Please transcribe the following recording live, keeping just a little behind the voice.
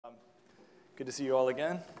Good to see you all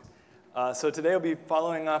again. So today I'll be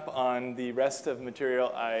following up on the rest of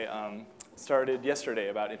material I started yesterday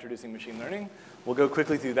about introducing machine learning. We'll go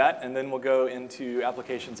quickly through that, and then we'll go into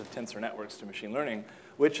applications of tensor networks to machine learning,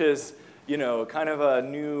 which is, kind of a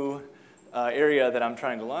new area that I'm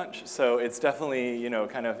trying to launch. So it's definitely,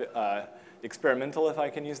 kind of experimental, if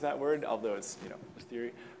I can use that word, although it's, it's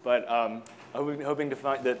theory. But I'm hoping to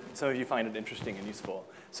find that some of you find it interesting and useful.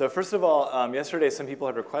 So first of all, yesterday some people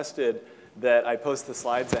had requested that I post the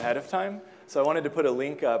slides ahead of time. So I wanted to put a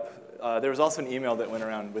link up. There was also an email that went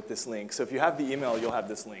around with this link. So if you have the email, you'll have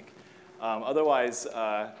this link. Otherwise,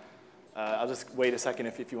 I'll just wait a second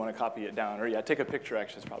if you want to copy it down. Or yeah, take a picture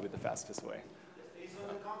actually is probably the fastest way. It's on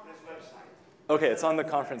the conference website. OK, it's on the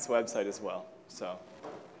conference website as well. So,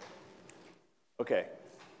 OK.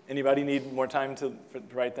 Anybody need more time to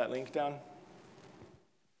write that link down?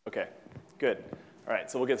 OK, good. All right,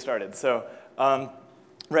 so we'll get started. So,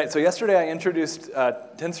 so yesterday I introduced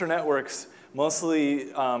tensor networks,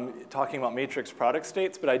 mostly talking about matrix product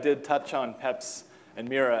states, but I did touch on PEPs and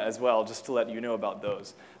Mira as well, just to let you know about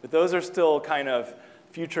those. But those are still kind of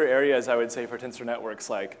future areas, I would say, for tensor networks.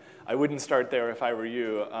 Like, I wouldn't start there if I were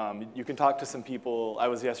you. You can talk to some people. I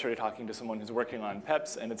was yesterday talking to someone who's working on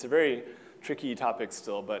PEPs, and it's a very tricky topic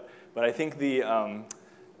still. But I think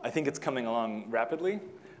I think it's coming along rapidly.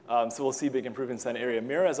 So we'll see big improvements in that area.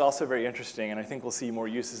 Mira is also very interesting, and I think we'll see more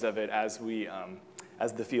uses of it as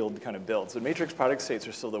the field kind of builds. So matrix product states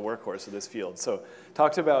are still the workhorse of this field. So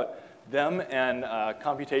talked about them and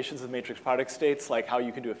computations of matrix product states, like how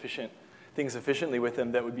you can do things efficiently with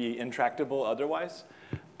them that would be intractable otherwise.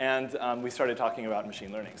 And we started talking about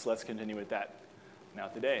machine learning. So let's continue with that now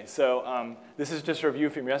today. So this is just a review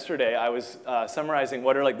from yesterday. I was summarizing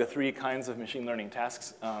what are like the 3 kinds of machine learning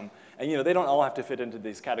tasks. And they don't all have to fit into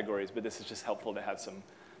these categories, but this is just helpful to have some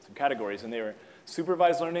categories. And they were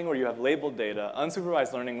supervised learning, where you have labeled data,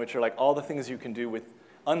 unsupervised learning, which are like all the things you can do with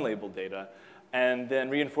unlabeled data, and then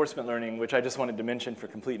reinforcement learning, which I just wanted to mention for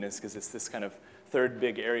completeness, because it's this kind of third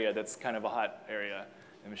big area that's kind of a hot area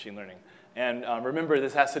in machine learning. And remember,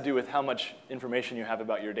 this has to do with how much information you have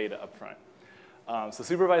about your data up front. So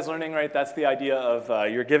supervised learning, right, that's the idea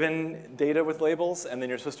of you're given data with labels, and then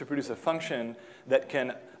you're supposed to produce a function that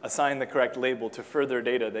can assign the correct label to further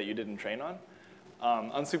data that you didn't train on.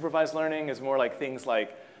 Unsupervised learning is more like things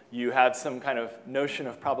like you have some kind of notion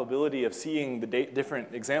of probability of seeing the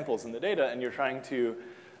different examples in the data, and you're trying to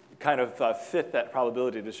kind of fit that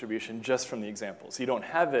probability distribution just from the examples. So you don't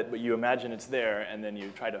have it, but you imagine it's there, and then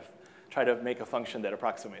you try to make a function that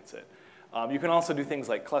approximates it. You can also do things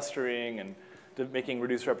like clustering and making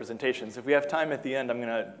reduced representations. If we have time at the end, I'm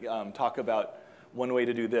going to talk about one way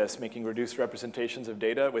to do this, making reduced representations of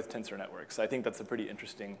data with tensor networks. I think that's a pretty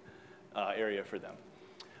interesting area for them.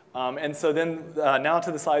 And so then now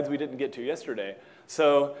to the slides we didn't get to yesterday.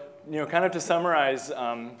 So kind of to summarize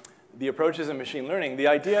the approaches in machine learning, the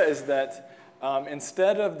idea is that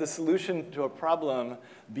instead of the solution to a problem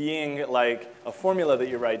being like a formula that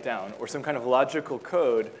you write down or some kind of logical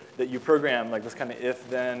code that you program, like this kind of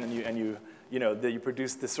if-then, that you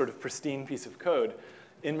produce this sort of pristine piece of code.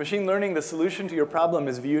 In machine learning, the solution to your problem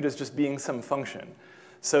is viewed as just being some function.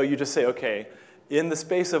 So you just say, OK, in the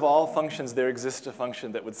space of all functions, there exists a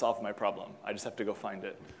function that would solve my problem. I just have to go find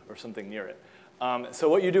it or something near it. So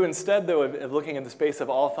what you do instead, though, of looking in the space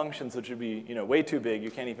of all functions, which would be way too big,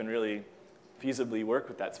 you can't even really feasibly work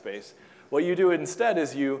with that space. What you do instead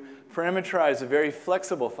is you parameterize very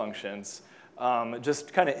flexible functions.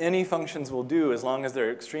 Just kind of any functions will do as long as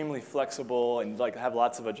they're extremely flexible and like have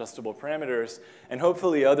lots of adjustable parameters, and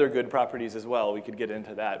hopefully other good properties as well. We could get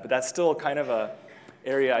into that. But that's still kind of a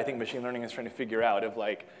area I think machine learning is trying to figure out of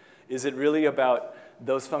like, is it really about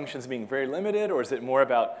those functions being very limited, or is it more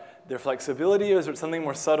about their flexibility, or is it something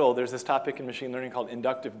more subtle? There's this topic in machine learning called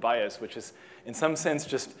inductive bias, which is in some sense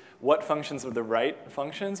just what functions are the right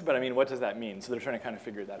functions, but I mean, what does that mean? So they're trying to kind of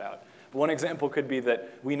figure that out. But one example could be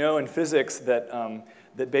that we know in physics that,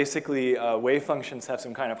 that basically wave functions have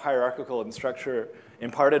some kind of hierarchical and structure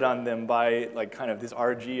imparted on them by like kind of these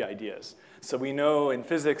RG ideas. So we know in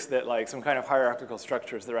physics that like some kind of hierarchical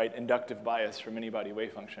structure is the right inductive bias for many-body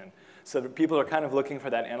wave function. So people are kind of looking for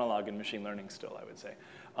that analog in machine learning still, I would say.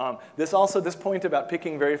 This point about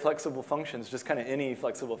picking very flexible functions, just kind of any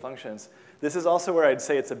flexible functions, this is also where I'd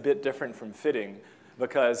say it's a bit different from fitting,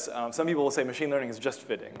 because some people will say machine learning is just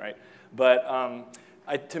fitting, right? But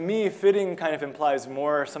to me, fitting kind of implies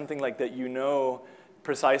more something like that you know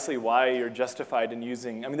precisely why you're justified in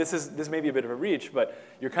using. I mean, this may be a bit of a reach, but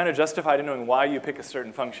you're kind of justified in knowing why you pick a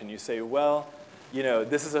certain function. You say, well,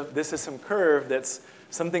 this is some curve that's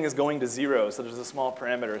something is going to 0, so there's a small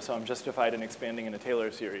parameter, so I'm justified in expanding in a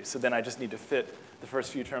Taylor series. So then I just need to fit the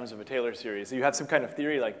first few terms of a Taylor series. So you have some kind of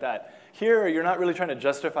theory like that. Here, you're not really trying to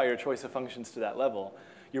justify your choice of functions to that level.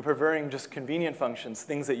 You're preferring just convenient functions,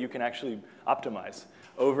 things that you can actually optimize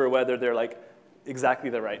over whether they're like exactly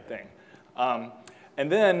the right thing.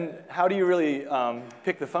 And then how do you really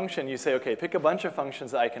pick the function? You say, OK, pick a bunch of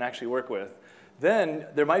functions that I can actually work with. Then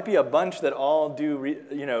there might be a bunch that all do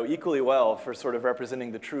equally well for sort of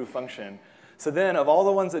representing the true function. So then of all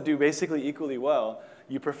the ones that do basically equally well,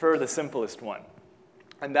 you prefer the simplest one.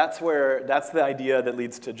 And that's the idea that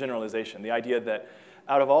leads to generalization, the idea that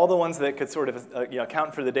out of all the ones that could sort of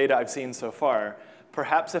account for the data I've seen so far,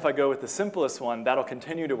 perhaps if I go with the simplest one, that'll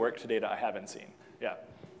continue to work to data I haven't seen. Yeah.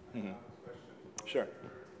 Mm-hmm. Sure.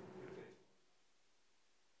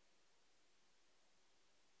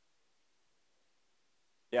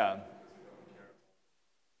 Yeah.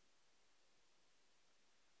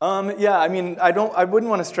 Yeah, I mean, I wouldn't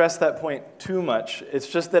want to stress that point too much. It's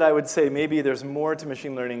just that I would say maybe there's more to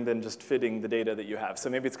machine learning than just fitting the data that you have. So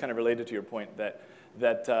maybe it's kind of related to your point that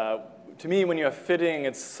to me, when you have fitting,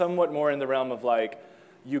 it's somewhat more in the realm of like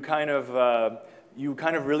you kind of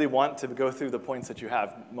really want to go through the points that you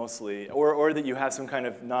have mostly, or that you have some kind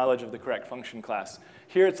of knowledge of the correct function class.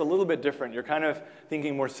 Here, it's a little bit different. You're kind of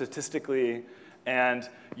thinking more statistically. And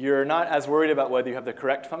you're not as worried about whether you have the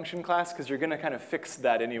correct function class, because you're going to kind of fix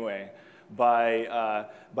that anyway by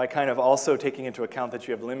kind of also taking into account that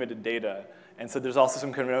you have limited data. And so there's also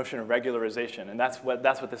some kind of notion of regularization. And that's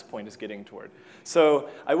what this point is getting toward. So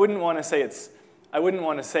I wouldn't want to say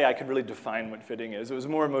I could really define what fitting is. It was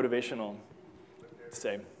more motivational to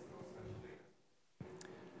say.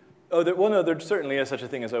 Oh, well, no, there certainly is such a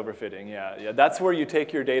thing as overfitting, yeah. That's where you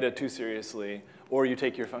take your data too seriously, or you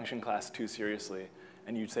take your function class too seriously,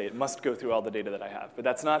 and you say it must go through all the data that I have. But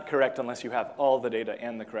that's not correct unless you have all the data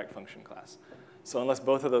and the correct function class. So unless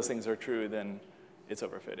both of those things are true, then it's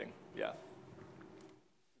overfitting, yeah.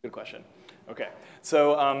 Good question. OK,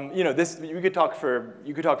 so you could talk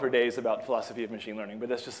for days about philosophy of machine learning, but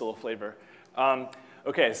that's just a little flavor.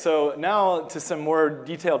 OK, so now to some more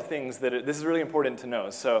detailed things that this is really important to know.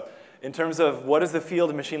 So in terms of what is the field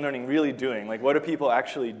of machine learning really doing? Like, what do people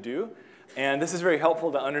actually do? And this is very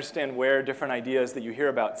helpful to understand where different ideas that you hear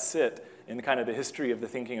about sit in kind of the history of the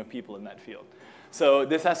thinking of people in that field. So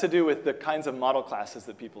this has to do with the kinds of model classes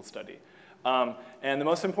that people study. And the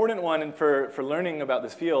most important one for learning about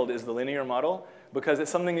this field is the linear model, because it's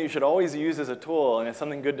something that you should always use as a tool, and it's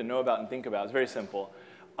something good to know about and think about. It's very simple.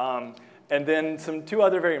 And then two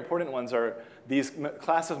other very important ones are these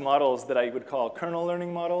class of models that I would call kernel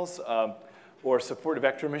learning models, or support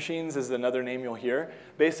vector machines is another name you'll hear.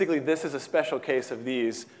 Basically, this is a special case of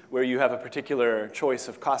these where you have a particular choice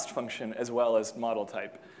of cost function as well as model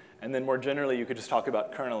type. And then more generally, you could just talk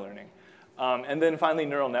about kernel learning. And then finally,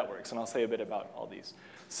 neural networks, and I'll say a bit about all these.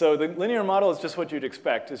 So the linear model is just what you'd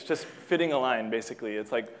expect. It's just fitting a line, basically.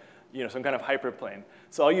 It's like some kind of hyperplane.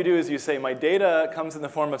 So all you do is you say, my data comes in the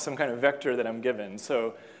form of some kind of vector that I'm given.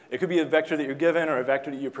 So it could be a vector that you're given or a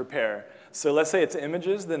vector that you prepare. So let's say it's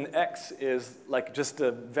images, then X is like just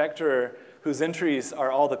a vector whose entries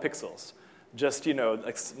are all the pixels. Just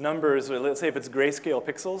like numbers, or let's say if it's grayscale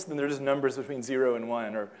pixels, then they're just numbers between 0 and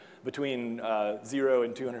 1, or between 0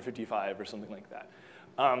 and 255, or something like that.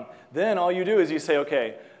 Then all you do is you say,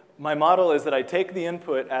 OK, my model is that I take the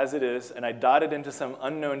input as it is, and I dot it into some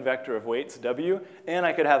unknown vector of weights, W, and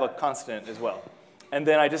I could have a constant as well. And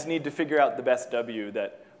then I just need to figure out the best W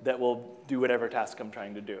that will do whatever task I'm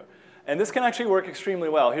trying to do. And this can actually work extremely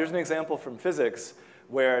well. Here's an example from physics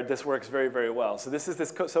where this works very, very well. So this is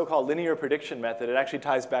this so-called linear prediction method. It actually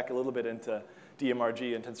ties back a little bit into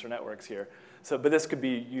DMRG and tensor networks here. But this could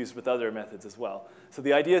be used with other methods as well. So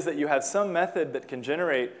the idea is that you have some method that can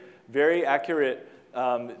generate very accurate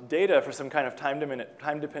data for some kind of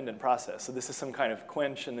time-dependent process. So this is some kind of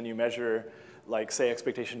quench, and then you measure, like, say,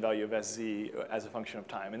 expectation value of SZ as a function of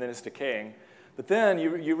time, and then it's decaying. But then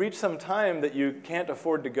you reach some time that you can't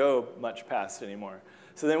afford to go much past anymore.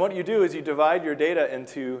 So then what you do is you divide your data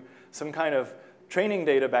into some kind of training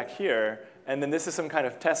data back here, and then this is some kind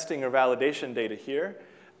of testing or validation data here.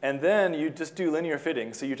 And then you just do linear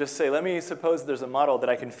fitting. So you just say, let me suppose there's a model that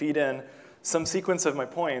I can feed in some sequence of my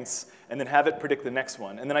points and then have it predict the next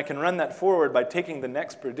one. And then I can run that forward by taking the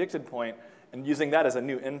next predicted point and using that as a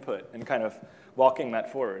new input and kind of walking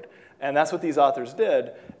that forward. And that's what these authors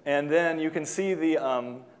did. And then you can see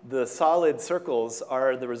the solid circles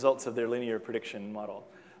are the results of their linear prediction model.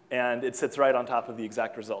 and it sits right on top of the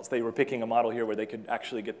exact results. They were picking a model here where they could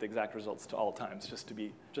actually get the exact results to all times,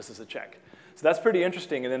 just as a check. So that's pretty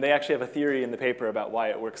interesting, and then they actually have a theory in the paper about why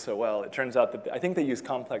it works so well. It turns out that I think they use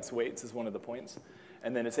complex weights as one of the points,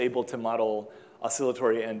 and then it's able to model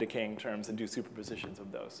oscillatory and decaying terms and do superpositions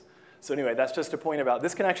of those. So anyway, that's just a point about,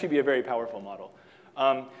 this can actually be a very powerful model.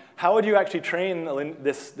 How would you actually train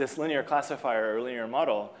this linear classifier or linear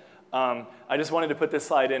model? I just wanted to put this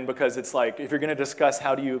slide in because it's like, if you're going to discuss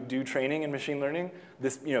how do you do training in machine learning,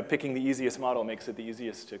 this, picking the easiest model makes it the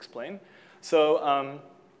easiest to explain. So,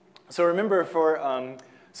 so remember for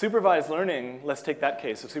supervised learning, let's take that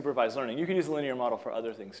case of supervised learning. You can use a linear model for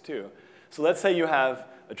other things too. So let's say you have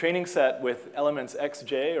a training set with elements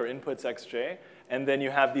xj or inputs xj, and then you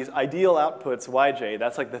have these ideal outputs yj.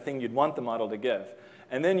 That's like the thing you'd want the model to give.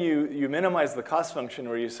 And then you minimize the cost function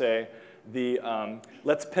where you say,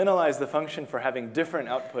 let's penalize the function for having different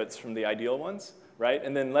outputs from the ideal ones, right?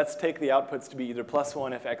 And then let's take the outputs to be either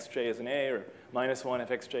 +1 if xj is an A or -1 if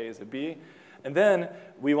xj is a B. And then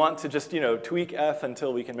we want to just tweak f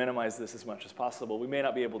until we can minimize this as much as possible. We may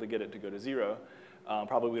not be able to get it to go to 0.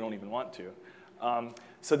 Probably we don't even want to.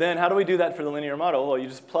 So then how do we do that for the linear model? Well, you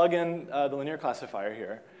just plug in the linear classifier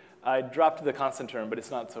here. I dropped the constant term, but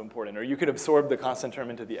it's not so important. Or you could absorb the constant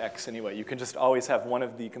term into the x anyway. You can just always have one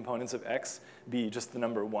of the components of x be just the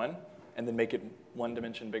number 1, and then make it 1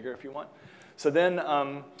 dimension bigger if you want. So then,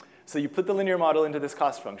 so you put the linear model into this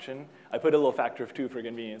cost function. I put a little factor of 2 for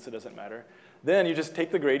convenience. It doesn't matter. Then you just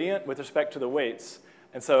take the gradient with respect to the weights.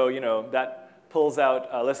 And so that pulls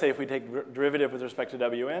out, let's say if we take derivative with respect to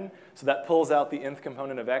wn, so that pulls out the nth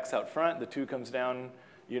component of x out front. The 2 comes down,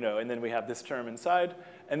 and then we have this term inside.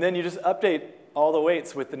 And then you just update all the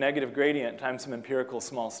weights with the negative gradient times some empirical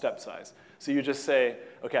small step size. So you just say,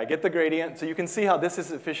 OK, I get the gradient. So you can see how this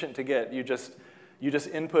is efficient to get. You just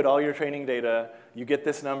input all your training data. You get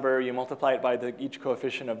this number. You multiply it by each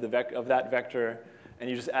coefficient of that vector. And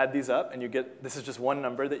you just add these up. And you get, this is just one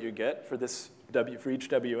number that you get for each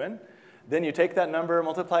wn. Then you take that number,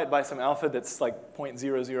 multiply it by some alpha that's like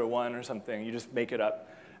 0.001 or something. You just make it up.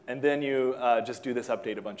 And then you just do this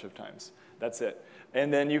update a bunch of times. That's it.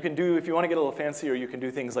 And then you can do, if you want to get a little fancier, you can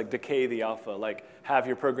do things like decay the alpha, like have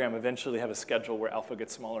your program eventually have a schedule where alpha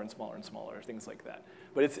gets smaller and smaller and smaller, things like that.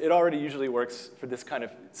 But it already usually works for this kind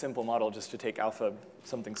of simple model just to take alpha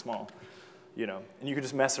something small. And you can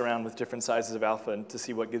just mess around with different sizes of alpha to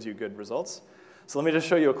see what gives you good results. So let me just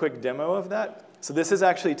show you a quick demo of that. So this is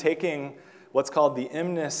actually taking what's called the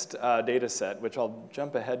MNIST data set, which I'll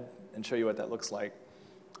jump ahead and show you what that looks like.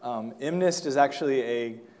 MNIST is actually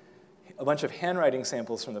a bunch of handwriting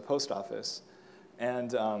samples from the post office.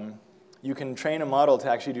 And you can train a model to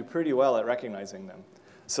actually do pretty well at recognizing them.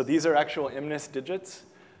 So these are actual MNIST digits.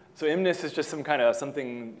 So MNIST is just some kind of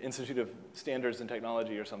Institute of Standards and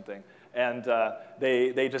Technology or something. And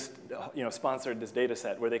they just sponsored this data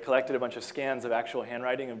set where they collected a bunch of scans of actual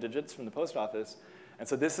handwriting of digits from the post office. And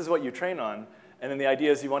so this is what you train on. And then the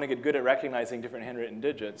idea is you want to get good at recognizing different handwritten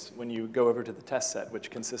digits when you go over to the test set, which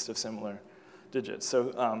consists of similar digits.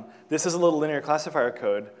 So this is a little linear classifier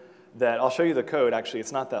code that I'll show you the code. Actually,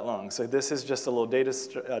 it's not that long. So this is just a little data.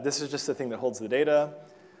 This is just the thing that holds the data.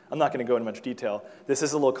 I'm not going to go into much detail. This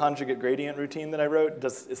is a little conjugate gradient routine that I wrote.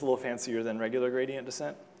 It's a little fancier than regular gradient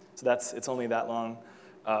descent. So it's only that long.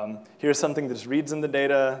 Here's something that just reads in the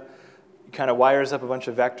data, kind of wires up a bunch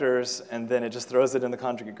of vectors, and then it just throws it in the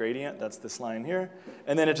conjugate gradient. That's this line here.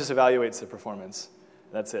 And then it just evaluates the performance.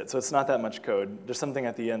 That's it. So it's not that much code. There's something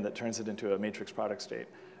at the end that turns it into a matrix product state.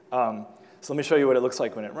 So let me show you what it looks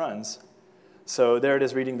like when it runs. So there it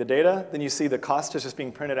is reading the data. Then you see the cost is just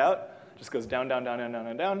being printed out. Just goes down, down, down, down, down,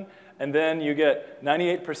 and down. And then you get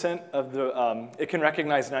 98% of the, it can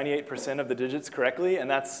recognize 98% of the digits correctly. And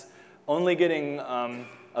that's only getting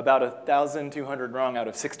about 1,200 wrong out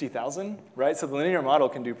of 60,000, right? So the linear model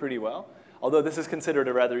can do pretty well, although this is considered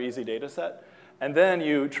a rather easy data set. And then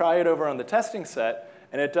you try it over on the testing set,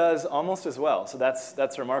 and it does almost as well. So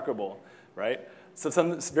that's remarkable, right? So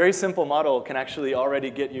some very simple model can actually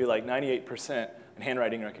already get you like 98% in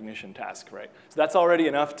handwriting recognition task, right? So that's already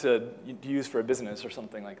enough to use for a business or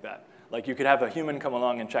something like that. Like you could have a human come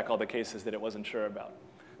along and check all the cases that it wasn't sure about,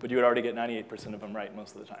 but you would already get 98% of them right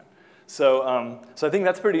most of the time. So, so I think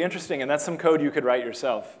that's pretty interesting, and that's some code you could write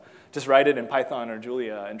yourself. Just write it in Python or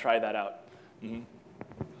Julia and try that out. Mm-hmm.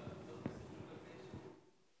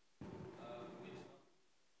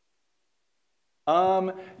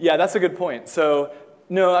 Yeah, that's a good point. So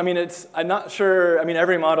no, I mean, I'm not sure. I mean,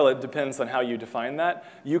 every model, it depends on how you define that.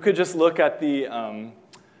 You could just look at the,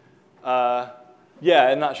 yeah,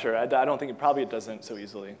 I'm not sure. I don't think it doesn't so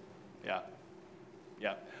easily. Yeah.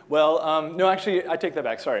 Yeah. Well, no, actually, I take that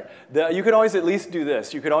back, sorry. You could always at least do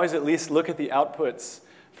this. You could always at least look at the outputs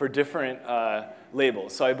for different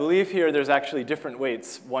labels. So I believe here there's actually different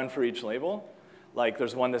weights, one for each label. Like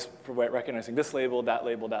there's one that's for recognizing this label, that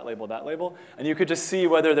label, that label, that label. And you could just see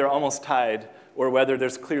whether they're almost tied or whether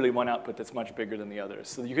there's clearly one output that's much bigger than the others.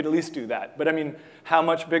 So you could at least do that. But I mean, how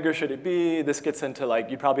much bigger should it be? This gets into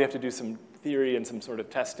like, you probably have to do some theory and some sort of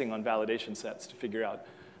testing on validation sets to figure out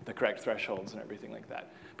the correct thresholds and everything like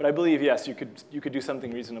that. But I believe, yes, you could do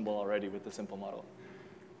something reasonable already with the simple model.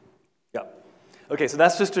 Yeah. OK, so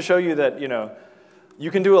that's just to show you that, you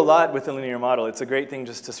can do a lot with the linear model. It's a great thing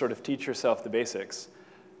just to sort of teach yourself the basics.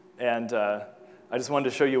 And I just wanted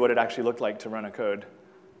to show you what it actually looked like to run a code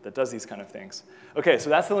that does these kind of things. OK, so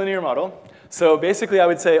that's the linear model. So basically, I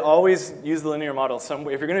would say always use the linear model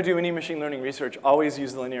somewhere. If you're going to do any machine learning research, always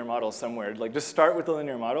use the linear model somewhere. Like, just start with the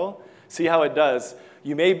linear model, see how it does.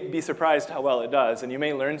 You may be surprised how well it does, and you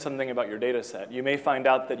may learn something about your data set. You may find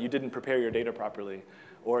out that you didn't prepare your data properly,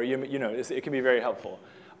 or it can be very helpful.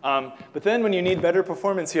 But then when you need better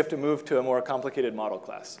performance, you have to move to a more complicated model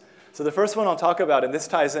class. So the first one I'll talk about, and this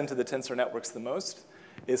ties into the tensor networks the most,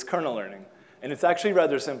 is kernel learning. And it's actually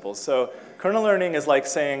rather simple. So kernel learning is like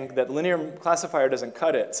saying that linear classifier doesn't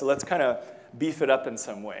cut it, so let's kind of beef it up in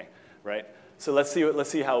some way, right? So let's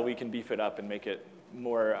see how we can beef it up and make it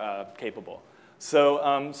more capable.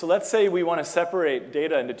 So let's say we want to separate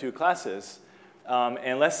data into two classes.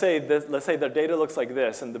 And let's say the data looks like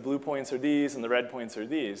this, and the blue points are these, and the red points are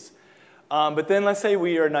these. But then let's say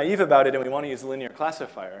we are naive about it, and we want to use a linear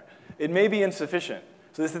classifier. It may be insufficient.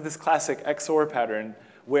 So this is this classic XOR pattern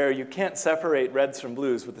where you can't separate reds from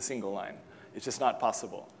blues with a single line. It's just not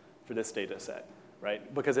possible for this data set,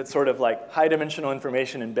 right? Because it's sort of like high-dimensional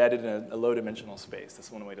information embedded in a low-dimensional space.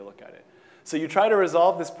 That's one way to look at it. So you try to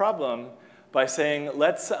resolve this problem by saying,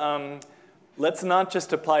 let's not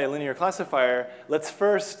just apply a linear classifier. Let's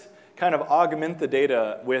first kind of augment the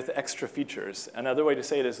data with extra features. Another way to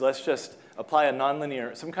say it is let's just apply a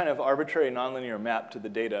nonlinear, some kind of arbitrary nonlinear map to the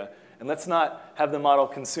data. And let's not have the model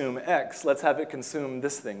consume x. Let's have it consume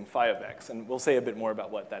this thing, phi of x. And we'll say a bit more about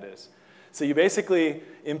what that is. So you basically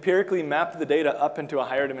empirically map the data up into a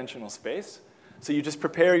higher dimensional space. So you just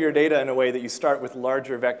prepare your data in a way that you start with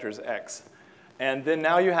larger vectors x. And then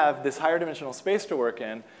now you have this higher dimensional space to work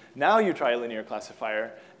in. Now you try a linear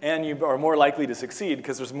classifier, and you are more likely to succeed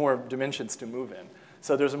because there's more dimensions to move in.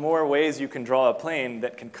 So there's more ways you can draw a plane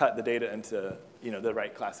that can cut the data into the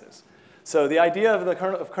right classes. So the idea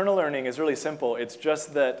of kernel learning is really simple. It's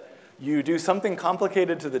just that you do something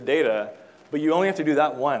complicated to the data, but you only have to do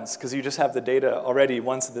that once because you just have the data already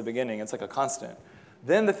once at the beginning. It's like a constant.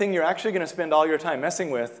 Then the thing you're actually going to spend all your time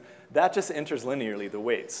messing with, that just enters linearly, the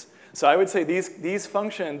weights. So I would say these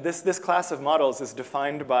function, this class of models is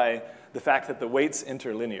defined by the fact that the weights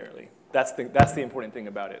enter linearly. That's the important thing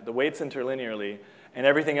about it. The weights enter linearly, and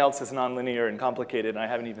everything else is nonlinear and complicated, and I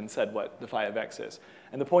haven't even said what the phi of x is.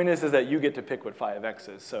 And the point is that you get to pick what phi of x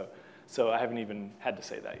is, so I haven't even had to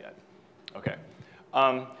say that yet. OK.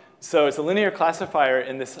 So it's a linear classifier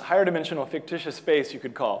in this higher dimensional fictitious space you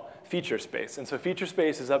could call feature space. And so feature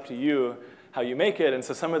space is up to you how you make it. And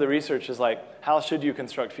so some of the research is like, how should you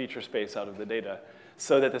construct feature space out of the data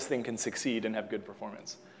so that this thing can succeed and have good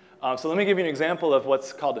performance? So let me give you an example of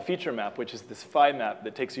what's called a feature map, which is this phi map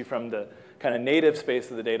that takes you from the kind of native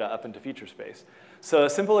space of the data up into feature space. So a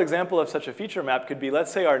simple example of such a feature map could be,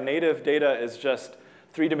 let's say our native data is just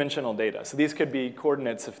three-dimensional data. So these could be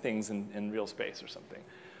coordinates of things in real space or something.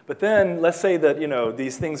 But then let's say that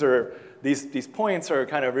these points are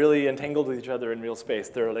kind of really entangled with each other in real space.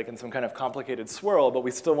 They're like in some kind of complicated swirl, but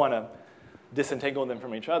we still want to disentangle them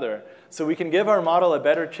from each other. So we can give our model a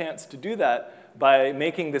better chance to do that by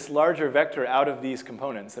making this larger vector out of these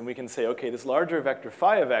components. And we can say, OK, this larger vector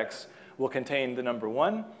phi of x will contain the number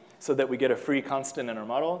 1, so that we get a free constant in our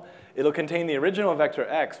model. It'll contain the original vector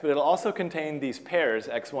x, but it'll also contain these pairs,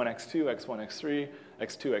 x1, x2, x1, x3,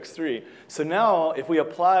 x2, x3. So now, if we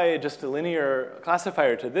apply just a linear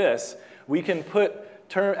classifier to this, we can put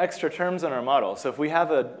extra terms in our model. So if we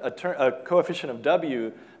have a coefficient of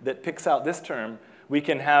w that picks out this term, we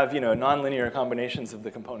can have nonlinear combinations of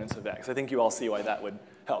the components of x. I think you all see why that would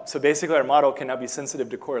help. So basically, our model can now be sensitive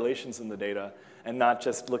to correlations in the data and not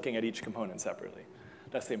just looking at each component separately.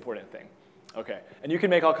 That's the important thing. OK. And you can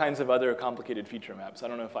make all kinds of other complicated feature maps. I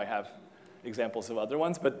don't know if I have examples of other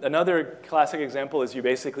ones. But another classic example is you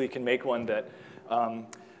basically can make one that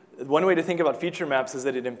one way to think about feature maps is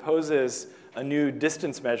that it imposes a new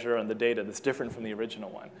distance measure on the data that's different from the original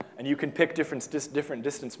one. And you can pick different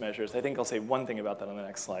distance measures. I think I'll say one thing about that on the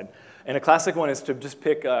next slide. And a classic one is to just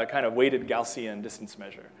pick a kind of weighted Gaussian distance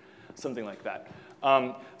measure, something like that.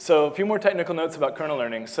 So a few more technical notes about kernel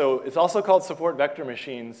learning. So it's also called support vector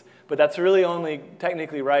machines, but that's really only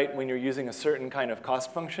technically right when you're using a certain kind of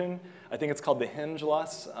cost function. I think it's called the hinge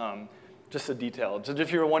loss. Just a detail. Just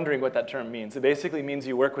if you were wondering what that term means, it basically means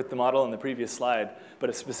you work with the model in the previous slide, but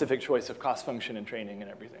a specific choice of cost function and training and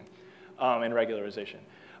everything, and regularization.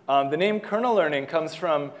 The name kernel learning comes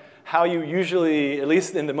from how you usually, at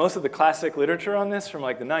least in most of the classic literature on this from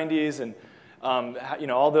like the 90s and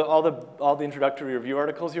all the introductory review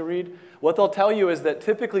articles you read, what they'll tell you is that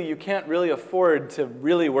typically you can't really afford to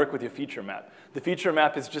really work with your feature map. The feature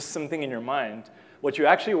map is just something in your mind. What you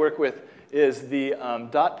actually work with is the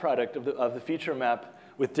dot product of the feature map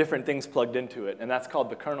with different things plugged into it, and that's called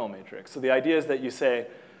the kernel matrix. So the idea is that you say,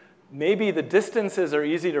 maybe the distances are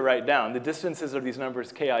easy to write down. The distances are these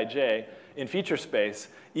numbers kij in feature space,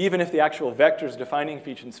 even if the actual vectors defining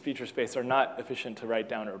feature space are not efficient to write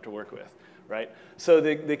down or to work with, right? So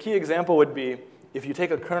the key example would be if you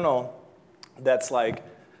take a kernel that's like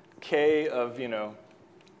k of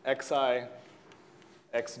xi,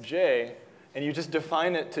 xj, and you just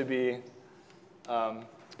define it to be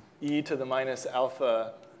e to the minus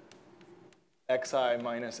alpha xi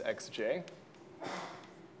minus xj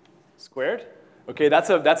squared. Okay, that's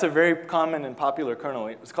a very common and popular kernel.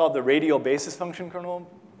 It's called the radial basis function kernel.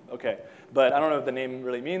 Okay, but I don't know what the name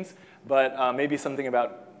really means, but maybe something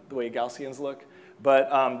about the way Gaussians look.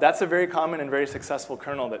 But that's a very common and very successful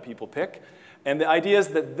kernel that people pick. And the idea is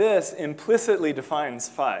that this implicitly defines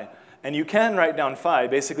phi. And you can write down phi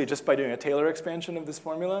basically just by doing a Taylor expansion of this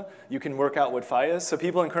formula. You can work out what phi is. So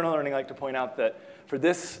people in kernel learning like to point out that for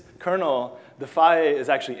this kernel, the phi is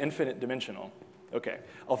actually infinite dimensional. Okay.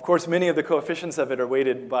 Of course, many of the coefficients of it are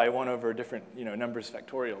weighted by 1 over different numbers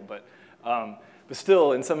factorial. But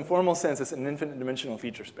still, in some formal sense, it's an infinite dimensional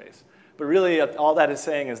feature space. But really, all that is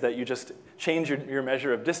saying is that you just change your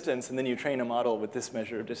measure of distance, and then you train a model with this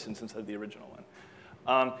measure of distance instead of the original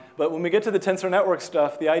one. But when we get to the tensor network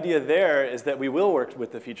stuff, the idea there is that we will work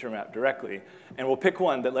with the feature map directly, and we'll pick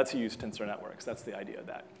one that lets you use tensor networks. That's the idea of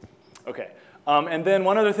that. Okay. And then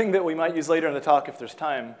one other thing that we might use later in the talk, if there's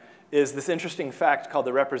time, is this interesting fact called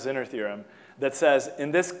the representer theorem that says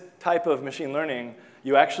in this type of machine learning,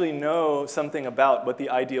 you actually know something about what the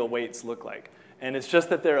ideal weights look like. And it's just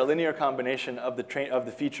that they're a linear combination of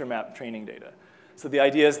the feature map training data. So the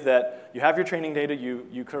idea is that you have your training data,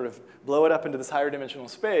 you kind of blow it up into this higher dimensional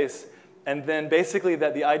space, and then basically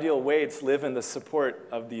that the ideal weights live in the support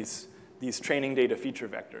of these training data feature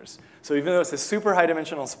vectors. So even though it's a super high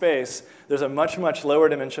dimensional space, there's a much, much lower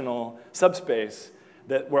dimensional subspace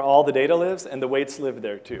where all the data lives, and the weights live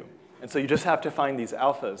there too. And so you just have to find these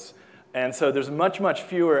alphas. And so there's much, much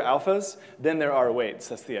fewer alphas than there are weights.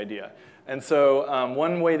 That's the idea. And so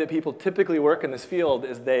one way that people typically work in this field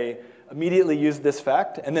is they immediately use this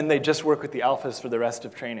fact, and then they just work with the alphas for the rest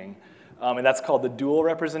of training. And that's called the dual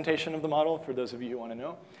representation of the model, for those of you who want to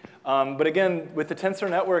know. But again, with the tensor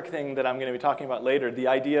network thing that I'm going to be talking about later, the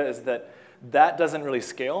idea is that that doesn't really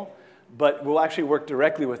scale, but we'll actually work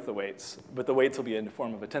directly with the weights. But the weights will be in the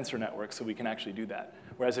form of a tensor network, so we can actually do that.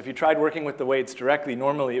 Whereas if you tried working with the weights directly,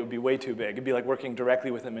 normally it would be way too big. It'd be like working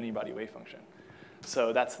directly with a many-body wave function.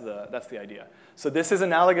 So that's the idea. So this is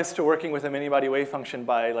analogous to working with a many-body wave function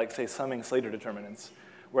by, like, say, summing Slater determinants,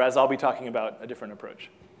 whereas I'll be talking about a different approach.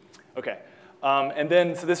 OK. And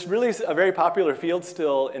then, so this really is a very popular field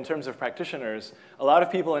still in terms of practitioners. A lot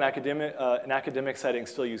of people in academic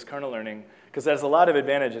settings still use kernel learning, because there's a lot of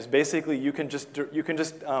advantages. Basically, you can just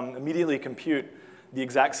immediately compute the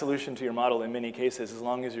exact solution to your model in many cases, as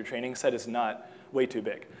long as your training set is not way too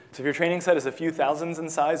big. So if your training set is a few thousands in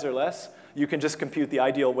size or less, you can just compute the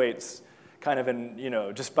ideal weights kind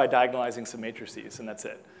of just by diagonalizing some matrices, and that's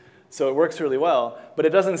it. So it works really well, but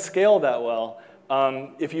it doesn't scale that well.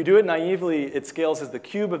 If you do it naively, it scales as the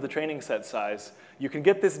cube of the training set size. You can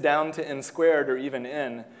get this down to n squared or even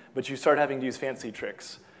n, but you start having to use fancy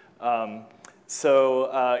tricks.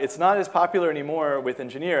 So it's not as popular anymore with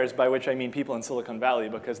engineers, by which I mean people in Silicon Valley,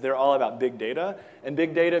 because they're all about big data. And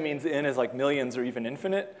big data means n is like millions or even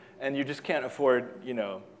infinite, and you just can't afford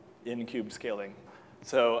n cubed scaling.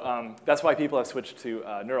 So that's why people have switched to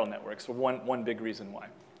neural networks, for one big reason why.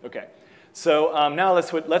 OK. So now let's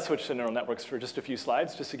switch to neural networks for just a few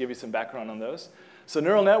slides, just to give you some background on those. So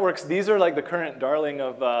neural networks, these are like the current darling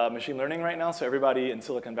of machine learning right now. So everybody in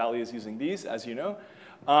Silicon Valley is using these, as you know.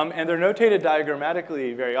 And they're notated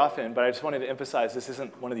diagrammatically very often, but I just wanted to emphasize this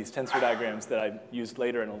isn't one of these tensor diagrams that I used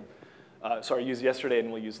later and used yesterday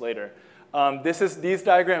and will use later. These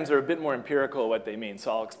diagrams are a bit more empirical what they mean,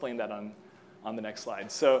 so I'll explain that on the next slide.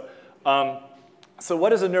 So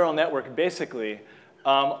what is a neural network basically?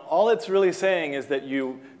 All it's really saying is that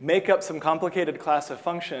you make up some complicated class of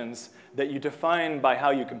functions that you define by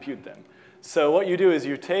how you compute them. So what you do is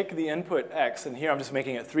you take the input x, and here I'm just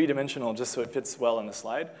making it 3-dimensional just so it fits well on the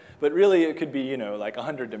slide. But really, it could be like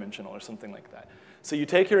 100-dimensional or something like that. So you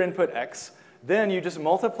take your input x, then you just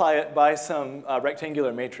multiply it by some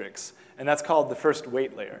rectangular matrix, and that's called the first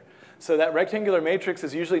weight layer. So that rectangular matrix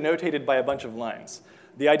is usually notated by a bunch of lines.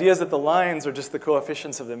 The idea is that the lines are just the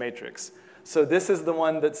coefficients of the matrix. So this is the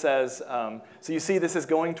one that says, so you see this is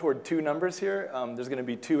going toward 2 numbers here. There's going to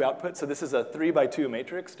be 2 outputs. So this is a 3x2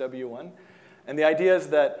 matrix, W1. And the idea is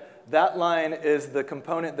that that line is the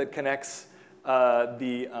component that connects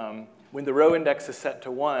when the row index is set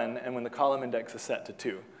to 1 and when the column index is set to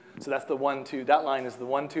 2. So that's the 1, 2. That line is the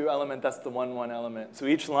 1, 2 element. That's the 1, 1 element. So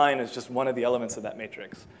each line is just one of the elements of that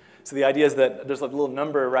matrix. So the idea is that there's a little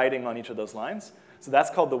number writing on each of those lines. So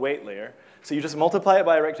that's called the weight layer. So you just multiply it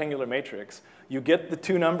by a rectangular matrix. You get the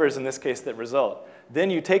 2 numbers, in this case, that result.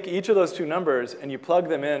 Then you take each of those 2 numbers and you plug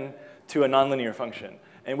them in to a nonlinear function.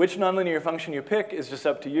 And which nonlinear function you pick is just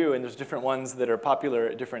up to you, and there's different ones that are popular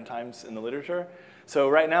at different times in the literature. So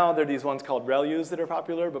right now, there are these ones called ReLUs that are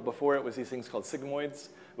popular, but before it was these things called sigmoids,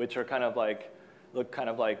 which are kind of like, look kind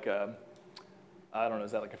of like, I don't know,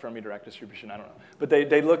 is that like a Fermi-Dirac distribution? I don't know. But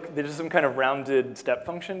they're just some kind of rounded step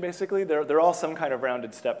function, basically. They're all some kind of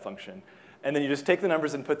rounded step function. And then you just take the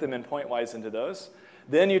numbers and put them in pointwise into those.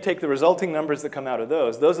 Then you take the resulting numbers that come out of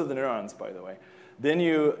those. Those are the neurons, by the way. Then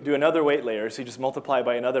you do another weight layer, so you just multiply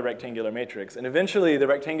by another rectangular matrix. And eventually, the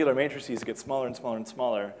rectangular matrices get smaller and smaller and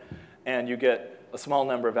smaller, and you get a small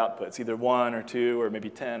number of outputs, either 1 or 2 or maybe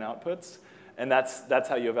 10 outputs. And that's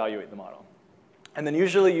how you evaluate the model. And then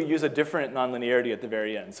usually, you use a different nonlinearity at the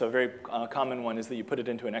very end. So a very common one is that you put it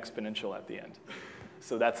into an exponential at the end.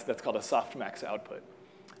 So that's called a softmax output.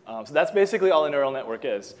 So that's basically all a neural network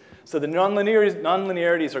is. So the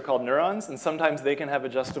nonlinearities are called neurons, and sometimes they can have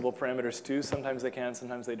adjustable parameters too. Sometimes they can,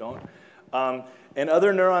 sometimes they don't. And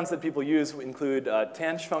other neurons that people use include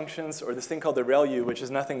tanh functions, or this thing called the ReLU, which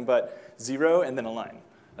is nothing but 0 and then a line.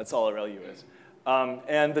 That's all a ReLU is.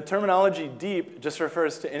 And the terminology deep just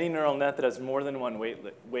refers to any neural net that has more than one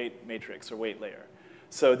weight matrix or weight layer.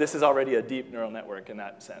 So this is already a deep neural network in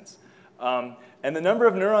that sense. And the number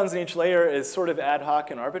of neurons in each layer is sort of ad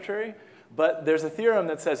hoc and arbitrary. But there's a theorem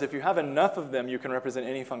that says if you have enough of them, you can represent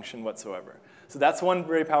any function whatsoever. So that's one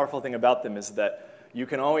very powerful thing about them, is that you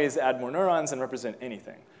can always add more neurons and represent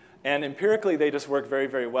anything. And empirically, they just work very,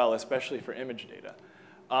 very well, especially for image data.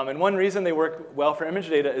 And one reason they work well for image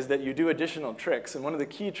data is that you do additional tricks. And one of the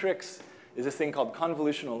key tricks is this thing called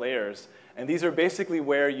convolutional layers. And these are basically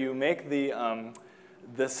where you make the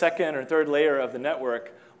second or third layer of the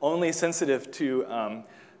network only sensitive to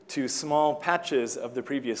small patches of the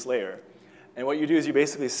previous layer. And what you do is you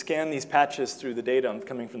basically scan these patches through the data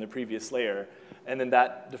coming from the previous layer, and then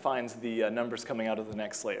that defines the numbers coming out of the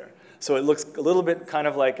next layer. So it looks a little bit kind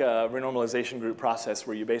of like a renormalization group process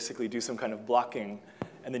where you basically do some kind of blocking,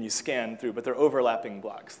 and then you scan through, but they're overlapping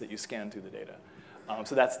blocks that you scan through the data.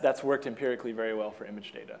 So that's worked empirically very well for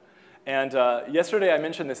image data. And yesterday I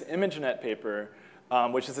mentioned this ImageNet paper,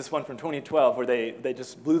 which is this one from 2012, where they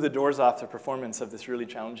just blew the doors off the performance of this really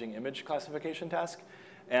challenging image classification task.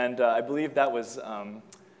 And I believe that was,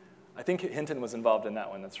 I think Hinton was involved in that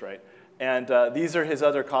one, that's right. And these are his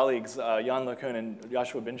other colleagues, Jan LeCun and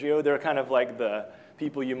Joshua Bengio. They're kind of like the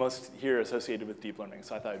people you most hear associated with deep learning,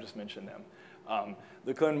 so I thought I'd just mention them.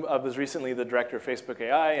 LeCun was recently the director of Facebook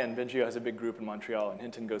AI, and Bengio has a big group in Montreal, and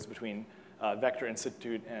Hinton goes between Vector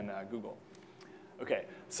Institute and Google. Okay,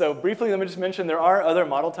 so briefly, let me just mention there are other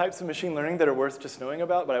model types of machine learning that are worth just knowing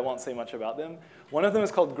about, but I won't say much about them. One of them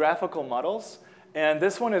is called graphical models. And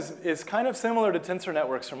this one is kind of similar to tensor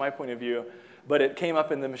networks from my point of view, but it came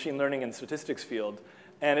up in the machine learning and statistics field.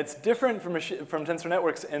 And it's different from tensor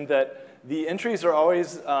networks in that the entries are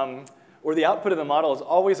always, or the output of the model is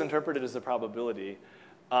always interpreted as a probability.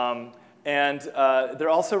 And they're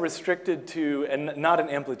also restricted to, and not an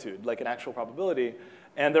amplitude, like an actual probability.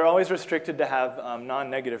 And they're always restricted to have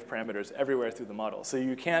non-negative parameters everywhere through the model. So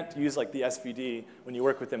you can't use like the SVD when you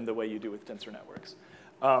work with them the way you do with tensor networks.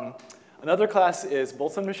 Another class is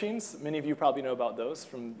Boltzmann machines. Many of you probably know about those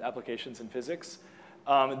from applications in physics.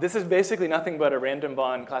 This is basically nothing but a random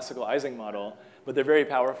Bond classical Ising model, but they're very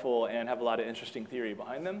powerful and have a lot of interesting theory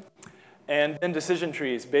behind them. And then decision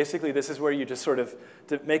trees. Basically, this is where you just sort of,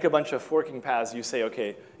 to make a bunch of forking paths, you say,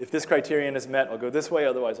 OK, if this criterion is met, I'll go this way,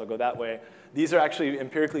 otherwise I'll go that way. These are actually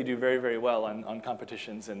empirically do very, very well on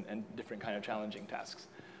competitions and different kind of challenging tasks.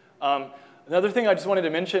 Another thing I just wanted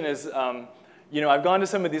to mention is, I've gone to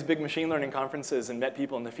some of these big machine learning conferences and met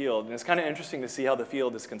people in the field, and it's kind of interesting to see how the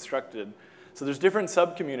field is constructed. So there's different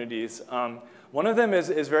sub-communities. One of them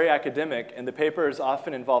is very academic, and the papers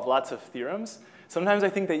often involve lots of theorems. Sometimes I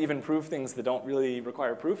think they even prove things that don't really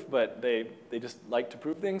require proof, but they just like to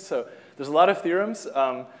prove things. So there's a lot of theorems.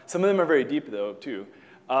 Some of them are very deep, though, too.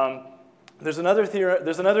 There's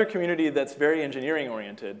another community that's very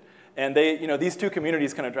engineering-oriented, and these two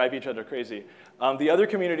communities kind of drive each other crazy. The other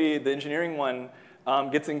community, the engineering one,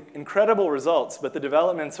 gets incredible results, but the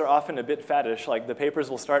developments are often a bit faddish. Like the papers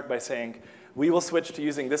will start by saying, we will switch to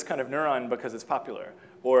using this kind of neuron because it's popular,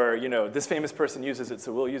 or this famous person uses it,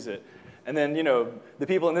 so we'll use it. And then the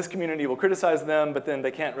people in this community will criticize them, but then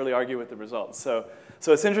they can't really argue with the results. So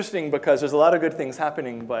it's interesting because there's a lot of good things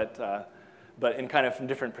happening, but in kind of from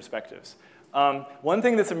different perspectives. One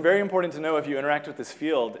thing that's very important to know if you interact with this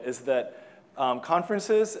field is that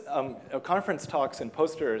conference talks and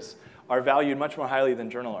posters are valued much more highly than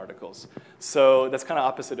journal articles. So that's kind of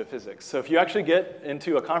opposite of physics. So if you actually get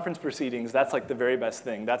into a conference proceedings, that's like the very best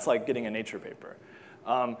thing. That's like getting a Nature paper.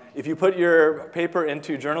 If you put your paper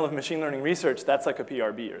into Journal of Machine Learning Research, that's like a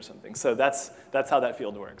PRB or something. So that's how that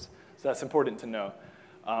field works. So that's important to know.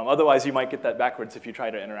 Otherwise, you might get that backwards if you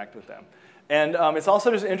try to interact with them. And it's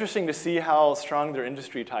also just interesting to see how strong their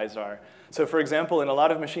industry ties are. So for example, in a lot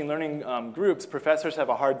of machine learning groups, professors have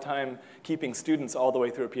a hard time keeping students all the way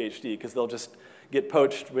through a PhD because they'll just get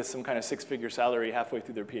poached with some kind of six-figure salary halfway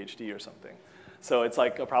through their PhD or something. So it's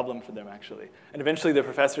like a problem for them, actually. And eventually the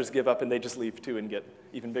professors give up and they just leave too and get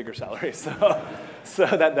even bigger salaries. So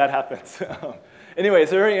that happens. Anyway,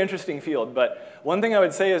 it's a very interesting field. But one thing I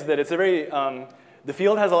would say is that it's a very, the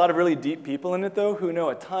field has a lot of really deep people in it, though, who know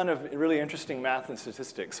a ton of really interesting math and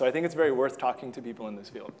statistics. So I think it's very worth talking to people in this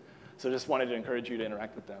field. So just wanted to encourage you to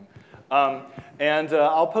interact with them.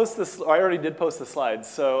 I'll post this, or I already did post the slides.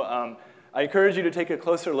 So I encourage you to take a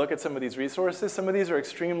closer look at some of these resources. Some of these are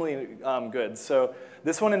extremely good. So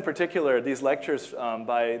this one in particular, these lectures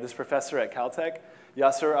by this professor at Caltech,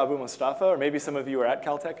 Yasser Abu Mustafa, or maybe some of you are at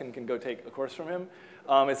Caltech and can go take a course from him.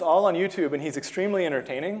 It's all on YouTube, and he's extremely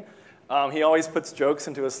entertaining. He always puts jokes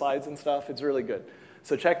into his slides and stuff. It's really good.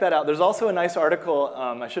 So check that out. There's also a nice article.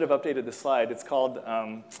 I should have updated the slide. It's called,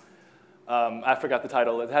 I forgot the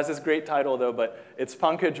title. It has this great title, though, but it's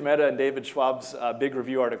Pankaj Mehta and David Schwab's big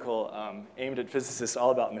review article aimed at physicists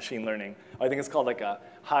all about machine learning. I think it's called like a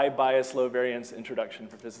high bias, low variance introduction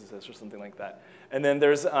for physicists or something like that. And then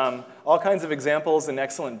there's all kinds of examples and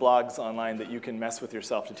excellent blogs online that you can mess with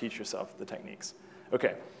yourself to teach yourself the techniques.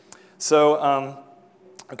 OK, so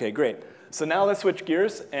OK, great. So now let's switch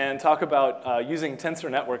gears and talk about using tensor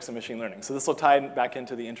networks in machine learning. So this will tie back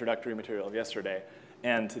into the introductory material of yesterday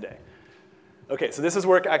and today. OK, so this is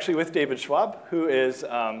work actually with David Schwab, who is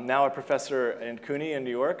now a professor in CUNY in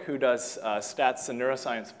New York, who does stats and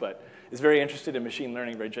neuroscience, but is very interested in machine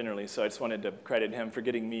learning very generally. So I just wanted to credit him for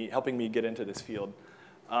helping me get into this field.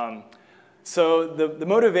 So the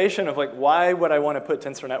motivation of like, why would I want to put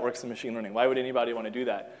tensor networks in machine learning? Why would anybody want to do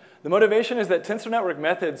that? The motivation is that tensor network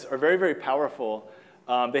methods are very, very powerful.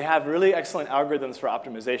 They have really excellent algorithms for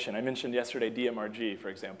optimization. I mentioned yesterday DMRG, for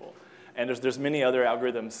example. And there's many other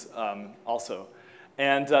algorithms also.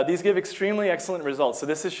 And these give extremely excellent results. So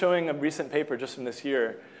this is showing a recent paper just from this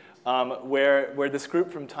year where this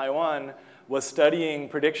group from Taiwan was studying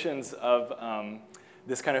predictions of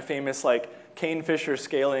this kind of famous like Kane-Fisher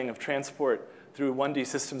scaling of transport through 1D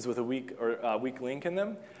systems with a weak link in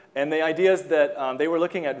them. And the idea is that they were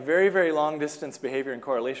looking at very, very long distance behavior and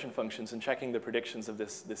correlation functions and checking the predictions of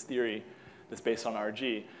this theory that's based on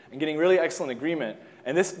RG and getting really excellent agreement.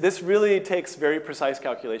 And this really takes very precise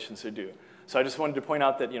calculations to do. So I just wanted to point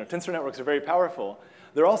out that tensor networks are very powerful.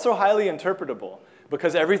 They're also highly interpretable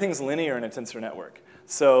because everything's linear in a tensor network.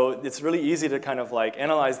 So it's really easy to kind of like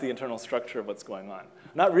analyze the internal structure of what's going on.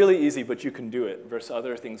 Not really easy, but you can do it versus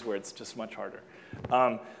other things where it's just much harder.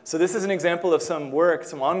 So this is an example of some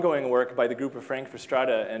ongoing work by the group of Frank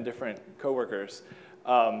Verstraete and different coworkers.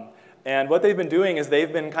 And what they've been doing is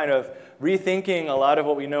they've been kind of rethinking a lot of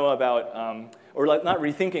what we know about, or like not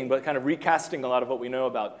rethinking, but kind of recasting a lot of what we know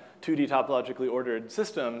about 2D topologically ordered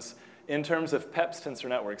systems in terms of PEPS tensor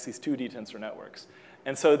networks, these 2D tensor networks.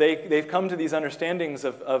 And so they've come to these understandings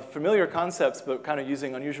of familiar concepts, but kind of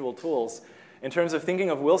using unusual tools in terms of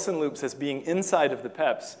thinking of Wilson loops as being inside of the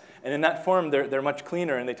PEPs. And in that form, they're much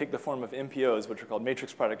cleaner, and they take the form of MPOs, which are called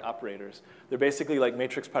matrix product operators. They're basically like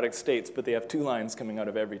matrix product states, but they have 2 lines coming out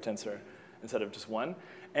of every tensor instead of just 1.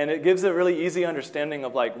 And it gives a really easy understanding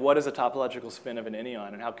of like, what is a topological spin of an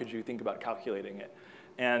enneon, and how could you think about calculating it?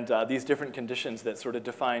 And these different conditions that sort of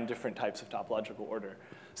define different types of topological order.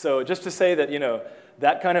 So just to say that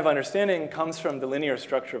that kind of understanding comes from the linear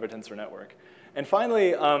structure of a tensor network. And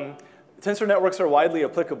finally, tensor networks are widely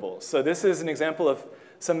applicable. So this is an example of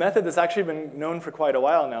some method that's actually been known for quite a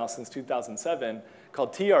while now, since 2007,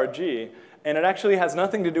 called TRG. And it actually has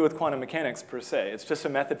nothing to do with quantum mechanics per se. It's just a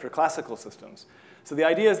method for classical systems. So the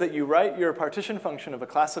idea is that you write your partition function of a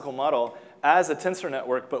classical model as a tensor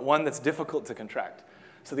network, but one that's difficult to contract.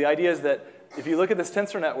 So the idea is that if you look at this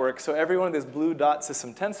tensor network, so every one of these blue dots is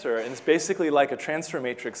some tensor, and it's basically like a transfer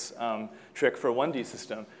matrix trick for a 1D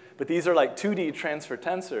system. But these are like 2D transfer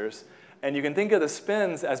tensors, and you can think of the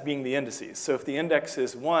spins as being the indices. So if the index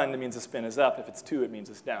is 1, it means the spin is up. If it's 2, it means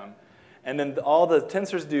it's down. And then all the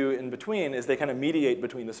tensors do in between is they kind of mediate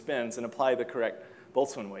between the spins and apply the correct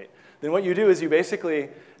Boltzmann weight. Then what you do is you basically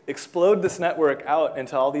explode this network out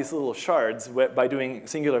into all these little shards by doing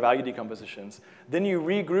singular value decompositions. Then you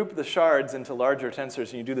regroup the shards into larger tensors,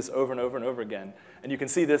 and you do this over and over and over again. And you can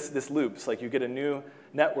see this loops. Like you get a new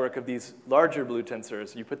network of these larger blue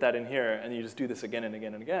tensors. You put that in here, and you just do this again and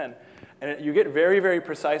again and again. And you get very, very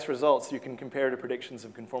precise results you can compare to predictions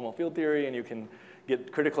of conformal field theory, and you can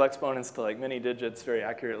get critical exponents to like many digits very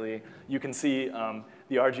accurately. You can see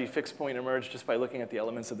the RG fixed point emerge just by looking at the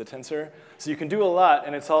elements of the tensor. So you can do a lot,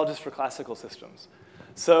 and it's all just for classical systems.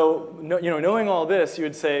 So knowing all this, you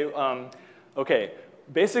would say, OK,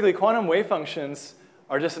 basically quantum wave functions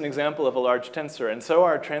are just an example of a large tensor, and so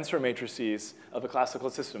are transfer matrices of a classical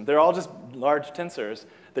system. They're all just large tensors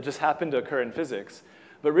that just happen to occur in physics.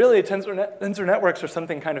 But really, tensor networks are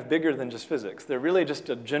something kind of bigger than just physics. They're really just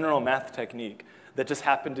a general math technique that just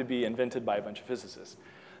happened to be invented by a bunch of physicists.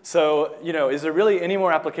 So is there really any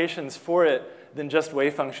more applications for it than just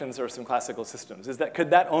wave functions or some classical systems? Could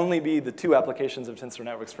that only be the 2 applications of tensor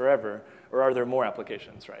networks forever, or are there more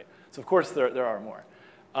applications, right? So of course, there are more.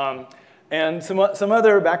 And some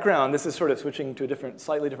other background, this is sort of switching to a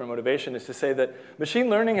slightly different motivation, is to say that machine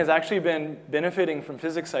learning has actually been benefiting from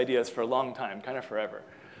physics ideas for a long time, kind of forever.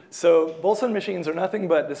 So Boltzmann machines are nothing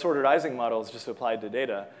but disordered Ising models just applied to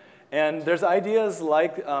data. And there's ideas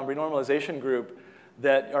like renormalization group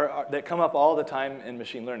that come up all the time in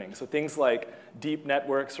machine learning. So things like deep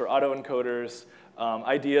networks or autoencoders,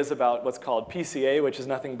 ideas about what's called PCA, which is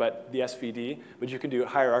nothing but the SVD, but you can do it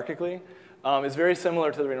hierarchically, is very similar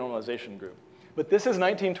to the renormalization group. But this is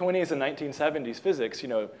 1920s and 1970s physics.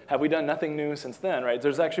 Have we done nothing new since then, right?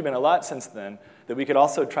 There's actually been a lot since then that we could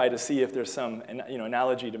also try to see if there's some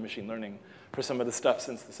analogy to machine learning for some of the stuff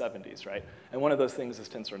since the 70s, right? And one of those things is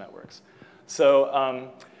tensor networks.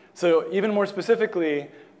 So, so even more specifically,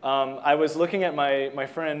 I was looking at my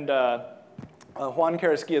friend Juan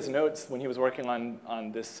Carrasquia's notes when he was working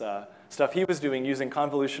on this stuff he was doing using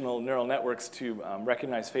convolutional neural networks to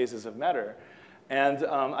recognize phases of matter. And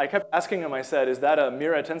I kept asking him, I said, is that a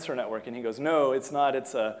Mira tensor network? And he goes, no, it's not.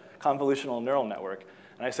 It's a convolutional neural network.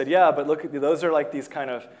 And I said, yeah, but look, those are like these kind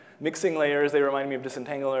of mixing layers. They remind me of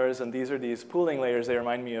disentanglers. And these are these pooling layers. They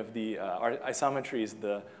remind me of the isometries,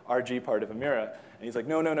 the RG part of a Mira. And he's like,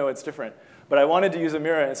 no, no, no, it's different. But I wanted to use a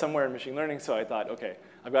Mira somewhere in machine learning, so I thought, OK,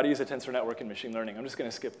 I've got to use a tensor network in machine learning. I'm just going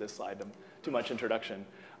to skip this slide. Too much introduction.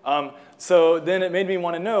 So then it made me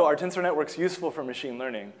want to know, are tensor networks useful for machine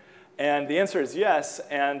learning? And the answer is yes.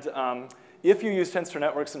 And if you use tensor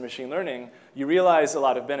networks in machine learning, you realize a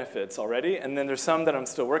lot of benefits already. And then there's some that I'm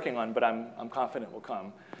still working on, but I'm confident will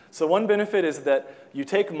come. So one benefit is that you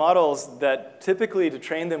take models that typically to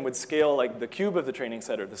train them would scale like the cube of the training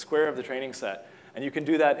set or the square of the training set. And you can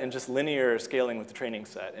do that in just linear scaling with the training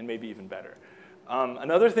set, and maybe even better.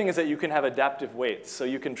 Another thing is that you can have adaptive weights. So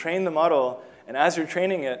you can train the model, and as you're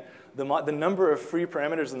training it, the number of free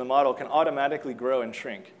parameters in the model can automatically grow and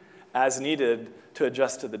shrink as needed to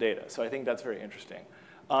adjust to the data. So I think that's very interesting.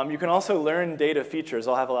 You can also learn data features.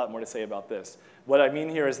 I'll have a lot more to say about this. What I mean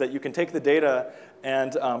here is that you can take the data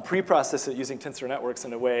and pre-process it using tensor networks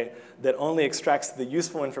in a way that only extracts the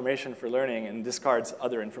useful information for learning and discards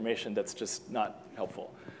other information that's just not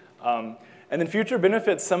helpful. And then future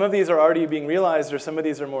benefits, some of these are already being realized, or some of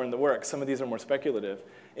these are more in the works. Some of these are more speculative,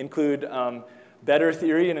 include better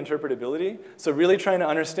theory and interpretability. So really trying to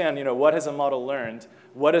understand, what has a model learned?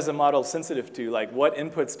 What is a model sensitive to? Like, what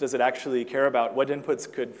inputs does it actually care about? What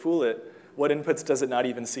inputs could fool it? What inputs does it not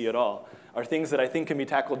even see at all? Are things that I think can be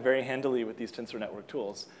tackled very handily with these tensor network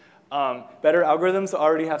tools. Better algorithms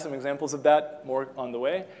already have some examples of that, more on the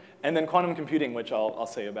way. And then quantum computing, which I'll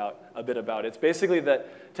say a bit about. It's basically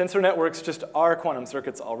that tensor networks just are quantum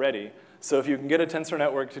circuits already. So if you can get a tensor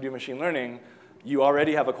network to do machine learning, you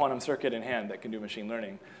already have a quantum circuit in hand that can do machine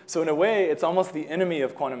learning. So in a way, it's almost the enemy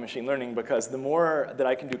of quantum machine learning, because the more that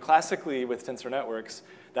I can do classically with tensor networks,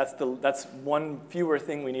 that's one fewer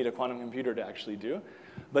thing we need a quantum computer to actually do.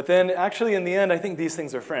 But then actually in the end, I think these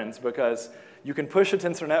things are friends because you can push a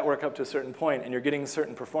tensor network up to a certain point and you're getting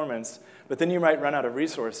certain performance, but then you might run out of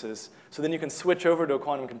resources. So then you can switch over to a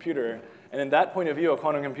quantum computer. And in that point of view, a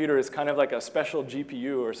quantum computer is kind of like a special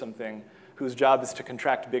GPU or something whose job is to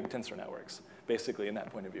contract big tensor networks, basically in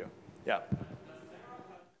that point of view. Yeah.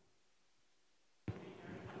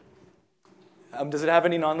 Does it have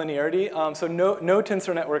any nonlinearity? So no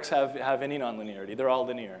tensor networks have any nonlinearity. They're all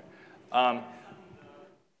linear.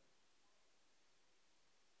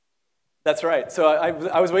 That's right. So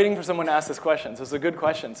I was waiting for someone to ask this question. So it's a good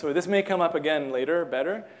question. So this may come up again later,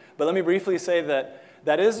 better. But let me briefly say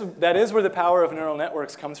that is where the power of neural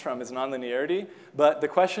networks comes from, is nonlinearity. But the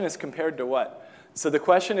question is compared to what? So the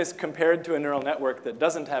question is compared to a neural network that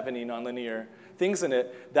doesn't have any nonlinear things in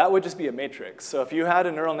it. That would just be a matrix. So if you had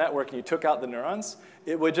a neural network and you took out the neurons,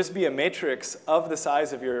 it would just be a matrix of the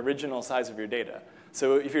size of your original size of your data.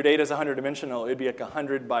 So if your data is 100-dimensional, it would be like a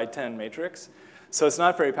 100 by 10 matrix. So it's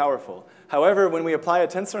not very powerful. However, when we apply a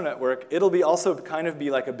tensor network, it'll also kind of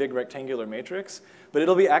be like a big rectangular matrix, but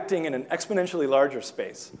it'll be acting in an exponentially larger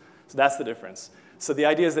space. So that's the difference. So the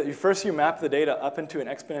idea is that first you map the data up into an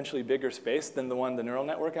exponentially bigger space than the one the neural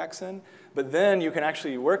network acts in, but then you can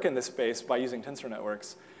actually work in this space by using tensor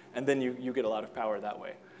networks, and then you get a lot of power that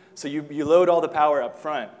way. So you load all the power up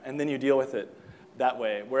front, and then you deal with it that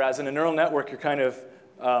way. Whereas in a neural network, you're kind of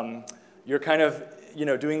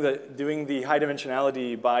doing the high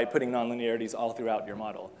dimensionality by putting nonlinearities all throughout your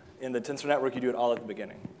model. In the tensor network, you do it all at the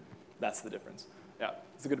beginning. That's the difference. Yeah,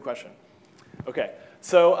 it's a good question. OK,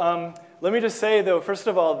 so let me just say, though, first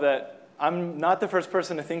of all, that I'm not the first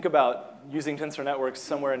person to think about using tensor networks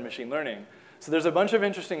somewhere in machine learning. So there's a bunch of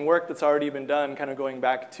interesting work that's already been done, kind of going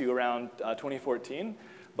back to around 2014,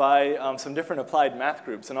 by some different applied math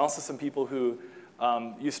groups, and also some people who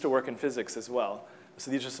used to work in physics as well.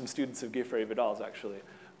 So these are some students of Geoffrey Vidal's, actually.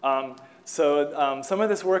 Some of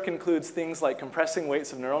this work includes things like compressing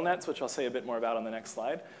weights of neural nets, which I'll say a bit more about on the next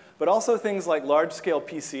slide, but also things like large-scale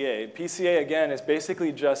PCA. PCA, again, is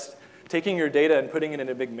basically just taking your data and putting it in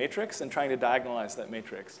a big matrix and trying to diagonalize that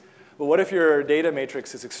matrix. But what if your data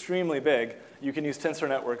matrix is extremely big? You can use tensor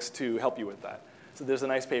networks to help you with that. So there's a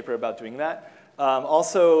nice paper about doing that.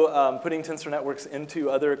 Also, putting tensor networks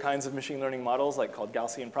into other kinds of machine learning models, like called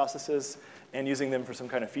Gaussian processes, and using them for some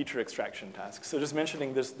kind of feature extraction tasks. So just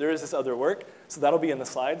mentioning this, there is this other work. So that'll be in the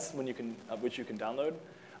slides, which you can download.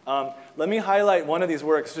 Let me highlight one of these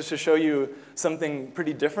works just to show you something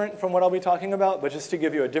pretty different from what I'll be talking about, but just to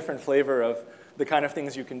give you a different flavor of the kind of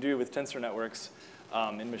things you can do with tensor networks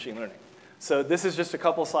in machine learning. So this is just a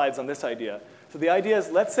couple slides on this idea. So the idea is,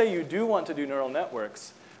 let's say you do want to do neural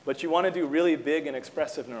networks, but you want to do really big and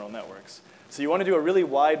expressive neural networks. So you want to do a really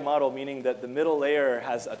wide model, meaning that the middle layer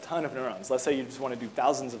has a ton of neurons. Let's say you just want to do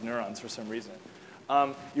thousands of neurons for some reason.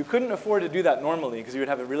 You couldn't afford to do that normally because you would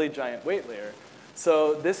have a really giant weight layer.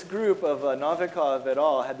 So this group of Novikov et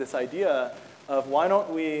al. Had this idea of why don't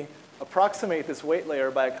we approximate this weight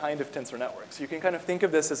layer by a kind of tensor network. So you can kind of think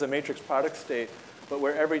of this as a matrix product state, but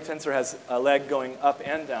where every tensor has a leg going up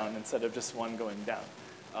and down instead of just one going down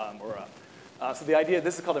or up. So the idea,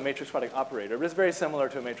 this is called a matrix product operator, but it's very similar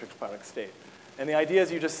to a matrix product state. And the idea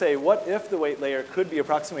is you just say, what if the weight layer could be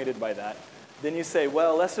approximated by that? Then you say,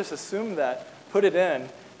 well, let's just assume that, put it in,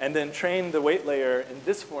 and then train the weight layer in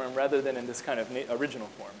this form rather than in this kind of original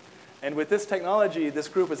form. And with this technology, this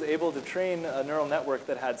group was able to train a neural network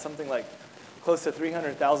that had something like close to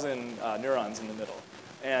 300,000 neurons in the middle.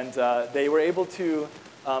 And they were able to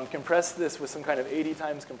compress this with some kind of 80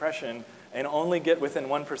 times compression and only get within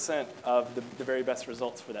 1% of the very best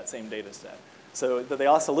results for that same data set. So they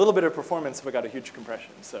lost a little bit of performance but got a huge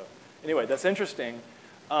compression. So anyway, that's interesting.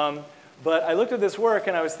 But I looked at this work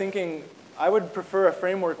and I was thinking, I would prefer a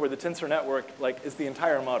framework where the tensor network is the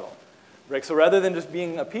entire model. Right? So rather than just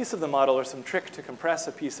being a piece of the model or some trick to compress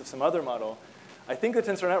a piece of some other model, I think the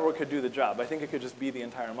tensor network could do the job. I think it could just be the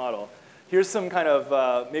entire model. Here's some kind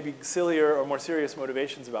of maybe sillier or more serious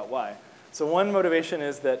motivations about why. So one motivation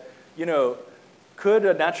is that, could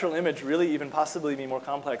a natural image really even possibly be more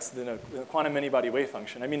complex than a quantum many-body wave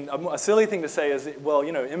function? I mean, a silly thing to say is, well,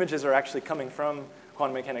 images are actually coming from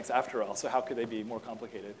quantum mechanics after all, so how could they be more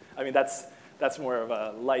complicated? I mean, that's more of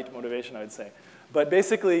a light motivation, I would say. But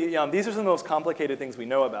basically, these are some of the most complicated things we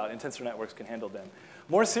know about, and tensor networks can handle them.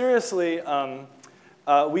 More seriously,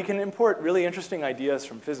 we can import really interesting ideas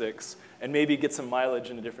from physics and maybe get some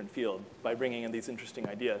mileage in a different field by bringing in these interesting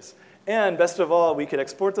ideas. And best of all, we could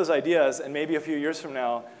export those ideas, and maybe a few years from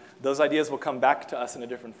now, those ideas will come back to us in a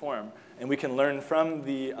different form. And we can learn from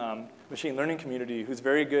the machine learning community, who's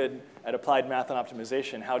very good at applied math and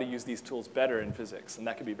optimization, how to use these tools better in physics. And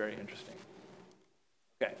that could be very interesting.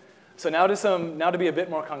 Okay, so now to be a bit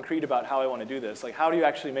more concrete about how I want to do this, like how do you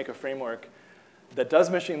actually make a framework that does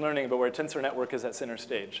machine learning, but where a tensor network is at center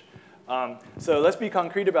stage? So let's be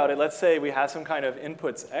concrete about it. Let's say we have some kind of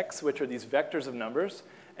inputs x, which are these vectors of numbers.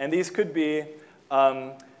 And these could be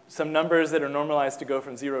some numbers that are normalized to go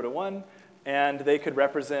from 0 to 1. And they could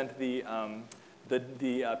represent the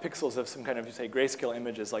pixels of some kind of, say, grayscale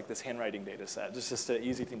images like this handwriting data set. It's just an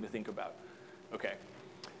easy thing to think about. OK.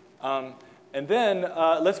 And then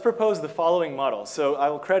let's propose the following model. So I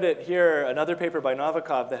will credit here another paper by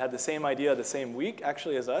Novikov that had the same idea the same week,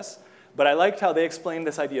 actually, as us. But I liked how they explained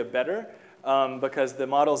this idea better because the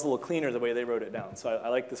model's a little cleaner the way they wrote it down. So I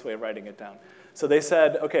like this way of writing it down. So they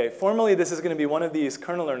said, OK, formally, this is going to be one of these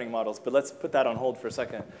kernel learning models. But let's put that on hold for a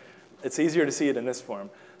second. It's easier to see it in this form.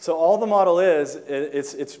 So all the model is,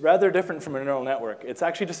 it's rather different from a neural network. It's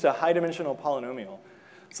actually just a high-dimensional polynomial.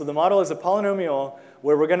 So the model is a polynomial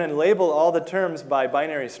where we're going to label all the terms by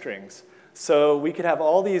binary strings. So we could have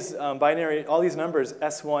all these all these numbers,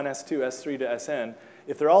 S1, S2, S3 to Sn.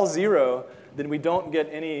 If they're all 0, then we don't get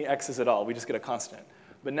any x's at all. We just get a constant.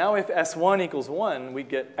 But now if S1 equals 1, we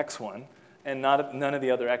get x1 and none of the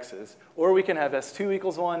other x's. Or we can have S2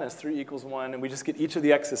 equals 1, S3 equals 1, and we just get each of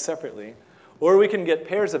the x's separately. Or we can get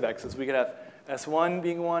pairs of x's. We could have S1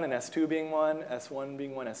 being 1 and S2 being 1, S1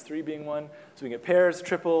 being 1, S3 being 1. So we get pairs,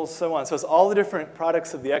 triples, so on. So it's all the different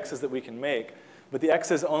products of the x's that we can make, but the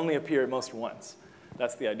x's only appear most once.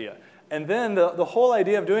 That's the idea. And then the whole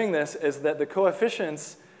idea of doing this is that the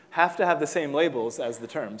coefficients have to have the same labels as the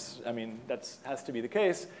terms. I mean, that has to be the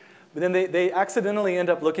case. But then they accidentally end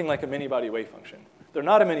up looking like a many-body wave function. They're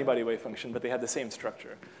not a many-body wave function, but they have the same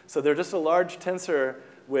structure. So they're just a large tensor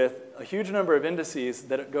with a huge number of indices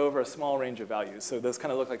that go over a small range of values. So those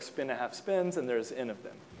kind of look like spin-and-a-half spins, and there's n of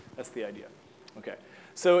them. That's the idea. OK.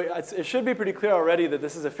 So it should be pretty clear already that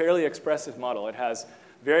this is a fairly expressive model. It has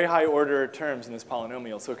very high order terms in this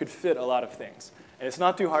polynomial, so it could fit a lot of things. And it's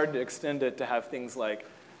not too hard to extend it to have things like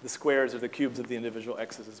the squares or the cubes of the individual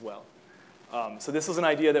x's as well. So this was an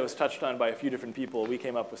idea that was touched on by a few different people. We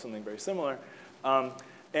came up with something very similar.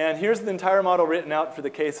 And here's the entire model written out for the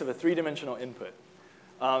case of a three-dimensional input.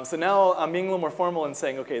 So now I'm being a little more formal and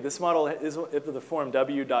saying, OK, this model is of the form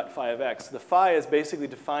w dot phi of x. The phi is basically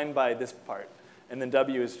defined by this part, and then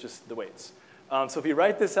w is just the weights. So if you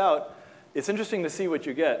write this out, it's interesting to see what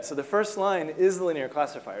you get. So the first line is the linear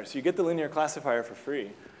classifier. So you get the linear classifier for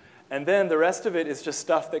free. And then the rest of it is just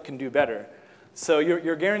stuff that can do better. So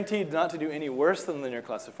you're guaranteed not to do any worse than the linear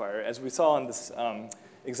classifier, as we saw in this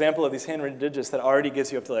example of these handwritten digits that already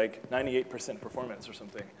gives you up to like 98% performance or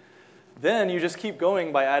something. Then you just keep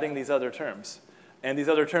going by adding these other terms. And these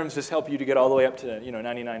other terms just help you to get all the way up to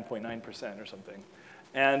 99.9% or something.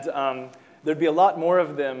 And there'd be a lot more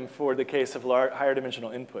of them for the case of higher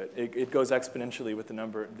dimensional input. It goes exponentially with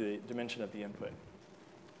the dimension of the input.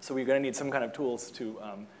 So we're going to need some kind of tools to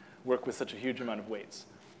work with such a huge amount of weights.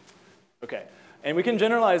 OK. And we can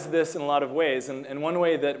generalize this in a lot of ways. And one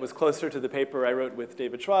way that was closer to the paper I wrote with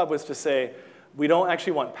David Schwab was to say, we don't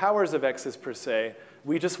actually want powers of x's per se.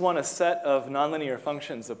 We just want a set of nonlinear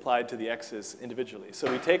functions applied to the x's individually.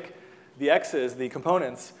 So we take the x's, the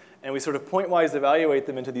components, and we sort of pointwise evaluate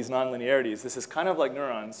them into these nonlinearities. This is kind of like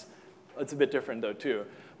neurons. It's a bit different, though, too.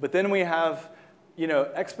 But then we have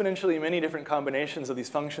exponentially many different combinations of these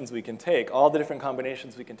functions we can take, all the different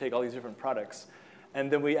combinations we can take, all these different products. And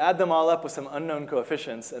then we add them all up with some unknown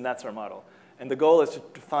coefficients, and that's our model. And the goal is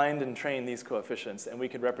to find and train these coefficients, and we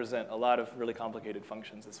could represent a lot of really complicated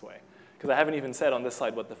functions this way. Because I haven't even said on this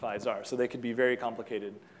slide what the phis are, so they could be very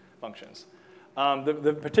complicated functions.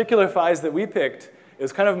 The particular phis that we picked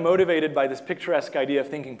is kind of motivated by this picturesque idea of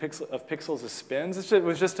thinking of pixels as spins. It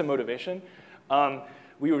was just a motivation.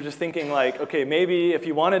 We were just thinking like, OK, maybe if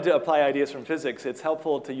you wanted to apply ideas from physics, it's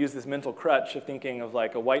helpful to use this mental crutch of thinking of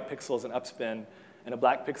like a white pixel as an upspin and a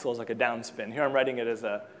black pixel as like a downspin. Here I'm writing it as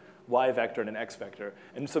a y vector and an x vector.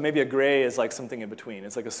 And so maybe a gray is like something in between.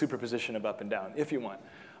 It's like a superposition of up and down, if you want.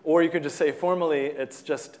 Or you could just say formally, it's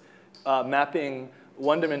just mapping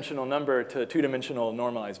one-dimensional number to a two-dimensional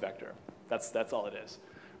normalized vector. That's all it is,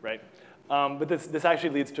 right? But this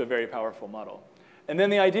actually leads to a very powerful model. And then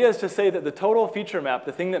the idea is to say that the total feature map,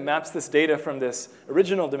 the thing that maps this data from this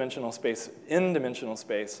original dimensional space, n-dimensional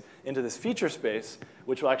space, into this feature space,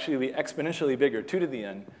 which will actually be exponentially bigger, 2 to the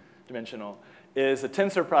n dimensional, is a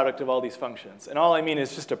tensor product of all these functions. And all I mean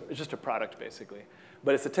is just a product, basically.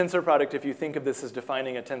 But it's a tensor product if you think of this as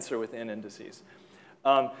defining a tensor with n indices.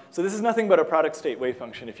 So this is nothing but a product state wave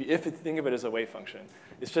function if you think of it as a wave function.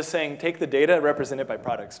 It's just saying take the data, represent it by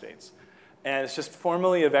product states. And it's just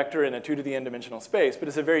formally a vector in a 2 to the n dimensional space, but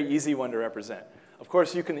it's a very easy one to represent. Of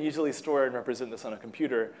course, you can easily store and represent this on a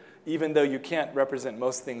computer, even though you can't represent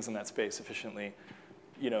most things in that space efficiently,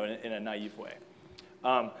 in a naive way.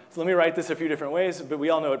 So let me write this a few different ways, but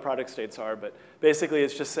we all know what product states are. But basically,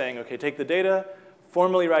 it's just saying, OK, take the data,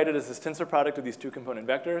 formally write it as this tensor product of these two-component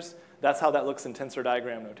vectors. That's how that looks in tensor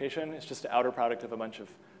diagram notation. It's just an outer product of a bunch of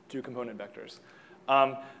two-component vectors.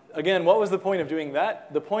 Again, what was the point of doing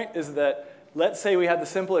that? The point is that let's say we had the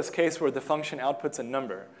simplest case where the function outputs a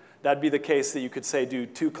number. That'd be the case that you could say do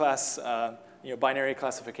two-class binary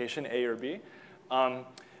classification, A or B.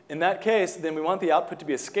 In that case, then we want the output to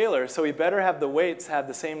be a scalar, so we better have the weights have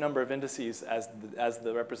the same number of indices as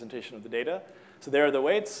the representation of the data. So there are the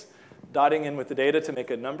weights, dotting in with the data to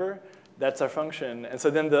make a number. That's our function. And so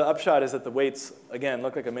then the upshot is that the weights, again,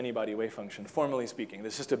 look like a many-body wave function, formally speaking.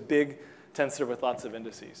 It's just a big tensor with lots of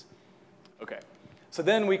indices. OK. So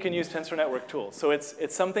then we can use tensor network tools. So it's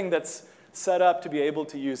something that's set up to be able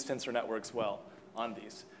to use tensor networks well on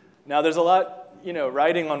these. Now, there's a lot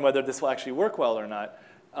writing on whether this will actually work well or not.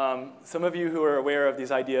 Some of you who are aware of these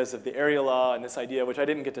ideas of the area law and this idea, which I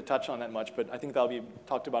didn't get to touch on that much, but I think that'll be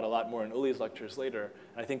talked about a lot more in Uli's lectures later.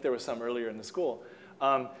 And I think there was some earlier in the school.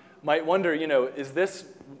 Might wonder, is this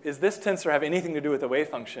tensor have anything to do with a wave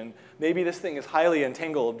function? Maybe this thing is highly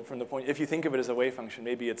entangled from the point, if you think of it as a wave function,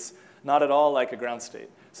 maybe it's not at all like a ground state.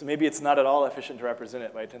 So maybe it's not at all efficient to represent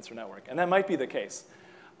it by a tensor network. And that might be the case.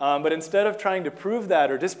 But instead of trying to prove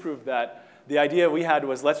that or disprove that, the idea we had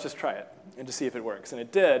was let's just try it and to see if it works. And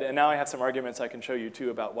it did. And now I have some arguments I can show you,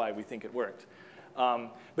 too, about why we think it worked.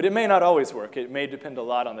 But it may not always work. It may depend a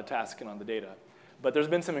lot on the task and on the data. But there's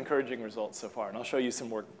been some encouraging results so far. And I'll show you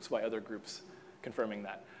some works by other groups confirming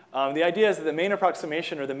that. The idea is that the main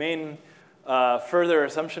approximation or the main further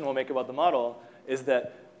assumption we'll make about the model is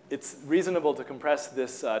that it's reasonable to compress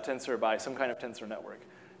this tensor by some kind of tensor network.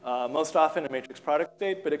 Most often a matrix product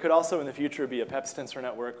state, but it could also in the future be a PEPS tensor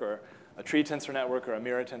network or a tree tensor network or a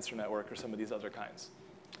mirror tensor network or some of these other kinds.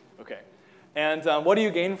 OK. And what do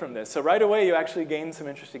you gain from this? So right away, you actually gain some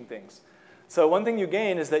interesting things. So one thing you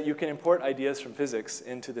gain is that you can import ideas from physics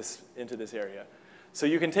into this area. So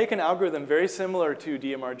you can take an algorithm very similar to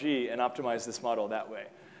DMRG and optimize this model that way.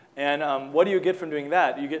 And what do you get from doing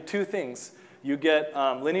that? You get two things. You get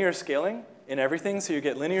linear scaling in everything. So you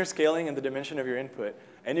get linear scaling in the dimension of your input.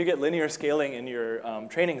 And you get linear scaling in your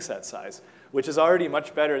training set size, which is already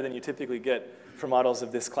much better than you typically get for models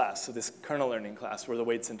of this class, so this kernel learning class, where the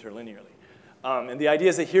weights interlinearly. And the idea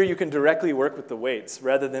is that here you can directly work with the weights,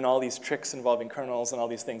 rather than all these tricks involving kernels and all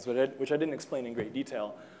these things, which I didn't explain in great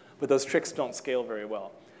detail. But those tricks don't scale very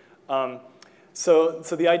well. So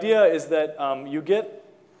the idea is that you get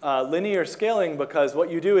linear scaling because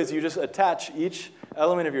what you do is you just attach each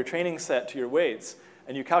element of your training set to your weights,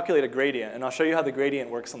 and you calculate a gradient. And I'll show you how the gradient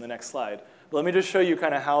works on the next slide. But let me just show you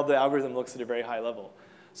kind of how the algorithm looks at a very high level.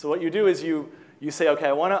 So what you do is you say, OK,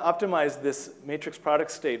 I want to optimize this matrix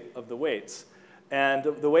product state of the weights. And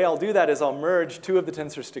the way I'll do that is I'll merge two of the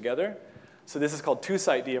tensors together. So this is called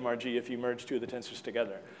two-site DMRG if you merge two of the tensors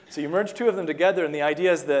together. So you merge two of them together, and the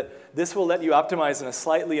idea is that this will let you optimize in a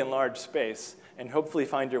slightly enlarged space and hopefully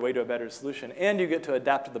find your way to a better solution. And you get to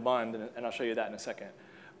adapt to the bond, and I'll show you that in a second.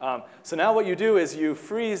 So now what you do is you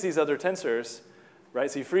freeze these other tensors, right?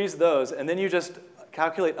 So you freeze those, and then you just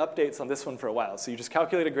calculate updates on this one for a while. So you just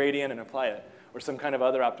calculate a gradient and apply it, or some kind of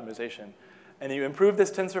other optimization. And you improve this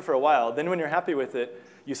tensor for a while. Then when you're happy with it,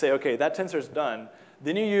 you say, OK, that tensor's done.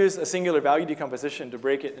 Then you use a singular value decomposition to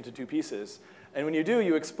break it into two pieces. And when you do,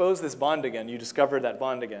 you expose this bond again. You discover that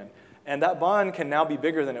bond again. And that bond can now be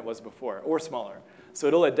bigger than it was before, or smaller. So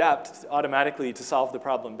it'll adapt automatically to solve the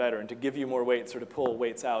problem better and to give you more weights or to pull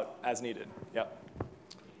weights out as needed. Yeah.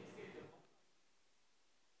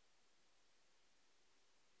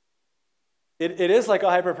 It is like a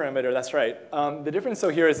hyperparameter, that's right. The difference though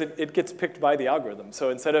here is it gets picked by the algorithm.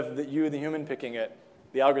 So instead of the human picking it,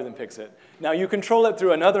 the algorithm picks it. Now you control it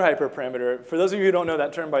through another hyperparameter. For those of you who don't know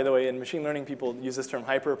that term, by the way, in machine learning people use this term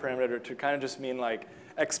hyperparameter to kind of just mean like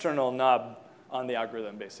external knob on the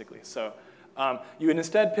algorithm, basically. So you would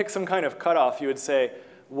instead pick some kind of cutoff. You would say,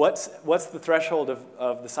 what's the threshold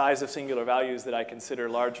of the size of singular values that I consider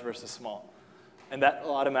large versus small? And that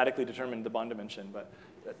will automatically determine the bond dimension. But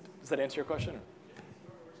does that answer your question?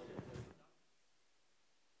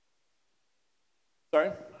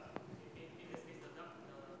 Sorry?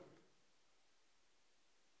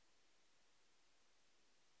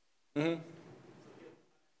 Mm-hmm.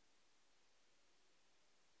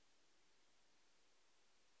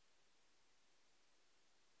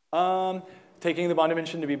 Taking the bond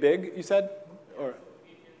dimension to be big, you said? Or?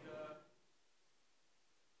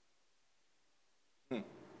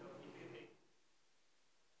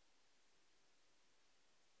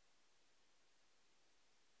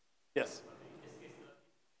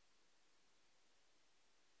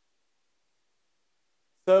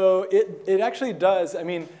 So it actually does. I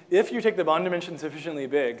mean, if you take the bond dimension sufficiently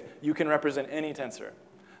big, you can represent any tensor.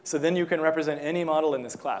 So then you can represent any model in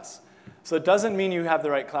this class. So it doesn't mean you have the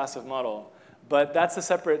right class of model, but that's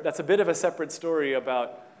a bit of a separate story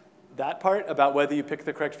about that part, about whether you pick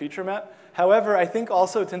the correct feature map. However, I think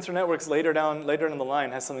also tensor networks later down the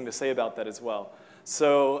line has something to say about that as well.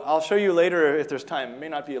 So I'll show you later if there's time. It may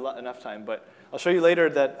not be enough time, but I'll show you later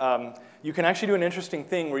that you can actually do an interesting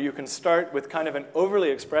thing where you can start with kind of an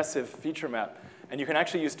overly expressive feature map, and you can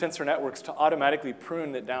actually use tensor networks to automatically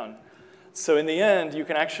prune it down. So in the end, you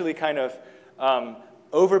can actually kind of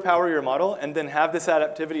overpower your model and then have this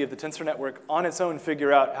adaptivity of the tensor network on its own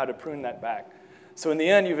figure out how to prune that back. So in the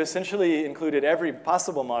end, you've essentially included every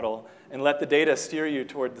possible model and let the data steer you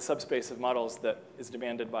toward the subspace of models that is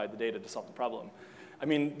demanded by the data to solve the problem. I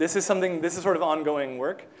mean, this is sort of ongoing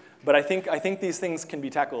work, but I think these things can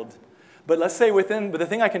be tackled. But let's say but the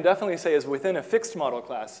thing I can definitely say is within a fixed model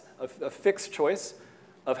class, a fixed choice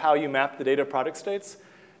of how you map the data product states,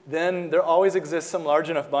 then there always exists some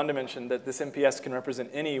large enough bond dimension that this MPS can represent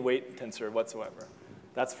any weight tensor whatsoever.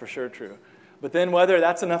 That's for sure true. But then whether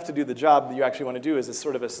that's enough to do the job that you actually want to do is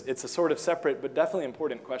it's a sort of separate but definitely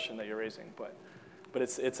important question that you're raising. But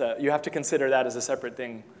you have to consider that as a separate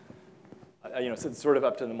thing. So it's sort of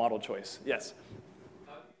up to the model choice. Yes?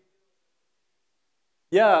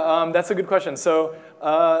 Yeah, that's a good question. So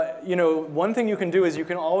one thing you can do is you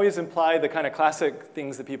can always imply the kind of classic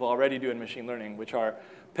things that people already do in machine learning, which are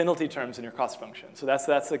penalty terms in your cost function. So that's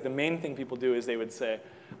like the main thing people do is they would say,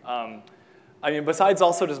 besides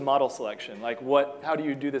also just model selection, like how do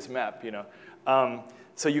you do this map,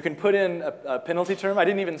 So you can put in a penalty term. I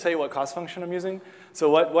didn't even say what cost function I'm using. So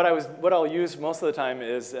what I'll use most of the time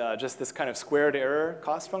is just this kind of squared error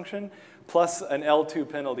cost function plus an L2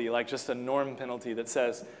 penalty, like just a norm penalty that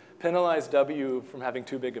says penalize W from having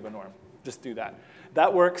too big of a norm. Just do that.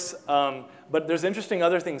 That works, but there's interesting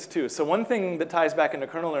other things too. So one thing that ties back into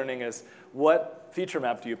kernel learning is what feature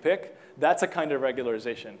map do you pick? That's a kind of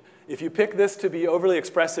regularization. If you pick this to be overly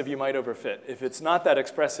expressive, you might overfit. If it's not that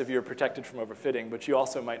expressive, you're protected from overfitting, but you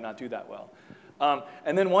also might not do that well.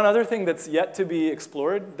 And then one other thing that's yet to be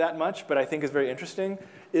explored that much, but I think is very interesting,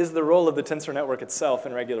 is the role of the tensor network itself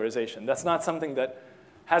in regularization. That's not something that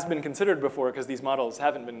has been considered before because these models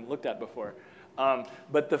haven't been looked at before.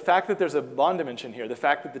 But the fact that there's a bond dimension here, the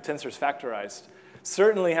fact that the tensor is factorized,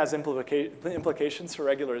 certainly has implications for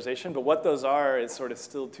regularization, but what those are is sort of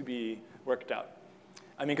still to be worked out.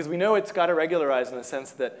 I mean, because we know it's got to regularize in the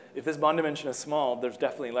sense that if this bond dimension is small, there's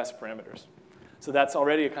definitely less parameters. So that's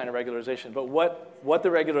already a kind of regularization. But what the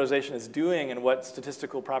regularization is doing and what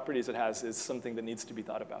statistical properties it has is something that needs to be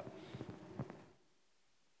thought about. Does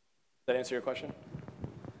that answer your question?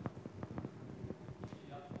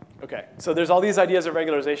 OK, so there's all these ideas of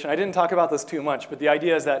regularization. I didn't talk about this too much, but the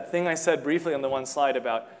idea is that thing I said briefly on the one slide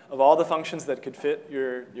about of all the functions that could fit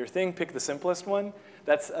your thing, pick the simplest one.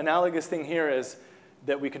 That's analogous thing here is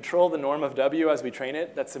that we control the norm of W as we train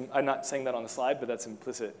it. I'm not saying that on the slide, but that's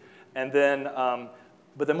implicit. And then,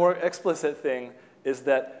 but the more explicit thing is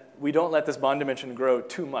that we don't let this bond dimension grow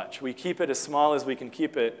too much. We keep it as small as we can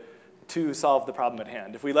keep it to solve the problem at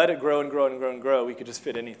hand. If we let it grow and grow and grow and grow, we could just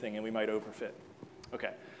fit anything and we might overfit. OK.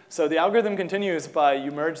 So the algorithm continues by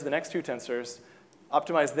you merge the next two tensors,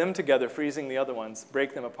 optimize them together, freezing the other ones,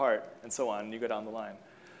 break them apart, and so on, and you go down the line.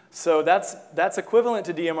 So that's equivalent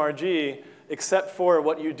to DMRG, except for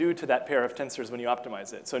what you do to that pair of tensors when you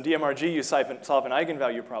optimize it. So in DMRG, you solve an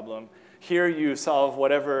eigenvalue problem. Here, you solve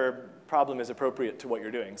whatever problem is appropriate to what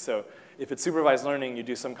you're doing. So if it's supervised learning, you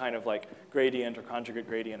do some kind of like gradient or conjugate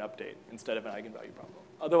gradient update instead of an eigenvalue problem.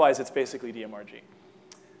 Otherwise, it's basically DMRG.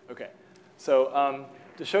 OK. So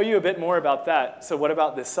to show you a bit more about that, so what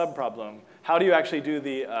about this subproblem? How do you actually do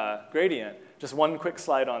the gradient? Just one quick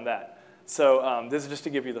slide on that. So this is just to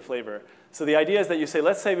give you the flavor. So the idea is that you say,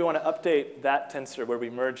 let's say we want to update that tensor where we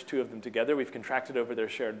merge two of them together. We've contracted over their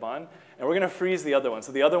shared bond. And we're going to freeze the other one.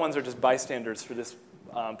 So the other ones are just bystanders for this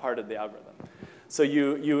part of the algorithm. So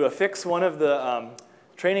you affix one of the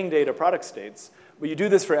training data product states. Well, you do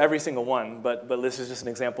this for every single one, but this is just an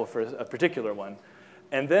example for a particular one.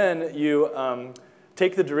 And then you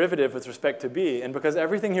take the derivative with respect to b. And because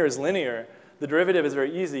everything here is linear, the derivative is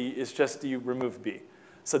very easy. It's just you remove b.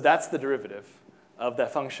 So that's the derivative of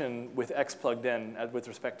that function with x plugged in with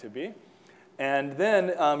respect to b. And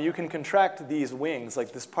then you can contract these wings,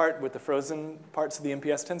 like this part with the frozen parts of the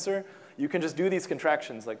MPS tensor. You can just do these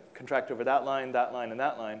contractions, like contract over that line, and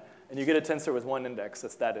that line. And you get a tensor with one index.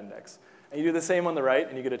 That's that index. And you do the same on the right,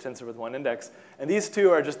 and you get a tensor with one index. And these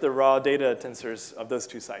two are just the raw data tensors of those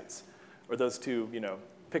two sites, or those two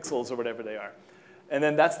pixels, or whatever they are. And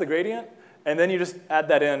then that's the gradient. And then you just add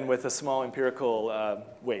that in with a small empirical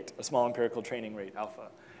weight, a small empirical training rate, alpha.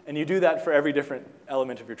 And you do that for every different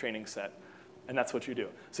element of your training set. And that's what you do.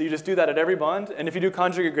 So you just do that at every bond. And if you do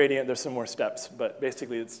conjugate gradient, there's some more steps. But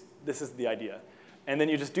basically, this is the idea. And then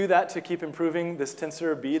you just do that to keep improving this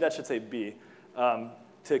tensor B, that should say B,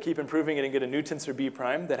 to keep improving it and get a new tensor B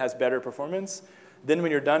prime that has better performance. Then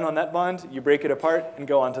when you're done on that bond, you break it apart and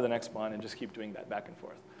go on to the next bond and just keep doing that back and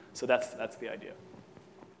forth. So that's the idea.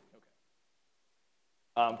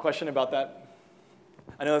 Okay. Question about that?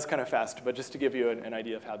 I know that's kind of fast, but just to give you an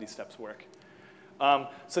idea of how these steps work.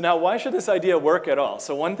 So now, why should this idea work at all?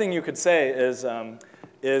 So one thing you could say is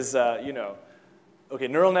you know, okay,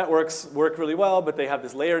 neural networks work really well, but they have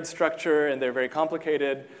this layered structure, and they're very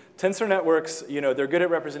complicated. Tensor networks, you know, they're good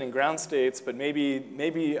at representing ground states, but maybe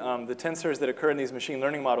the tensors that occur in these machine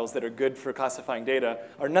learning models that are good for classifying data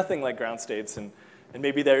are nothing like ground states, and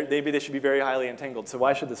maybe they should be very highly entangled. So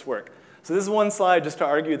why should this work? So this is one slide just to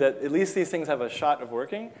argue that at least these things have a shot of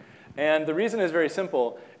working. And the reason is very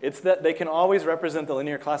simple. It's that they can always represent the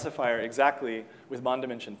linear classifier exactly with bond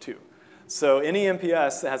dimension 2. So any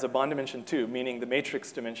MPS that has a bond dimension 2, meaning the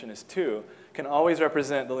matrix dimension is 2, can always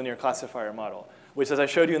represent the linear classifier model, which, as I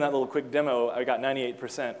showed you in that little quick demo, I got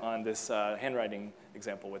 98% on this handwriting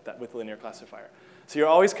example with the linear classifier. So you're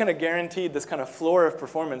always kind of guaranteed this kind of floor of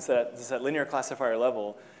performance at linear classifier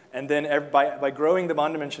level. And then by growing the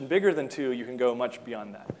bond dimension bigger than 2, you can go much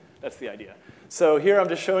beyond that. That's the idea. So here I'm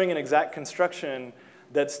just showing an exact construction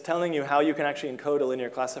that's telling you how you can actually encode a linear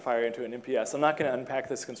classifier into an MPS. I'm not going to unpack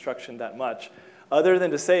this construction that much, other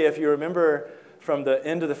than to say, if you remember from the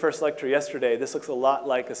end of the first lecture yesterday, this looks a lot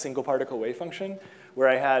like a single particle wave function, where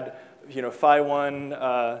I had phi 1,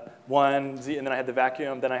 1, z, and then I had the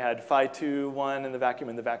vacuum. Then I had phi 2, 1 in the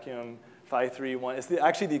vacuum, phi 3, 1. It's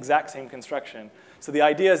actually the exact same construction. So the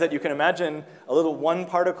idea is that you can imagine a little one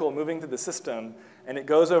particle moving through the system, and it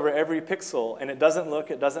goes over every pixel, and it doesn't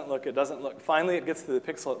look, it doesn't look, it doesn't look. Finally, it gets to the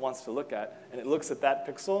pixel it wants to look at, and it looks at that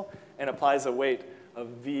pixel and applies a weight of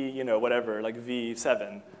v, whatever, like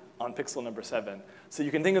v7 on pixel number 7. So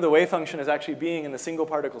you can think of the wave function as actually being in the single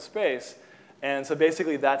particle space. And so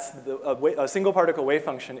basically, that's a single particle wave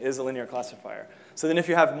function is a linear classifier. So then if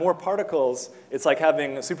you have more particles, it's like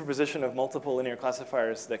having a superposition of multiple linear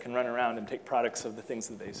classifiers that can run around and take products of the things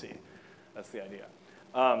that they see. That's the idea.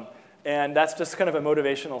 And that's just kind of a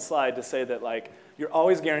motivational slide to say that like you're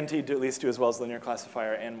always guaranteed to at least do as well as linear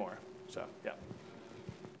classifier and more. So yeah.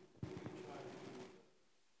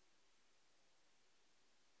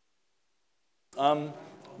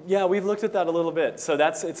 Yeah, we've looked at that a little bit. So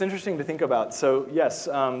it's interesting to think about. So yes,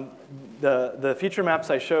 the feature maps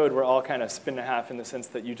I showed were all kind of spin and a half in the sense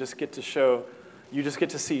that you just get to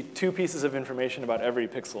see 2 pieces of information about every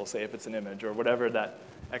pixel, say if it's an image or whatever that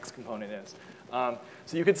X component is.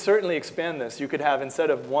 So you could certainly expand this. You could have, instead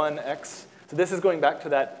of 1x, so this is going back to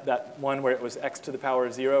that one where it was x to the power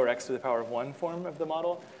of 0 or x to the power of 1 form of the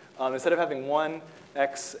model. Instead of having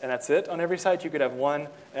 1x and that's it on every side, you could have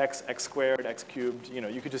 1x, x squared, x cubed.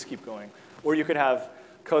 You could just keep going. Or you could have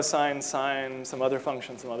cosine, sine, some other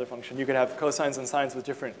function. You could have cosines and sines with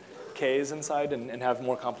different k's inside and have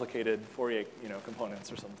more complicated Fourier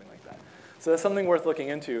components or something like that. So that's something worth looking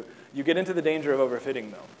into. You get into the danger of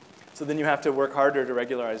overfitting, though. So then you have to work harder to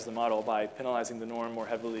regularize the model by penalizing the norm more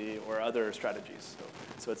heavily or other strategies.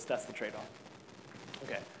 So that's the trade-off.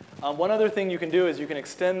 Okay. One other thing you can do is you can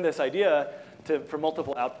extend this idea for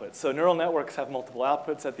multiple outputs. So neural networks have multiple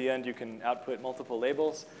outputs. At the end, you can output multiple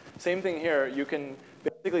labels. Same thing here. You can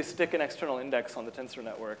basically stick an external index on the tensor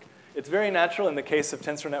network. It's very natural in the case of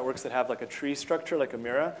tensor networks that have like a tree structure, like a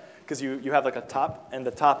Mira, because you have like a top, and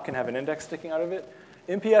the top can have an index sticking out of it.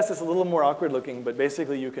 MPS is a little more awkward looking, but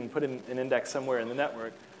basically you can put an index somewhere in the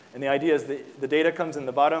network. And the idea is the data comes in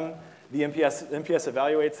the bottom, the MPS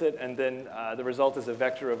evaluates it, and then the result is a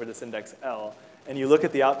vector over this index L. And you look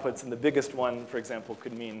at the outputs, and the biggest one, for example,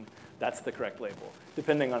 could mean that's the correct label,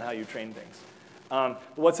 depending on how you train things.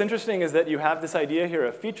 What's interesting is that you have this idea here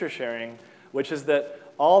of feature sharing, which is that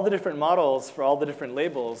all the different models for all the different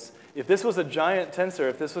labels, if this was a giant tensor,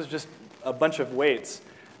 if this was just a bunch of weights,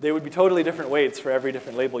 they would be totally different weights for every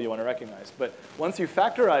different label you want to recognize. But once you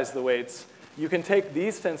factorize the weights, you can take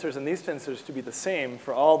these tensors and these tensors to be the same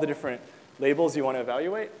for all the different labels you want to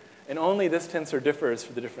evaluate, and only this tensor differs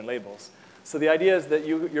for the different labels. So the idea is that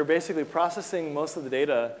you're basically processing most of the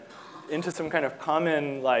data into some kind of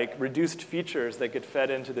common, like, reduced features that get fed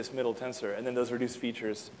into this middle tensor, and then those reduced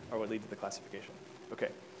features are what lead to the classification. Okay,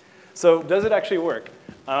 so does it actually work?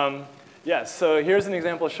 Yes, so here's an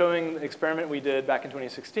example showing the experiment we did back in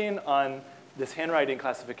 2016 on this handwriting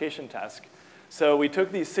classification task. So we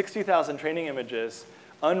took these 60,000 training images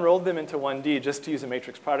unrolled them into 1D just to use a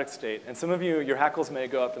matrix product state. And some of you, your hackles may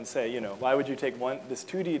go up and say, why would you take this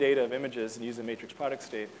 2D data of images and use a matrix product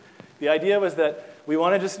state? The idea was that we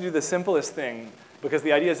wanted just to do the simplest thing, because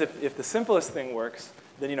the idea is if the simplest thing works,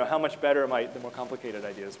 then how much better might the more complicated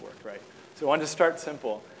ideas work, right? So we wanted to start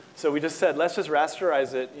simple. So we just said, let's just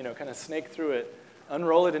rasterize it, kind of snake through it,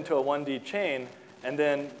 unroll it into a 1D chain, and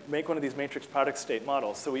then make one of these matrix product state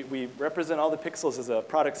models. So we represent all the pixels as a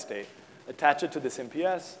product state, attach it to this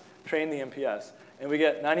MPS, train the MPS, and we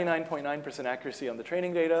get 99.9% accuracy on the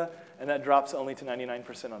training data, and that drops only to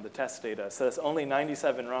 99% on the test data. So that's only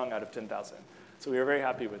 97 wrong out of 10,000. So we were very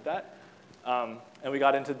happy with that. And we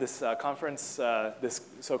got into this conference, this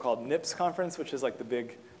so-called NIPS conference, which is like the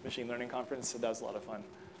big machine learning conference, so that was a lot of fun.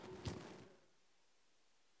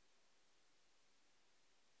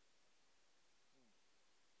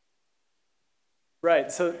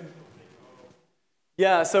 Right, so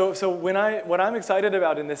yeah, so what I'm excited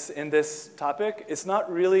about in this topic, it's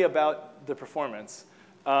not really about the performance.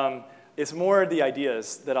 It's more the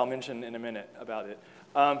ideas that I'll mention in a minute about it.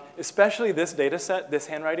 Especially this data set, this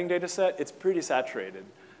handwriting data set, it's pretty saturated.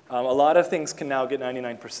 A lot of things can now get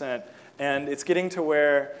 99%, and it's getting to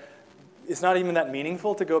where it's not even that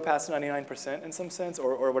meaningful to go past 99% in some sense,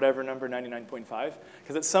 or whatever number, 99.5,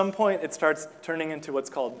 because at some point it starts turning into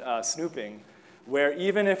what's called snooping, where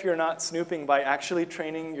even if you're not snooping by actually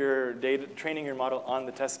training your model on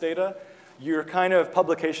the test data, you're kind of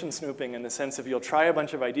publication snooping in the sense of you'll try a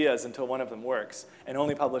bunch of ideas until one of them works and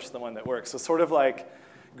only publish the one that works. So sort of like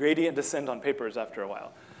gradient descent on papers after a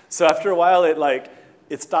while. So after a while,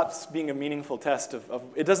 it stops being a meaningful test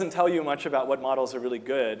it doesn't tell you much about what models are really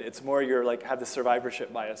good. It's more you're have the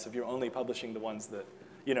survivorship bias if you're only publishing the ones that,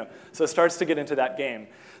 So it starts to get into that game.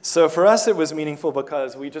 So for us, it was meaningful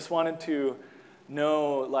because we just wanted to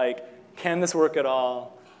know, can this work at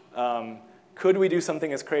all? Could we do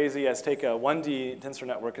something as crazy as take a 1D tensor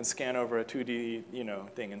network and scan over a 2D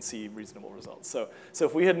thing and see reasonable results? So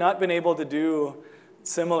if we had not been able to do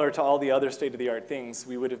similar to all the other state-of-the-art things,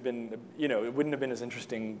 we would have been, it wouldn't have been as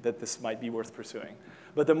interesting that this might be worth pursuing.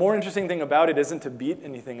 But the more interesting thing about it isn't to beat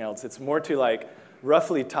anything else. It's more to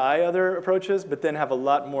roughly tie other approaches, but then have a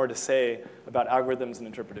lot more to say about algorithms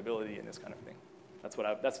and interpretability and this kind of thing.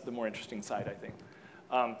 That's the more interesting side, I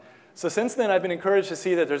think. So since then, I've been encouraged to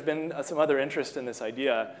see that there's been some other interest in this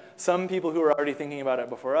idea. Some people who were already thinking about it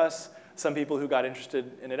before us, some people who got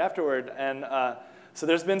interested in it afterward. And so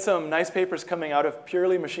there's been some nice papers coming out of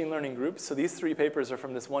purely machine learning groups. So these 3 papers are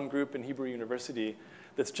from this one group in Hebrew University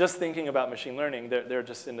that's just thinking about machine learning. They're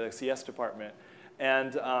just in the CS department.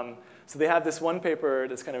 And so they have this one paper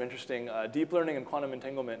that's kind of interesting, Deep Learning and Quantum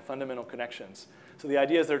Entanglement, Fundamental Connections. So the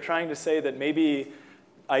idea is they're trying to say that maybe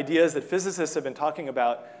ideas that physicists have been talking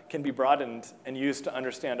about can be broadened and used to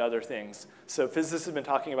understand other things. So physicists have been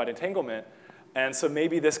talking about entanglement, and so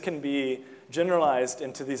maybe this can be generalized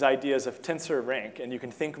into these ideas of tensor rank, and you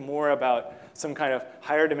can think more about some kind of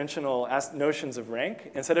higher dimensional notions of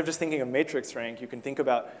rank. Instead of just thinking of matrix rank, you can think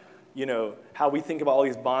about how we think about all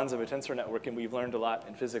these bonds of a tensor network, and we've learned a lot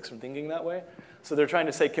in physics from thinking that way. So they're trying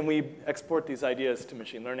to say, can we export these ideas to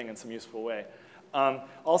machine learning in some useful way?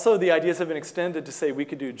 Also, the ideas have been extended to say we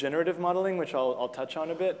could do generative modeling, which I'll touch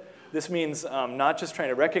on a bit. This means not just trying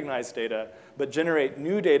to recognize data, but generate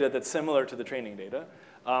new data that's similar to the training data.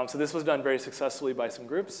 So this was done very successfully by some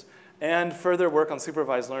groups. And further work on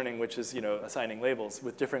supervised learning, which is assigning labels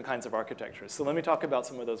with different kinds of architectures. So let me talk about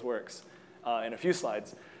some of those works in a few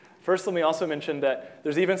slides. First, let me also mention that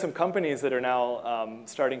there's even some companies that are now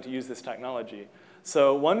starting to use this technology.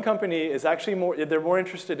 So one company is actually they're more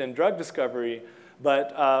interested in drug discovery,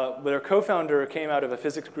 but their co-founder came out of a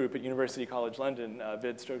physics group at University College London,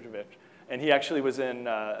 Vid Stojkovic, and he actually was in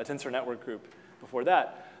a tensor network group before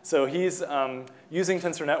that. So he's using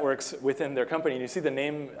tensor networks within their company, and you see the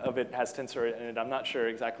name of it has tensor in it. I'm not sure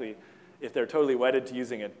exactly if they're totally wedded to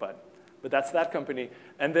using it, but that's that company.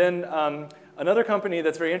 And then another company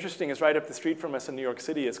that's very interesting is right up the street from us in New York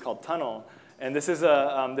City. It's called Tunnel. And this is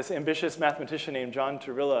this ambitious mathematician named John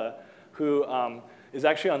Turilla, who is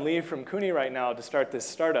actually on leave from CUNY right now to start this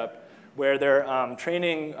startup where they're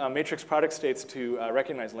training matrix product states to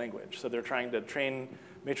recognize language. So they're trying to train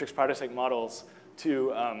matrix product state models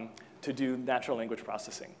to do natural language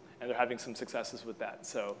processing. And they're having some successes with that.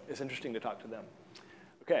 So it's interesting to talk to them.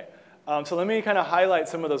 OK. So let me kind of highlight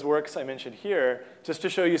some of those works I mentioned here, just to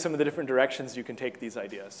show you some of the different directions you can take these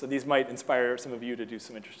ideas. So these might inspire some of you to do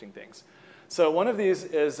some interesting things. So one of these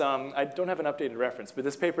is, I don't have an updated reference, but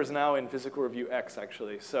this paper is now in Physical Review X,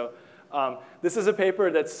 actually. So this is a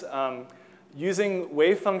paper that's using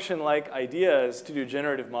wave function-like ideas to do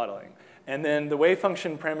generative modeling. And then the wave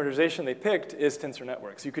function parameterization they picked is tensor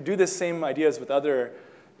networks. You could do the same ideas with other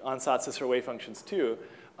ansatz or wave functions too.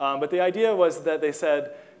 But the idea was that they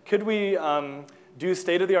said, could we do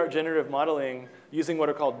state-of-the-art generative modeling using what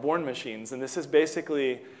are called Born machines? And this is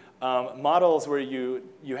basically models where you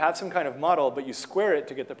have some kind of model, but you square it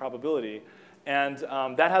to get the probability. And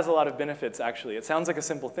that has a lot of benefits, actually. It sounds like a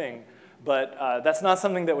simple thing, but that's not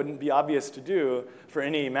something that wouldn't be obvious to do for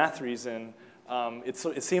any math reason.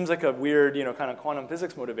 It seems like a weird, kind of quantum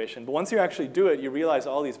physics motivation. But once you actually do it, you realize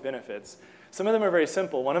all these benefits. Some of them are very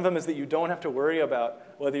simple. One of them is that you don't have to worry about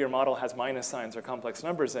whether your model has minus signs or complex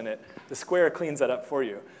numbers in it. The square cleans that up for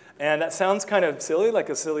you. And that sounds kind of silly, like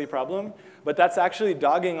a silly problem. But that's actually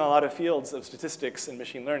dogging a lot of fields of statistics and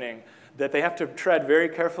machine learning that they have to tread very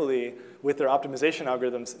carefully with their optimization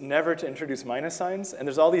algorithms, never to introduce minus signs. And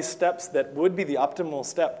there's all these steps that would be the optimal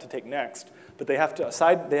step to take next. But they have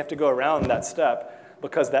to go around that step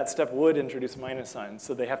because that step would introduce minus signs.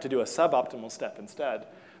 So they have to do a suboptimal step instead.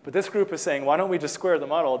 But this group is saying, why don't we just square the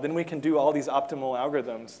model? Then we can do all these optimal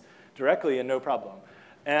algorithms directly and no problem.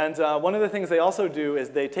 And one of the things they also do is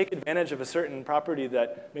they take advantage of a certain property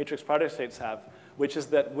that matrix product states have, which is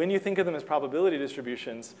that when you think of them as probability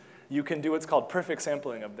distributions, you can do what's called perfect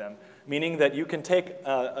sampling of them, meaning that you can take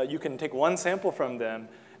one sample from them,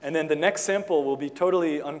 and then the next sample will be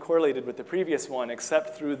totally uncorrelated with the previous one,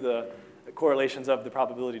 except through the correlations of the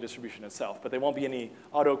probability distribution itself. But there won't be any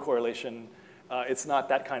autocorrelation. It's not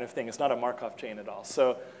that kind of thing. It's not a Markov chain at all.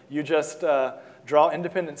 So you just draw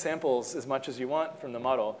independent samples as much as you want from the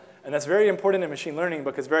model. And that's very important in machine learning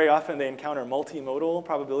because very often they encounter multimodal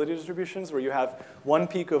probability distributions where you have one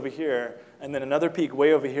peak over here and then another peak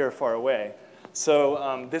way over here far away.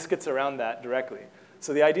 So this gets around that directly.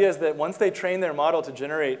 So the idea is that once they train their model to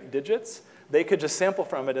generate digits, they could just sample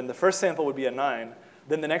from it. And the first sample would be a 9.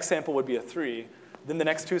 Then the next sample would be a 3. Then the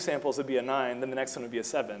next two samples would be a 9. Then the next one would be a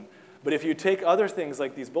 7. But if you take other things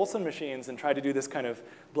like these Boltzmann machines and try to do this kind of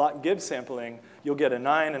block-Gibbs sampling, you'll get a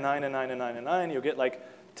 9, a 9, a 9, a 9, a 9. You'll get like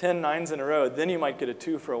 10 9s in a row. Then you might get a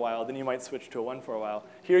 2 for a while. Then you might switch to a 1 for a while.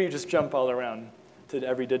 Here you just jump all around to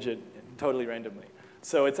every digit totally randomly.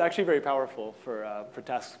 So it's actually very powerful for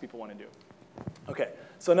tasks people want to do. OK,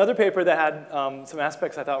 so another paper that had some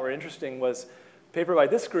aspects I thought were interesting was a paper by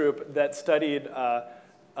this group that studied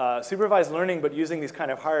supervised learning, but using these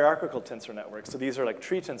kind of hierarchical tensor networks. So these are like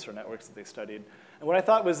tree tensor networks that they studied. And what I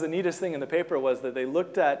thought was the neatest thing in the paper was that they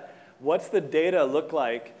looked at what's the data look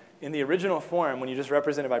like in the original form when you just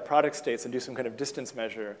represent it by product states and do some kind of distance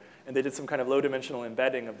measure. And they did some kind of low-dimensional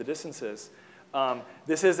embedding of the distances.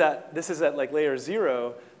 This is at like layer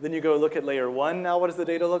 0. Then you go look at layer 1. Now what does the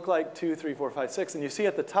data look like? 2, 3, 4, 5, 6. And you see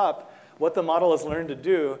at the top, what the model has learned to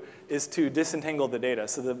do is to disentangle the data.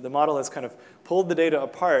 So the model has kind of pulled the data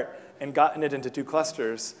apart and gotten it into two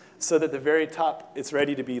clusters so that at the very top, it's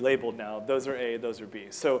ready to be labeled now. Those are A, those are B.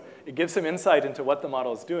 So it gives some insight into what the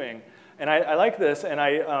model is doing. And I like this, and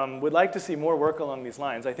I would like to see more work along these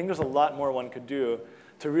lines. I think there's a lot more one could do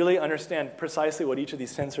to really understand precisely what each of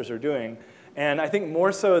these tensors are doing. And I think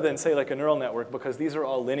more so than, say, like a neural network, because these are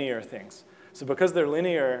all linear things. So because they're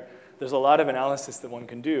linear, there's a lot of analysis that one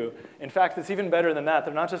can do. In fact, it's even better than that.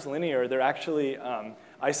 They're not just linear. They're actually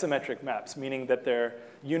isometric maps, meaning that they're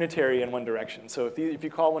unitary in one direction. So if you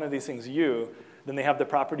call one of these things U, then they have the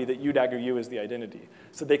property that U dagger U is the identity.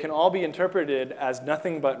 So they can all be interpreted as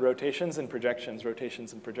nothing but rotations and projections,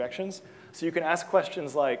 rotations and projections. So you can ask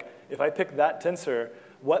questions like, if I pick that tensor,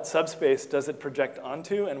 what subspace does it project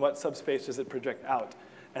onto, and what subspace does it project out?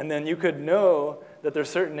 And then you could know that there's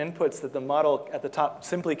certain inputs that the model at the top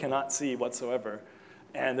simply cannot see whatsoever.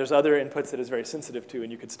 And there's other inputs that it's very sensitive to,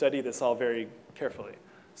 and you could study this all very carefully.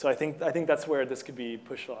 So I think that's where this could be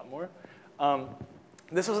pushed a lot more.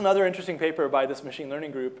 This was another interesting paper by this machine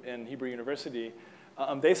learning group in Hebrew University.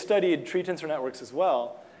 They studied tree tensor networks as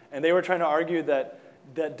well, and they were trying to argue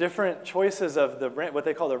that different choices of what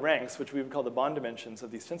they call the ranks, which we would call the bond dimensions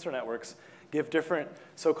of these tensor networks, give different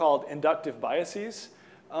so-called inductive biases.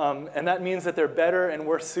 And that means that they're better and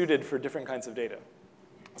worse suited for different kinds of data.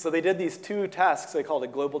 So they did these two tasks they called a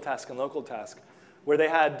global task and local task, where they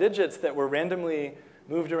had digits that were randomly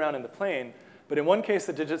moved around in the plane. But in one case,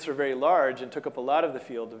 the digits were very large and took up a lot of the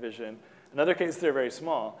field of vision. In another case, they're very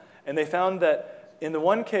small. And they found that in the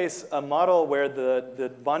one case, a model where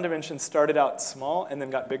the bond dimensions started out small and then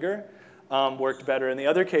got bigger worked better. In the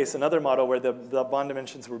other case, another model where the bond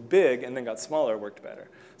dimensions were big and then got smaller worked better.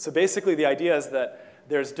 So basically, the idea is that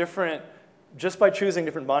there's just by choosing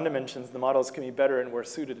different bond dimensions, the models can be better and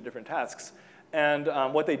worse suited to different tasks. And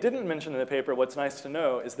what they didn't mention in the paper, what's nice to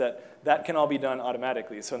know, is that that can all be done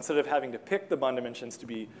automatically. So instead of having to pick the bond dimensions to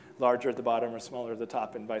be larger at the bottom or smaller at the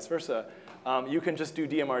top and vice versa, you can just do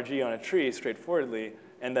DMRG on a tree straightforwardly,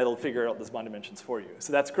 and that'll figure out those bond dimensions for you.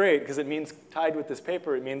 So that's great, because it means, tied with this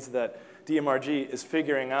paper, it means that DMRG is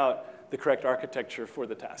figuring out the correct architecture for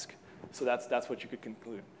the task. So that's what you could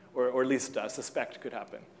conclude, or at least suspect could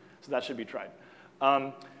happen. So that should be tried.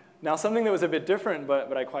 Now, something that was a bit different,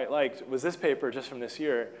 but I quite liked, was this paper just from this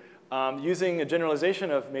year, using a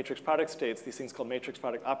generalization of matrix product states, these things called matrix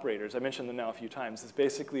product operators. I mentioned them now a few times. It's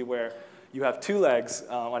basically where you have two legs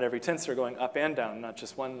on every tensor going up and down, not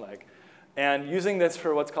just one leg. And using this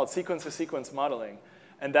for what's called sequence-to-sequence modeling.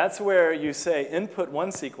 And that's where you say input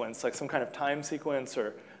one sequence, like some kind of time sequence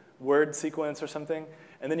or word sequence or something,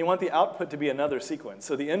 and then you want the output to be another sequence.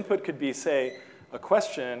 So the input could be, say, a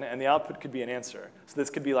question, and the output could be an answer. So this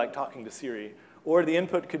could be like talking to Siri. Or the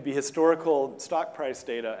input could be historical stock price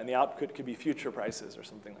data, and the output could be future prices or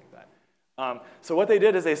something like that. So what they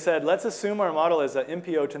did is they said, let's assume our model is an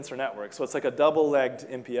MPO tensor network. So it's like a double-legged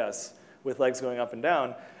MPS with legs going up and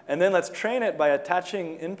down. And then let's train it by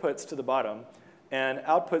attaching inputs to the bottom and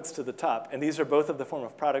outputs to the top. And these are both of the form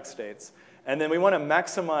of product states. And then we want to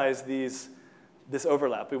maximize this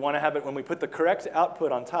overlap. We want to have it when we put the correct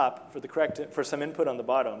output on top for some input on the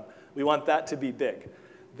bottom, we want that to be big.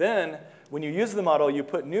 Then, when you use the model, you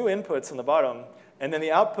put new inputs on the bottom, and then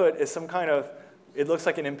the output is some kind of, it looks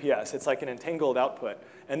like an MPS. It's like an entangled output.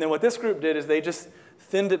 And then what this group did is they just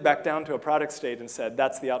thinned it back down to a product state and said,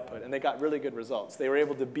 that's the output. And they got really good results. They were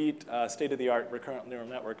able to beat state-of-the-art recurrent neural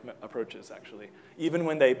network approaches, actually, even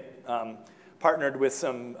when they partnered with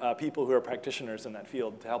some people who are practitioners in that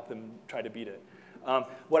field to help them try to beat it.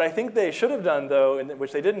 What I think they should have done, though, and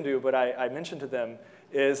which they didn't do, but I mentioned to them,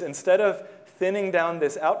 is instead of thinning down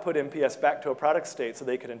this output MPS back to a product state so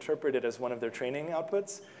they could interpret it as one of their training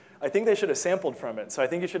outputs, I think they should have sampled from it. So I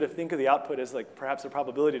think you should have think of the output as like perhaps a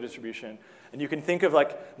probability distribution. And you can think of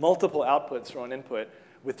like multiple outputs for an input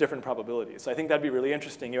with different probabilities. So I think that'd be really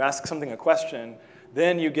interesting. You ask something a question,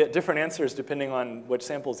 then you get different answers depending on which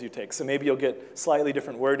samples you take. So maybe you'll get slightly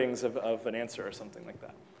different wordings of an answer or something like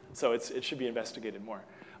that. So it should be investigated more.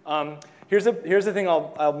 Here's the thing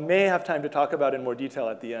I may have time to talk about in more detail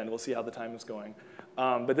at the end. We'll see how the time is going.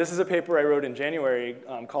 But this is a paper I wrote in January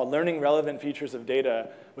called Learning Relevant Features of Data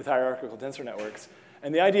with Hierarchical Tensor Networks.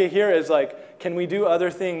 And the idea here is, like, can we do other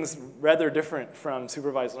things rather different from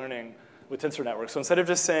supervised learning with tensor networks? So instead of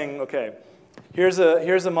just saying, OK, here's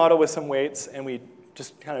a model with some weights, and we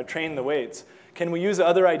just kind of train the weights, can we use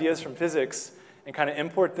other ideas from physics and kind of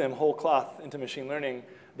import them whole cloth into machine learning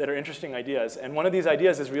that are interesting ideas? And one of these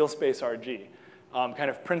ideas is real space RG, kind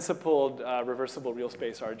of principled reversible real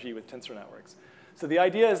space RG with tensor networks. So the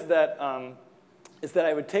idea is that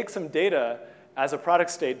I would take some data as a product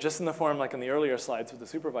state, just in the form like in the earlier slides with the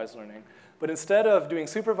supervised learning. But instead of doing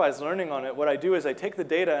supervised learning on it, what I do is I take the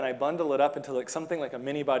data and I bundle it up into like something like a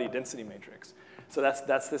mini-body density matrix. So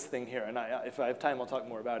that's this thing here. And if I have time, I'll talk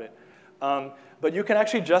more about it. But you can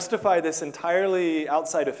actually justify this entirely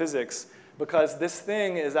outside of physics, because this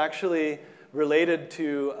thing is actually related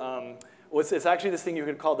to, it's actually this thing you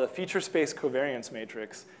could call the feature space covariance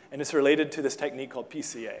matrix, and it's related to this technique called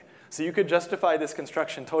PCA. So you could justify this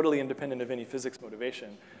construction totally independent of any physics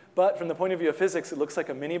motivation. But from the point of view of physics, it looks like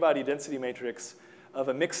a mini-body density matrix of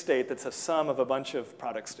a mixed state that's a sum of a bunch of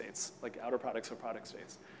product states, like outer products or product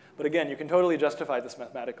states. But again, you can totally justify this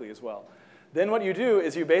mathematically as well. Then what you do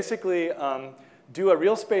is you basically do a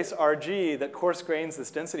real space RG that coarse grains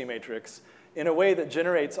this density matrix in a way that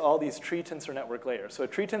generates all these tree tensor network layers. So a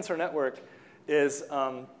tree tensor network is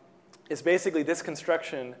basically this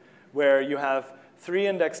construction where you have 3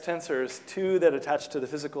 index tensors, 2 that attach to the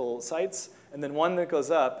physical sites, and then 1 that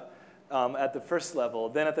goes up at the first level.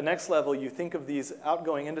 Then at the next level, you think of these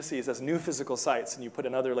outgoing indices as new physical sites, and you put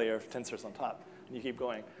another layer of tensors on top, and you keep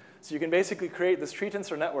going. So you can basically create this tree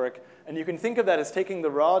tensor network, and you can think of that as taking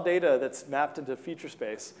the raw data that's mapped into feature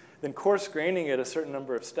space, then coarse graining it a certain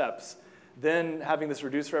number of steps, then having this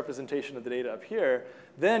reduced representation of the data up here.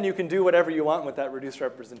 Then you can do whatever you want with that reduced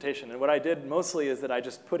representation. And what I did mostly is that I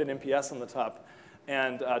just put an MPS on the top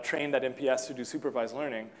and trained that MPS to do supervised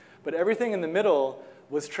learning. But everything in the middle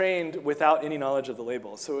was trained without any knowledge of the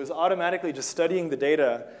label. So it was automatically just studying the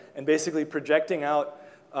data and basically projecting out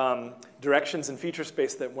directions in feature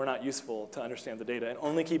space that were not useful to understand the data, and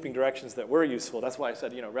only keeping directions that were useful. That's why I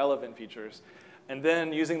said, relevant features. And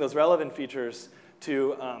then using those relevant features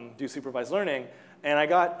to do supervised learning. And I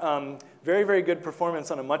got very, very good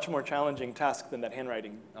performance on a much more challenging task than that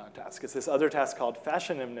handwriting task. It's this other task called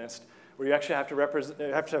fashion MNIST, where you actually have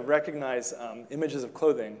to recognize images of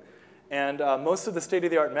clothing. And most of the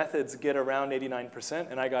state-of-the-art methods get around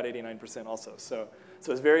 89%, and I got 89% also. So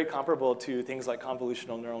it's very comparable to things like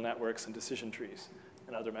convolutional neural networks and decision trees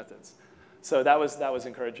and other methods. So that was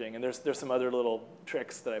encouraging. And there's some other little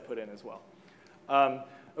tricks that I put in as well.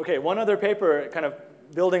 OK, one other paper kind of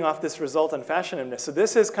building off this result on fashionableness. So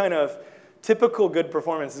this is kind of typical good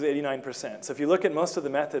performance is 89%. So if you look at most of the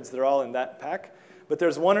methods, they're all in that pack. But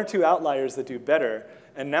there's one or two outliers that do better.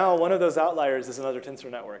 And now one of those outliers is another tensor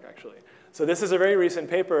network, actually. So this is a very recent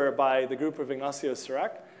paper by the group of Ignacio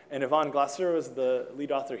Serac, and Yvonne Glasser was the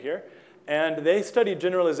lead author here. And they studied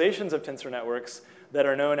generalizations of tensor networks that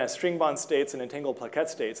are known as string bond states and entangled plaquette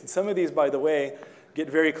states. And some of these, by the way, get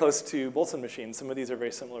very close to Boltzmann machines. Some of these are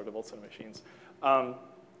very similar to Boltzmann machines.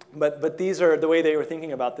 But these are, the way they were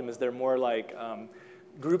thinking about them is they're more like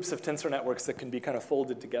groups of tensor networks that can be kind of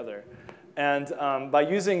folded together. And by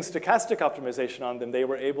using stochastic optimization on them, they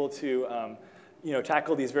were able to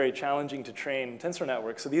tackle these very challenging to train tensor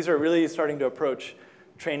networks. So these are really starting to approach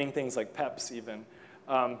training things like PEPs even.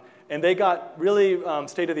 And they got really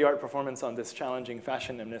state-of-the-art performance on this challenging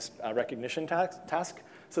fashionableness recognition task.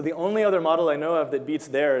 So the only other model I know of that beats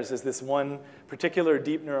theirs is this one particular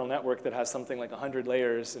deep neural network that has something like 100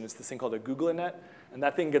 layers, and it's this thing called a GoogleNet. And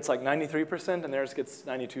that thing gets like 93%, and theirs gets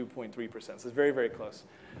 92.3%. So it's very, very close.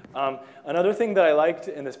 Another thing that I liked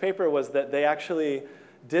in this paper was that they actually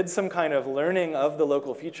did some kind of learning of the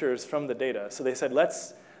local features from the data. So they said,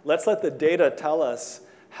 let's let the data tell us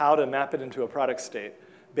how to map it into a product state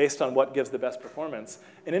based on what gives the best performance.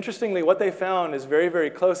 And interestingly, what they found is very, very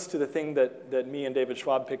close to the thing that me and David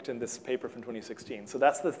Schwab picked in this paper from 2016. So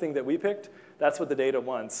that's the thing that we picked. That's what the data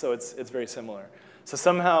wants. So it's very similar. So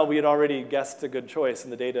somehow we had already guessed a good choice,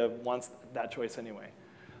 and the data wants that choice anyway.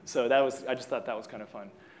 So I just thought that was kind of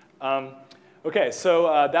fun. OK,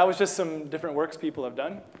 so that was just some different works people have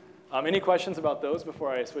done. Any questions about those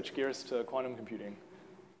before I switch gears to quantum computing?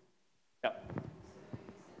 Yeah.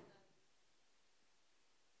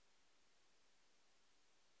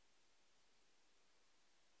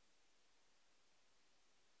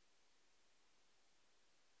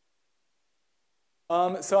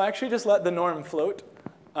 So I actually just let the norm float.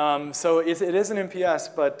 So it is an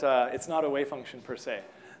MPS, but it's not a wave function per se.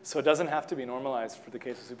 So it doesn't have to be normalized for the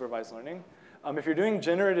case of supervised learning. If you're doing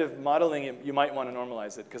generative modeling, you might want to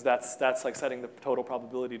normalize it, because that's like setting the total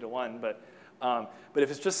probability to 1. But if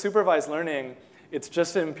it's just supervised learning, it's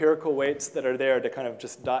just empirical weights that are there to kind of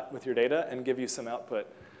just dot with your data and give you some output.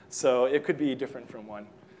 So it could be different from 1.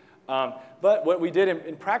 But what we did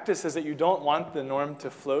in practice is that you don't want the norm to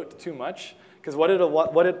float too much, because what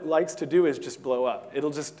it likes to do is just blow up.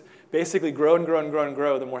 It'll just basically grow and grow and grow and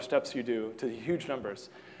grow the more steps you do to huge numbers.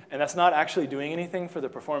 And that's not actually doing anything for the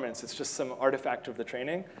performance. It's just some artifact of the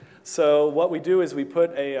training. So what we do is we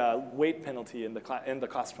put a weight penalty in the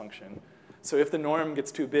cost function. So if the norm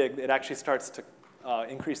gets too big, it actually starts to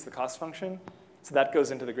increase the cost function. So that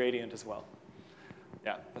goes into the gradient as well.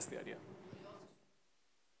 Yeah, that's the idea.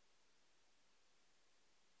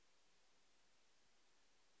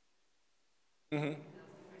 Mm-hmm.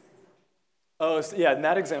 Oh, so yeah, in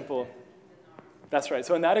that example, that's right.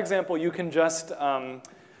 So in that example, you can just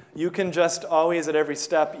always, at every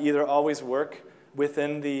step, either always work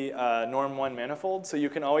within the norm 1 manifold. So you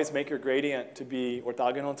can always make your gradient to be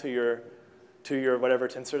orthogonal to your whatever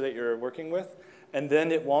tensor that you're working with. And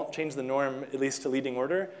then it won't change the norm, at least to leading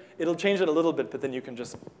order. It'll change it a little bit, but then you can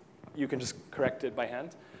just correct it by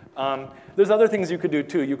hand. There's other things you could do,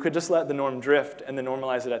 too. You could just let the norm drift and then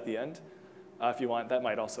normalize it at the end. If you want, that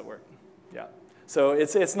might also work. Yeah. So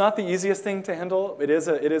it's not the easiest thing to handle. It is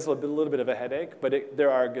a little bit of a headache, but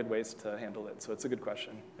there are good ways to handle it. So it's a good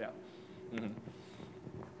question. Yeah.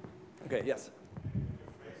 Mm-hmm. OK, yes?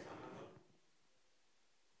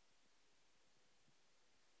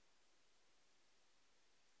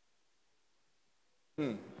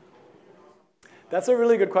 That's a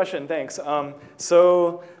really good question. Thanks.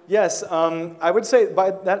 So yes, I would say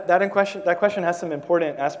that question has some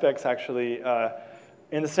important aspects, actually,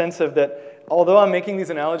 in the sense of that although I'm making these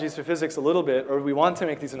analogies to physics a little bit, or we want to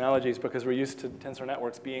make these analogies because we're used to tensor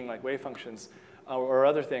networks being like wave functions or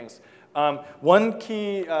other things, one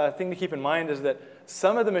key thing to keep in mind is that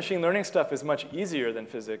some of the machine learning stuff is much easier than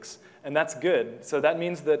physics, and that's good. So that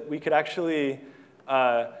means that we could actually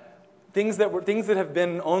things that have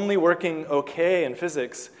been only working OK in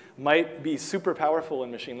physics might be super powerful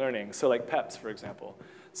in machine learning. So like PEPs, for example.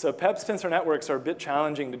 So PEPs tensor networks are a bit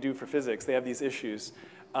challenging to do for physics. They have these issues.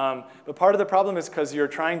 But part of the problem is because you're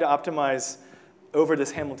trying to optimize over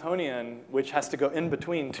this Hamiltonian, which has to go in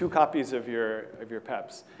between 2 copies of your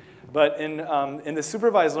PEPs. But in the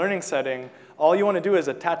supervised learning setting, all you want to do is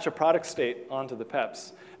attach a product state onto the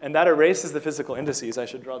PEPs. And that erases the physical indices. I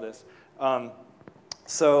should draw this.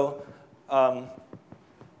 So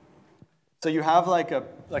you have like a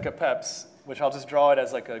PEPs, which I'll just draw it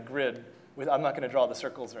as like a grid. I'm not going to draw the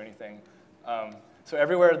circles or anything. So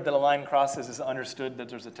everywhere that a line crosses is understood that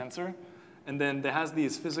there's a tensor. And then it has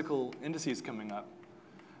these physical indices coming up.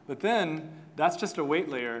 But then that's just a weight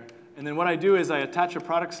layer. And then what I do is I attach a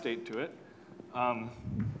product state to it.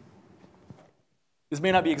 This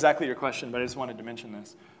may not be exactly your question, but I just wanted to mention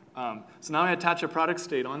this. So now I attach a product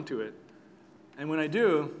state onto it. And when I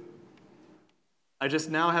do, I just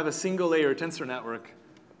now have a single layer tensor network.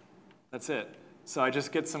 That's it. So I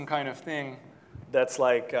just get some kind of thing that's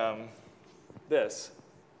like this.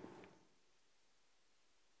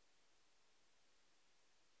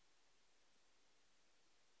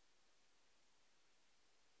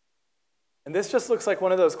 And this just looks like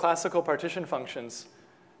one of those classical partition functions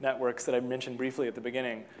networks that I mentioned briefly at the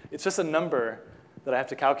beginning. It's just a number that I have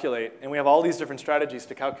to calculate, and we have all these different strategies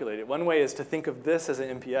to calculate it. One way is to think of this as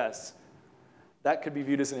an MPS. That could be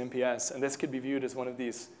viewed as an MPS, and this could be viewed as one of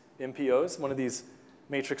these MPOs, one of these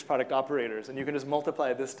matrix product operators, and you can just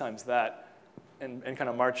multiply this times that and kind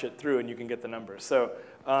of march it through, and you can get the number. So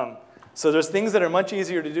there's things that are much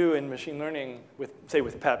easier to do in machine learning, say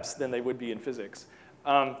with PEPs, than they would be in physics.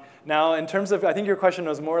 Now, in terms of, I think your question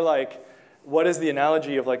was more like, what is the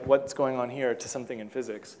analogy of like what's going on here to something in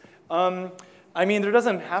physics? I mean, there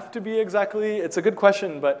doesn't have to be exactly. It's a good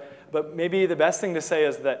question, but maybe the best thing to say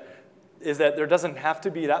is that there doesn't have to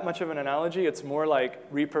be that much of an analogy. It's more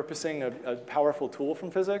like repurposing a powerful tool from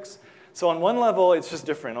physics. So on one level, it's just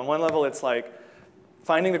different. On one level, it's like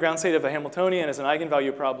finding the ground state of a Hamiltonian is an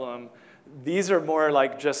eigenvalue problem. These are more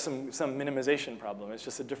like just some minimization problem. It's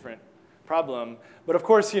just a different problem. But of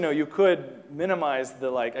course, you could minimize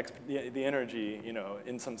the energy,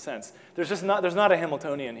 in some sense. There's not a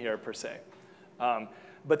Hamiltonian here per se.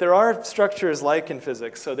 But there are structures like in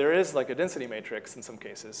physics. So there is like a density matrix in some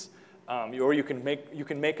cases. Or you can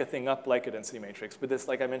make a thing up like a density matrix. But this,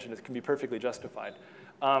 like I mentioned, it can be perfectly justified.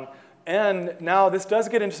 And now this does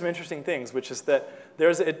get into some interesting things, which is that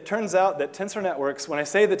it turns out that tensor networks, when I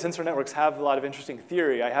say that tensor networks have a lot of interesting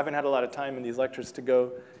theory, I haven't had a lot of time in these lectures to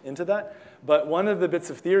go into that. But one of the bits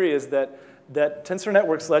of theory is that tensor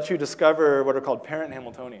networks let you discover what are called parent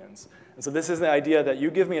Hamiltonians. And so this is the idea that you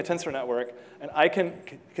give me a tensor network, and I can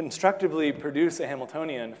constructively produce a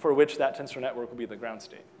Hamiltonian for which that tensor network will be the ground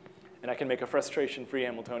state. And I can make a frustration-free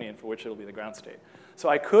Hamiltonian for which it will be the ground state. So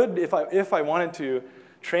I could, if I wanted to,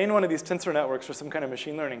 train one of these tensor networks for some kind of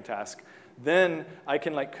machine learning task. Then I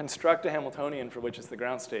can construct a Hamiltonian for which is the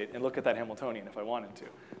ground state and look at that Hamiltonian if I wanted to.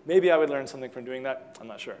 Maybe I would learn something from doing that. I'm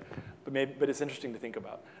not sure. But it's interesting to think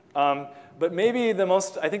about. But maybe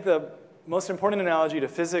I think the most important analogy to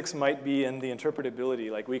physics might be in the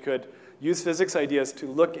interpretability. Like we could use physics ideas to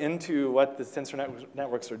look into what the tensor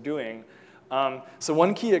networks are doing. So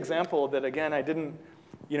one key example that, again, I didn't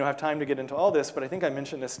have time to get into all this, but I think I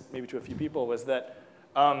mentioned this maybe to a few people, was that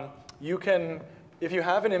you can, if you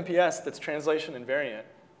have an MPS that's translation invariant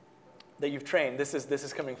that you've trained, this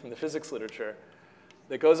is coming from the physics literature,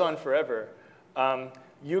 that goes on forever,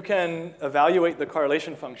 you can evaluate the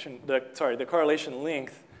correlation function, the correlation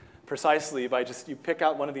length precisely by you pick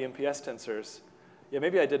out one of the MPS tensors. Yeah,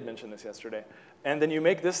 maybe I did mention this yesterday. And then you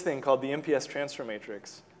make this thing called the MPS transfer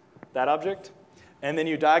matrix, that object, and then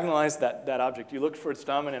you diagonalize that object. You look for its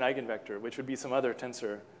dominant eigenvector, which would be some other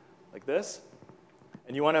tensor like this.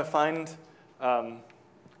 And you want to find,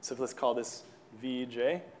 so let's call this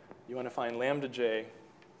Vj. You want to find lambda j,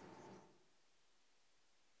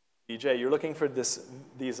 Vj. You're looking for these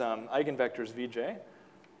eigenvectors Vj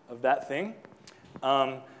of that thing.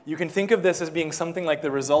 You can think of this as being something like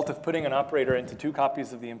the result of putting an operator into two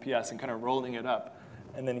copies of the MPS and kind of rolling it up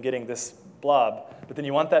and then getting this blob. But then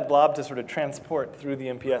you want that blob to sort of transport through the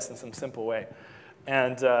MPS in some simple way.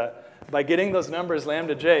 And by getting those numbers,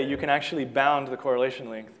 lambda j, you can actually bound the correlation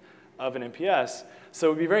length of an MPS. So it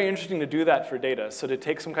would be very interesting to do that for data. So to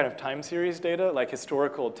take some kind of time series data, like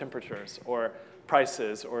historical temperatures or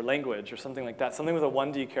prices or language or something like that, something with a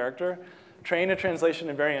 1D character, train a translation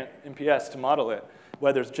invariant MPS to model it,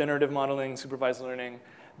 whether it's generative modeling, supervised learning,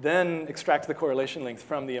 then extract the correlation length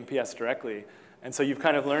from the MPS directly. And so you've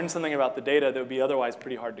kind of learned something about the data that would be otherwise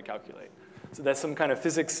pretty hard to calculate. So that's some kind of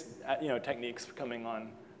physics techniques coming on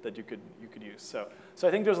that you could use. So I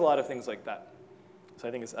think there's a lot of things like that. So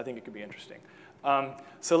I think it could be interesting.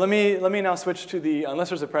 So let me now switch to the, unless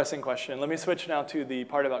there's a pressing question, let me switch now to the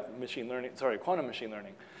part about quantum machine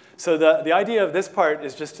learning. So the idea of this part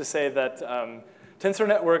is just to say that tensor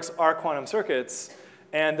networks are quantum circuits,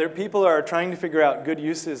 And people are trying to figure out good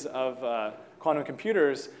uses of quantum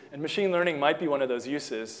computers, and machine learning might be one of those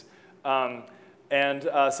uses.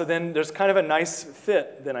 So then there's kind of a nice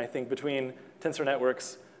fit, then I think, between tensor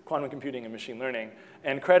networks, quantum computing, and machine learning.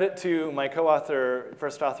 And credit to my co-author,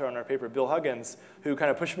 first author on our paper, Bill Huggins, who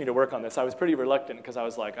kind of pushed me to work on this. I was pretty reluctant because I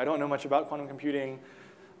was like, I don't know much about quantum computing.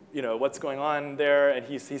 You know, what's going on there? And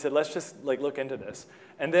he said, let's just look into this.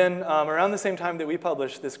 And then around the same time that we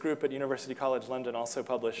published, this group at University College London also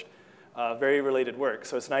published very related work.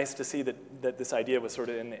 So it's nice to see that this idea was sort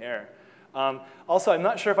of in the air. Also, I'm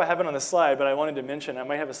not sure if I have it on the slide, but I wanted to mention, I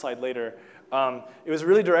might have a slide later. It was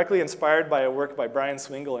really directly inspired by a work by Brian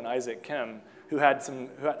Swingle and Isaac Kim, who had some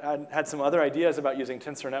other ideas about using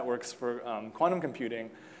tensor networks for quantum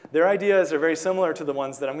computing. Their ideas are very similar to the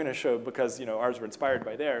ones that I'm going to show because ours were inspired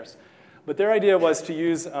by theirs. But their idea was to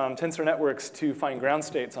use tensor networks to find ground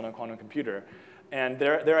states on a quantum computer. And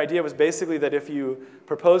their idea was basically that if you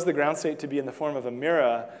propose the ground state to be in the form of a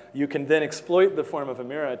mirror, you can then exploit the form of a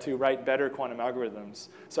mirror to write better quantum algorithms.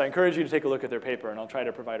 So I encourage you to take a look at their paper, and I'll try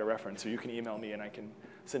to provide a reference. So you can email me, and I can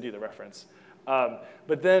send you the reference.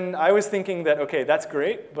 But then I was thinking that, OK, that's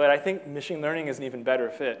great, but I think machine learning is an even better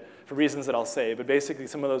fit for reasons that I'll say. But basically,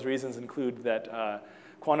 some of those reasons include that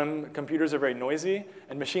quantum computers are very noisy,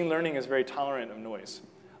 and machine learning is very tolerant of noise.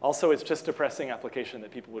 Also, it's just a pressing application that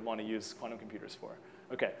people would want to use quantum computers for.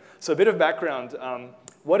 OK, so a bit of background.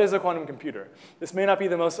 What is a quantum computer? This may not be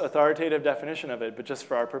the most authoritative definition of it, but just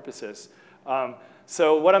for our purposes.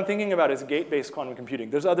 So what I'm thinking about is gate-based quantum computing.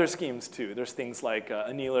 There's other schemes, too. There's things like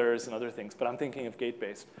annealers and other things, but I'm thinking of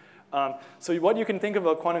gate-based. So what you can think of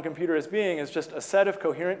a quantum computer as being is just a set of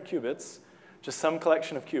coherent qubits, just some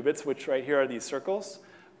collection of qubits, which right here are these circles,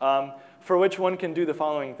 for which one can do the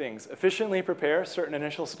following things. Efficiently prepare certain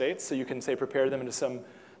initial states. So you can, say, prepare them into some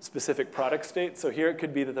specific product state. So here it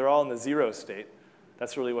could be that they're all in the 0 state.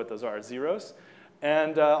 That's really what those are, zeros.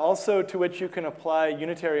 And also to which you can apply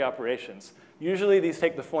unitary operations. Usually these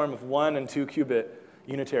take the form of 1 and 2 qubit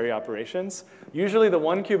unitary operations. Usually the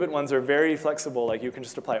 1 qubit ones are very flexible. Like you can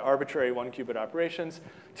just apply arbitrary 1 qubit operations.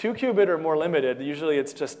 2 qubit are more limited. Usually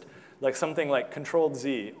it's just like something like controlled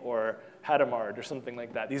Z or Hadamard or something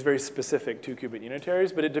like that. These very specific 2 qubit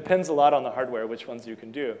unitaries, but it depends a lot on the hardware which ones you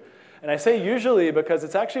can do. And I say usually because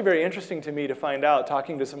it's actually very interesting to me to find out,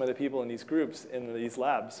 talking to some of the people in these groups, in these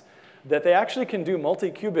labs, that they actually can do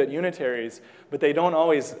multi-qubit unitaries, but they don't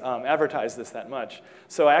always advertise this that much.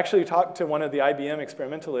 So I actually talked to one of the IBM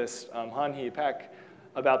experimentalists, Han-Hee Pak,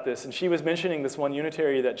 about this, and she was mentioning this one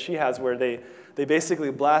unitary that she has where they basically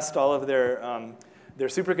blast all of their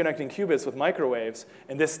superconducting qubits with microwaves,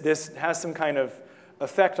 and this has some kind of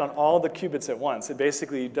effect on all the qubits at once. It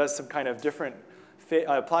basically does some kind of different,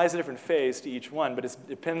 applies a different phase to each one, but it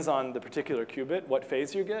depends on the particular qubit, what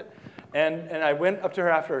phase you get. And I went up to her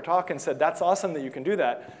after her talk and said, that's awesome that you can do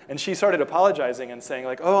that. And she started apologizing and saying,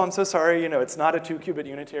 like, oh, I'm so sorry, it's not a 2 qubit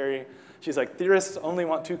unitary. She's like, theorists only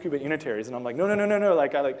want 2 qubit unitaries. And I'm like, no.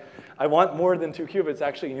 I want more than 2 qubits,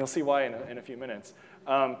 actually, and you'll see why in a few minutes.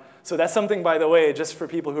 So that's something, by the way, just for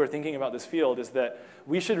people who are thinking about this field, is that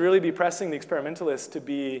we should really be pressing the experimentalists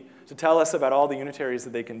to tell us about all the unitaries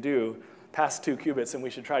that they can do past 2 qubits, and we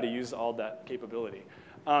should try to use all that capability.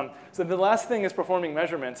 So the last thing is performing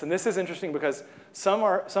measurements, and this is interesting because some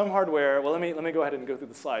hardware. Well, let me go ahead and go through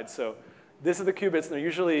the slides. So this is the qubits, and they're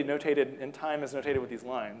usually notated in time as notated with these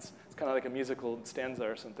lines. It's kind of like a musical stanza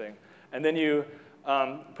or something. And then you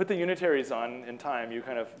put the unitaries on in time. You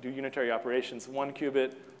kind of do unitary operations, 1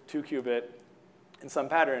 qubit, 2 qubit, in some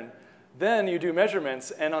pattern. Then you do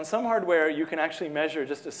measurements, and on some hardware, you can actually measure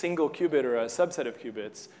just a single qubit or a subset of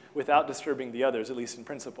qubits without disturbing the others, at least in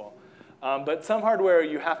principle. But some hardware,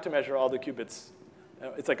 you have to measure all the qubits.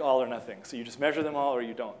 It's like all or nothing. So you just measure them all or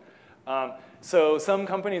you don't. So some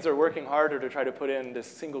companies are working harder to try to put in this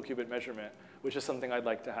single qubit measurement, which is something I'd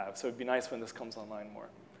like to have. So it'd be nice when this comes online more.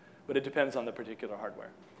 But it depends on the particular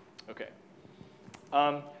hardware. OK.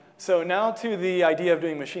 So now to the idea of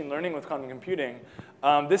doing machine learning with quantum computing.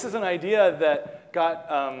 This is an idea that got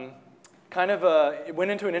it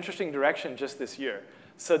went into an interesting direction just this year.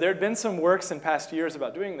 So there had been some works in past years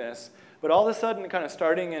about doing this. But all of a sudden, kind of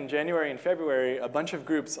starting in January and February, a bunch of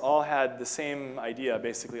groups all had the same idea,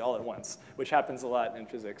 basically all at once, which happens a lot in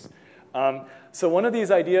physics. So one of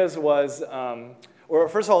these ideas was, or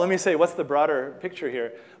first of all, let me say, what's the broader picture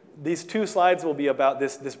here? These 2 slides will be about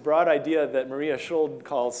this broad idea that Maria Schuld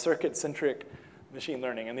calls circuit-centric machine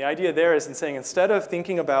learning. And the idea there is in saying, instead of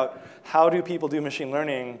thinking about how do people do machine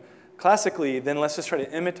learning classically, then let's just try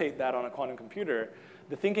to imitate that on a quantum computer.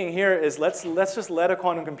 The thinking here is let's just let a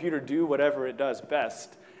quantum computer do whatever it does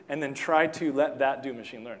best, and then try to let that do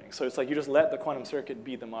machine learning. So it's like you just let the quantum circuit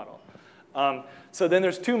be the model. So then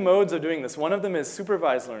there's two modes of doing this. One of them is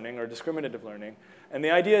supervised learning or discriminative learning. And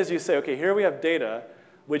the idea is you say, OK, here we have data,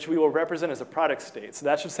 which we will represent as a product state. So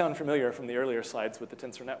that should sound familiar from the earlier slides with the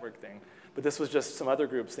tensor network thing. But this was just some other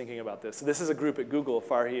groups thinking about this. So this is a group at Google,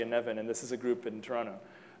 Farhi and Nevin, and this is a group in Toronto.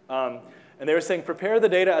 And they were saying, prepare the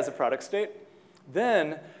data as a product state,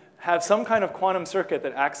 then have some kind of quantum circuit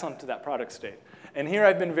that acts onto that product state. And here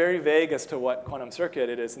I've been very vague as to what quantum circuit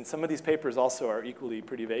it is, and some of these papers also are equally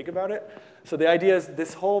pretty vague about it. So the idea is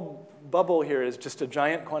this whole bubble here is just a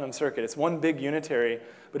giant quantum circuit. It's one big unitary,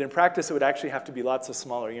 but in practice it would actually have to be lots of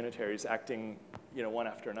smaller unitaries acting one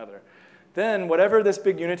after another. Then whatever this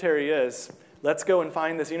big unitary is, let's go and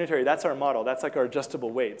find this unitary. That's our model. That's like our adjustable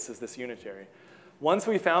weights is this unitary. Once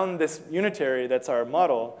we found this unitary that's our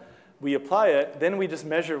model, we apply it, then we just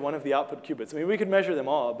measure one of the output qubits. I mean, we could measure them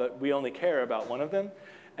all, but we only care about one of them.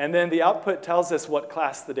 And then the output tells us what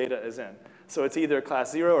class the data is in. So it's either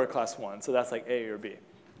class 0 or class 1. So that's like A or B.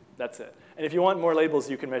 That's it. And if you want more labels,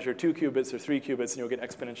 you can measure 2 qubits or 3 qubits, and you'll get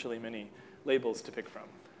exponentially many labels to pick from.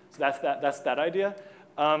 So that's that idea.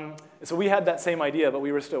 So we had that same idea, but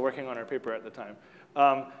we were still working on our paper at the time.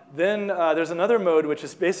 Then there's another mode, which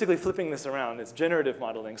is basically flipping this around. It's generative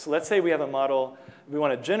modeling. So let's say we have a model. We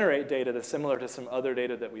want to generate data that's similar to some other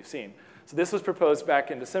data that we've seen. So this was proposed back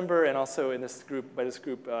in December, and also in this group, by this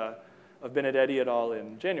group of Benedetti et al.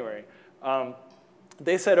 In January.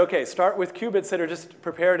 They said, OK, start with qubits that are just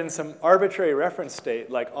prepared in some arbitrary reference state,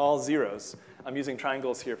 like all zeros. I'm using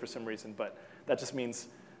triangles here for some reason, but that just means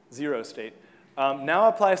 0 state. Now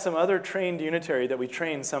apply some other trained unitary that we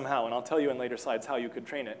trained somehow, and I'll tell you in later slides how you could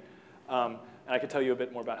train it. And I could tell you a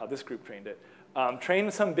bit more about how this group trained it. Train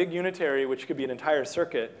some big unitary, which could be an entire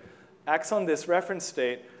circuit, acts on this reference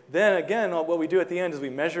state. Then again, what we do at the end is we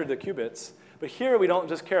measure the qubits. But here we don't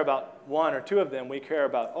just care about 1 or 2 of them. We care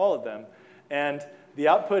about all of them. And the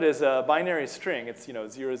output is a binary string. It's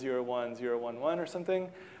 001, 011 or something.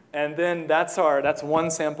 And then that's one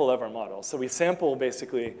sample of our model. So we sample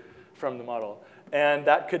basically from the model. And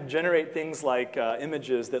that could generate things like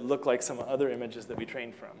images that look like some other images that we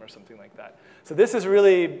trained from or something like that. So this is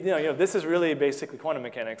really, this is really basically quantum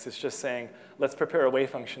mechanics. It's just saying, let's prepare a wave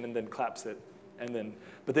function and then collapse it,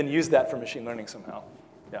 but then use that for machine learning somehow.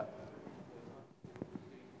 Yeah.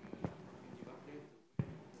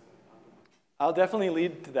 I'll definitely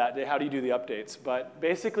lead to that. How do you do the updates? But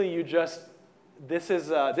basically, this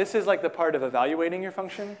is like the part of evaluating your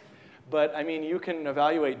function. But I mean, you can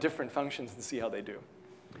evaluate different functions and see how they do.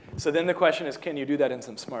 So then the question is, can you do that in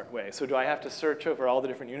some smart way? So do I have to search over all the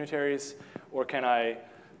different unitaries, or can I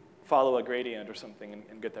follow a gradient or something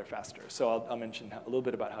and get there faster? So I'll mention a little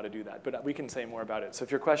bit about how to do that. But we can say more about it. So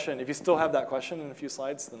if if you still have that question in a few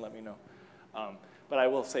slides, then let me know. But I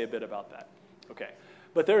will say a bit about that. OK.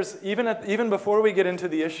 But there's, even before we get into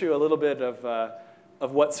the issue a little bit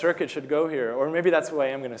of what circuit should go here, or maybe that's what I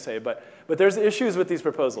am going to say, but there's issues with these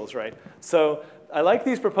proposals, right? So I like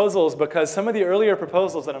these proposals because some of the earlier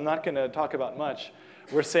proposals that I'm not going to talk about much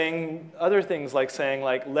were saying other things like saying,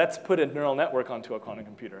 let's put a neural network onto a quantum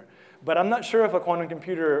computer. But I'm not sure if a quantum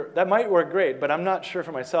computer, that might work great, but I'm not sure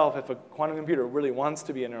for myself if a quantum computer really wants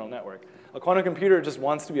to be a neural network. A quantum computer just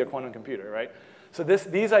wants to be a quantum computer, right? So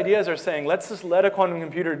these ideas are saying, let's just let a quantum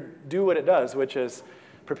computer do what it does, which is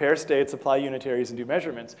prepare states, apply unitaries, and do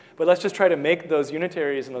measurements. But let's just try to make those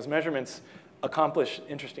unitaries and those measurements accomplish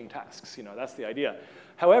interesting tasks. That's the idea.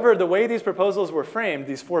 However, the way these proposals were framed,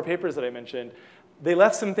 these 4 papers that I mentioned, they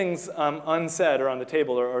left some things unsaid or on the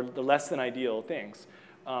table, or the less than ideal things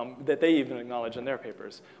that they even acknowledge in their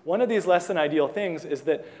papers. One of these less than ideal things is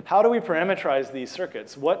that how do we parameterize these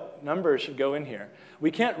circuits? What numbers should go in here?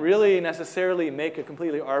 We can't really necessarily make a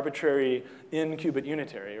completely arbitrary n-qubit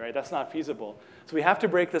unitary, right? That's not feasible. So we have to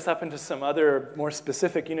break this up into some other more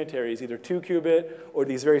specific unitaries, either 2-qubit or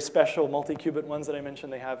these very special multi-qubit ones that I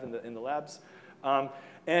mentioned they have in the labs.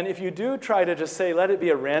 And if you do try to just say, let it be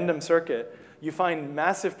a random circuit, you find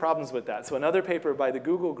massive problems with that. So another paper by the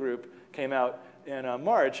Google group came out in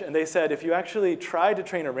March, and they said if you actually try to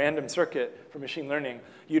train a random circuit for machine learning,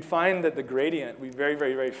 you'd find that the gradient would be very,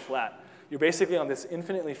 very, very flat. You're basically on this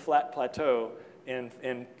infinitely flat plateau in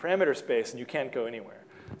parameter space, and you can't go anywhere.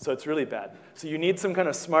 So it's really bad. So you need some kind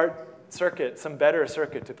of smart circuit, some better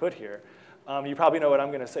circuit to put here. You probably know what I'm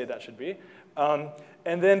going to say that should be.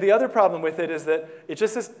 And then the other problem with it is that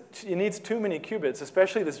it needs too many qubits,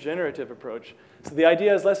 especially this generative approach. So the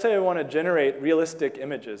idea is, let's say I want to generate realistic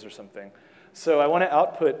images or something. So I want to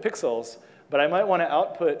output pixels, but I might want to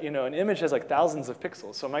output, an image has like thousands of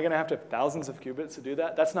pixels. So am I going to have thousands of qubits to do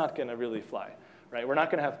that? That's not going to really fly, right? We're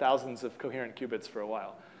not going to have thousands of coherent qubits for a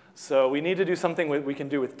while. So we need to do something we can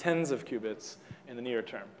do with tens of qubits in the near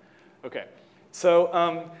term. OK,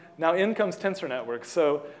 so now in comes tensor networks.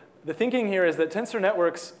 So the thinking here is that tensor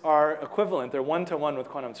networks are equivalent. They're one-to-one with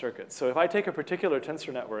quantum circuits. So if I take a particular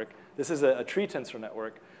tensor network, this is a tree tensor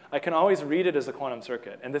network, I can always read it as a quantum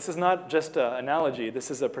circuit. And this is not just an analogy.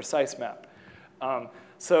 This is a precise map.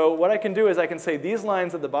 So what I can do is I can say these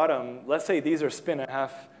lines at the bottom, let's say these are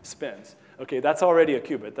spin-and-a-half spins. OK, that's already a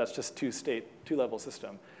qubit. That's just two-level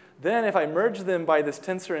system. Then if I merge them by this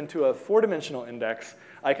tensor into a four-dimensional index,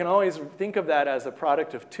 I can always think of that as a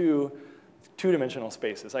product of two-dimensional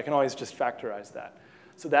spaces. I can always just factorize that.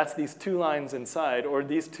 So that's these two lines inside, or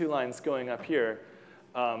these two lines going up here,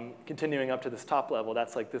 continuing up to this top level.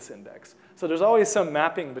 That's like this index. So there's always some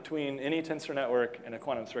mapping between any tensor network and a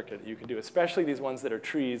quantum circuit that you can do, especially these ones that are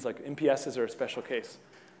trees. Like MPSs are a special case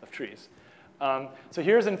of trees. So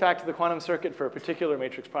here's, in fact, the quantum circuit for a particular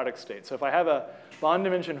matrix product state. So if I have a bond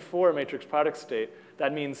dimension 4 matrix product state,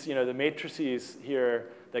 that means the matrices here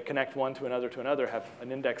that connect one to another have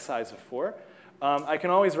an index size of 4. I can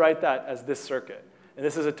always write that as this circuit. And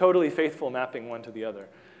this is a totally faithful mapping one to the other.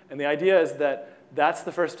 And the idea is that that's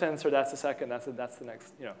the first tensor, that's the second, that's the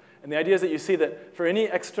next. And the idea is that you see that for any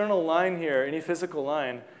external line here, any physical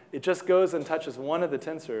line, it just goes and touches one of the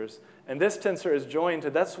tensors. And this tensor is joined to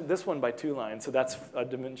this one by 2 lines. So that's a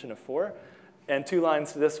dimension of 4. And 2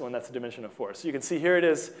 lines to this one, that's a dimension of 4. So you can see here it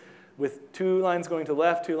is with 2 lines going to the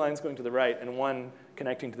left, 2 lines going to the right, and 1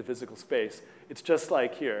 connecting to the physical space. It's just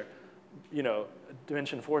like here,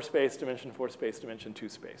 dimension 4 space, dimension 4 space, dimension 2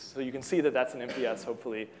 space. So you can see that that's an MPS,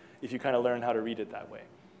 hopefully, if you kind of learn how to read it that way.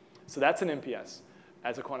 So that's an MPS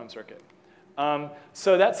as a quantum circuit.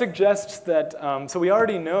 So that suggests that, so we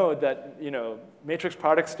already know that matrix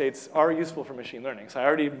product states are useful for machine learning. So I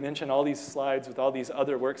already mentioned all these slides with all these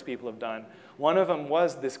other works people have done. One of them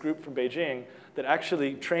was this group from Beijing that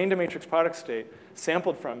actually trained a matrix product state,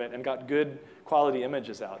 sampled from it, and got good quality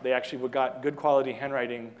images out. They actually got good quality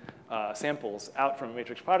handwriting samples out from a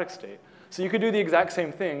matrix product state. So you could do the exact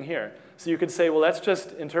same thing here. So you could say, well, let's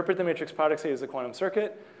just interpret the matrix product state as a quantum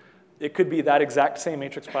circuit. It could be that exact same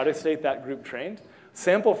matrix product state that group trained.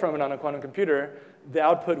 Sample from it on a quantum computer. The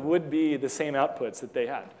output would be the same outputs that they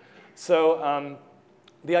had. So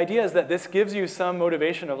the idea is that this gives you some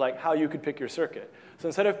motivation of how you could pick your circuit. So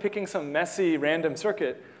instead of picking some messy random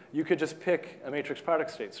circuit, you could just pick a matrix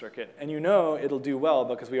product state circuit. And it'll do well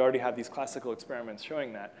because we already have these classical experiments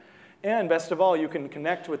showing that. And best of all, you can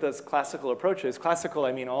connect with those classical approaches. Classical,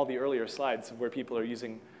 I mean all the earlier slides where people are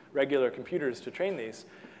using regular computers to train these.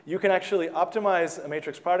 You can actually optimize a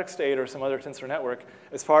matrix product state or some other tensor network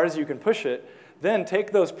as far as you can push it. Then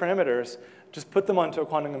take those parameters, just put them onto a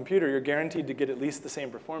quantum computer. You're guaranteed to get at least the same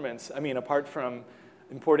performance, apart from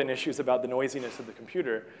important issues about the noisiness of the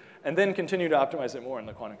computer. And then continue to optimize it more in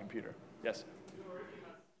the quantum computer. Yes?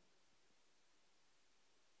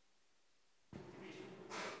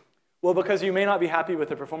 Well, because you may not be happy with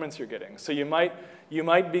the performance you're getting. So you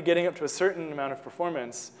might be getting up to a certain amount of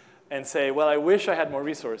performance and say, well, I wish I had more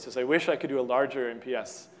resources. I wish I could do a larger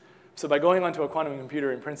MPS. So by going onto a quantum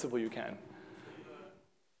computer, in principle, you can.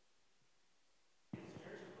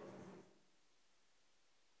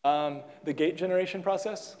 The gate generation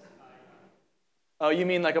process? Oh, you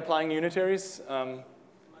mean like applying unitaries?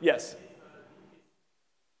 Yes.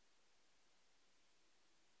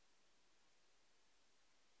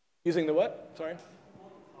 Using the what? Sorry?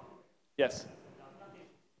 Yes.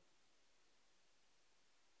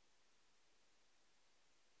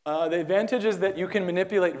 The advantage is that you can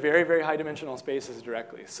manipulate very, very high dimensional spaces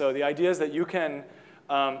directly. So the idea is that you can,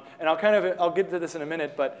 and I'll get to this in a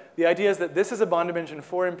minute, but the idea is that this is a bond dimension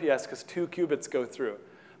 4 MPS because 2 qubits go through.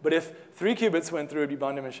 But if 3 qubits went through, it'd be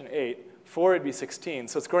bond dimension 8. 4, it'd be 16.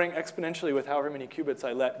 So it's growing exponentially with however many qubits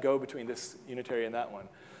I let go between this unitary and that one.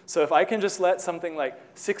 So if I can just let something like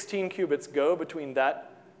 16 qubits go between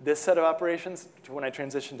this set of operations when I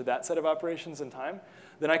transition to that set of operations in time,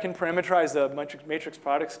 then I can parameterize a matrix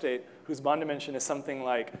product state whose bond dimension is something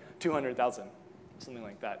like 200,000, something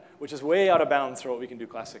like that, which is way out of bounds for what we can do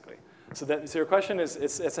classically. So your question is,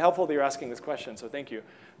 it's helpful that you're asking this question, so thank you.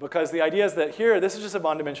 Because the idea is that here, this is just a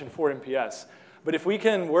bond dimension 4 MPS. But if we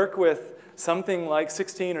can work with something like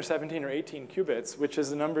 16 or 17 or 18 qubits, which is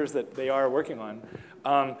the numbers that they are working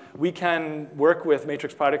on, we can work with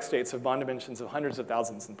matrix product states of bond dimensions of hundreds of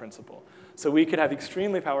thousands in principle. So we could have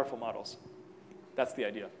extremely powerful models. That's the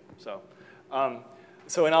idea. So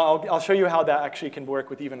I'll show you how that actually can work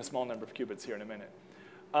with even a small number of qubits here in a minute.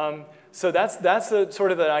 So that's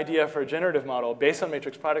sort of the idea for a generative model based on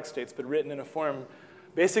matrix product states, but written in a form.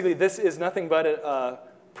 Basically, this is nothing but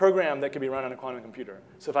program that can be run on a quantum computer.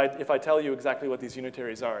 So if I tell you exactly what these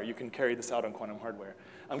unitaries are, you can carry this out on quantum hardware.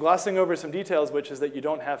 I'm glossing over some details, which is that you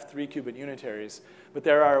don't have 3-qubit unitaries, but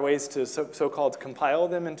there are ways to so-called compile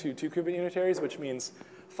them into 2-qubit unitaries, which means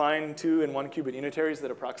find 2 and 1-qubit unitaries that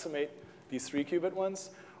approximate these 3-qubit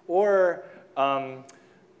ones, or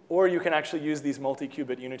you can actually use these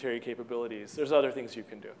multi-qubit unitary capabilities. There's other things you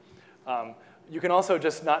can do. You can also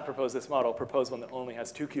just not propose this model, propose one that only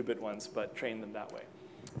has 2-qubit ones, but train them that way.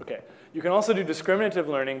 Okay. You can also do discriminative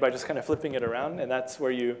learning by just kind of flipping it around, and that's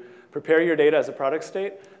where you prepare your data as a product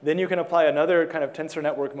state. Then you can apply another kind of tensor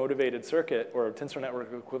network motivated circuit or tensor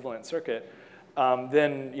network equivalent circuit.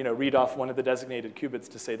 Then read off one of the designated qubits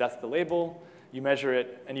to say that's the label. You measure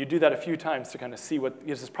it, and you do that a few times to kind of see what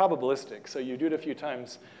is probabilistic. So you do it a few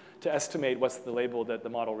times to estimate what's the label that the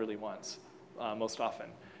model really wants most often.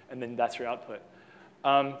 And then that's your output.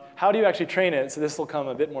 How do you actually train it? So this will come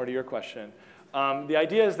a bit more to your question. The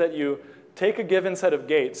idea is that you take a given set of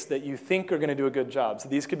gates that you think are going to do a good job. So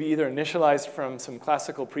these could be either initialized from some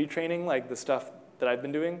classical pre-training, like the stuff that I've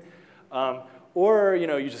been doing, or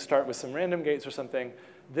you just start with some random gates or something.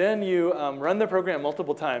 Then you run the program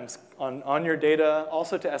multiple times on your data,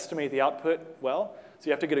 also to estimate the output well. So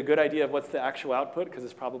you have to get a good idea of what's the actual output, because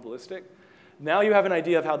it's probabilistic. Now you have an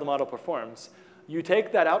idea of how the model performs. You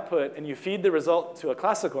take that output and you feed the result to a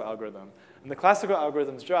classical algorithm. And the classical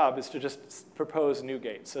algorithm's job is to just propose new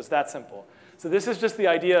gates. So it's that simple. So this is just the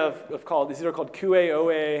idea of these are called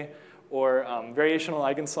QA-OA or variational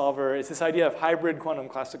eigensolver. It's this idea of hybrid quantum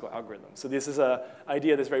classical algorithms. So this is an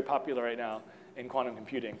idea that's very popular right now in quantum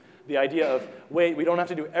computing. The idea of, wait, we don't have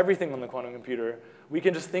to do everything on the quantum computer. We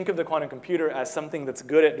can just think of the quantum computer as something that's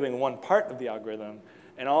good at doing one part of the algorithm,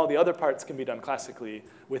 and all the other parts can be done classically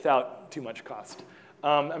without too much cost.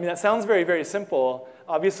 I mean, that sounds very, very simple.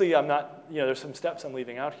 Obviously, I'm not, there's some steps I'm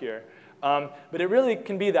leaving out here. But it really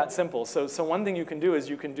can be that simple. So one thing you can do is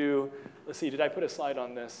you can do, let's see, did I put a slide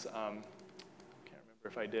on this? Can't remember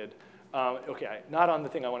if I did. OK, not on the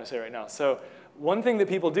thing I want to say right now. So one thing that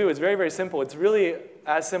people do is very, very simple. It's really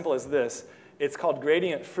as simple as this. It's called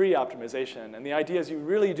gradient-free optimization. And the idea is you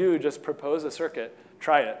really do just propose a circuit,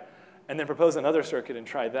 try it, and then propose another circuit and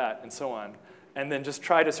try that, and so on. And then just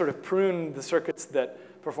try to sort of prune the circuits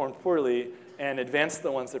that perform poorly and advance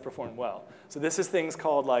the ones that perform well. So this is things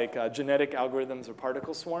called like genetic algorithms or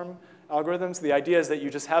particle swarm algorithms. The idea is that you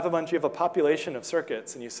just have you have a population of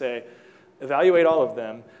circuits, and you say, evaluate all of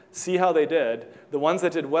them, see how they did. The ones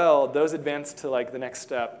that did well, those advance to like the next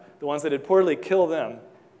step. The ones that did poorly, kill them,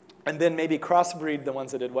 and then maybe crossbreed the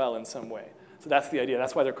ones that did well in some way. So that's the idea.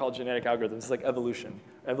 That's why they're called genetic algorithms. It's like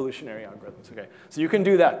evolutionary algorithms. Okay. So you can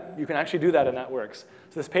do that. You can actually do that, and that works.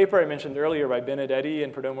 So this paper I mentioned earlier by Benedetti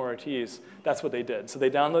and Perdomo Ortiz, that's what they did. So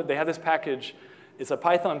they have this package. It's a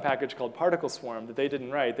Python package called Particle Swarm that they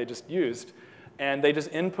didn't write. They just used. And they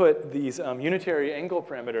just input these unitary angle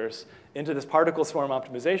parameters into this particle swarm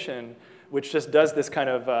optimization, which just does this kind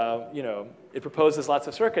of, it proposes lots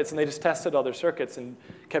of circuits, and they just tested all their circuits and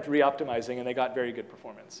kept re-optimizing, and they got very good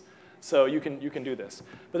performance. So you can do this.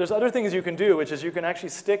 But there's other things you can do, which is you can actually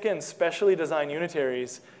stick in specially designed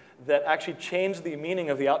unitaries that actually change the meaning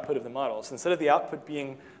of the output of the model. So instead of the output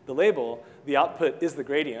being the label, the output is the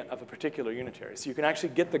gradient of a particular unitary. So you can actually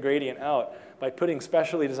get the gradient out by putting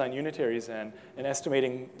specially designed unitaries in and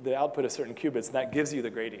estimating the output of certain qubits, and that gives you the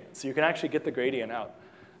gradient. So you can actually get the gradient out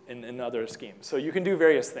in other schemes. So you can do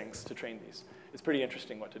various things to train these. It's pretty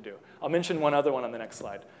interesting what to do. I'll mention one other one on the next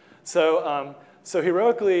slide. So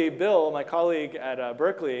heroically, Bill, my colleague at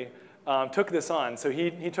Berkeley, took this on. So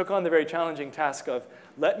he took on the very challenging task of,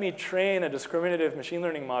 let me train a discriminative machine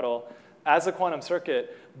learning model as a quantum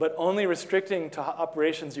circuit, but only restricting to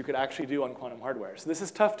operations you could actually do on quantum hardware. So this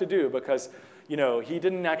is tough to do because he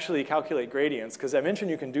didn't actually calculate gradients, because I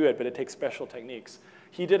mentioned you can do it, but it takes special techniques.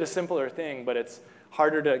 He did a simpler thing, but it's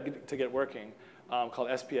harder to get working, called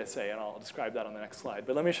SPSA, and I'll describe that on the next slide.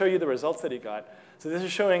 But let me show you the results that he got. So this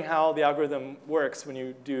is showing how the algorithm works when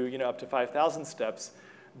you do up to 5,000 steps.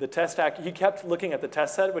 The test he kept looking at the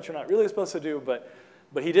test set, which you're not really supposed to do,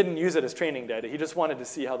 but he didn't use it as training data. He just wanted to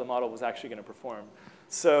see how the model was actually going to perform.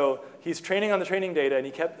 So he's training on the training data, and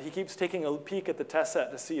he keeps taking a peek at the test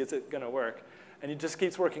set to see is it going to work. And he just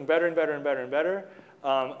keeps working better and better and better and better,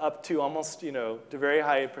 up to almost to very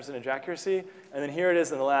high percentage accuracy. And then here it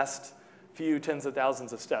is in the last few tens of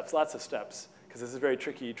thousands of steps, lots of steps, because this is a very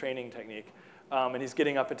tricky training technique. And he's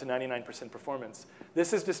getting up into 99% performance.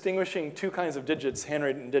 This is distinguishing two kinds of digits,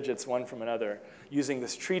 handwritten digits, one from another, using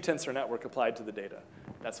this tree tensor network applied to the data.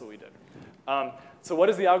 That's what we did. So what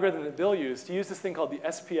is the algorithm that Bill used? He used this thing called the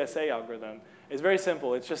SPSA algorithm. It's very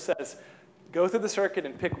simple. It just says, go through the circuit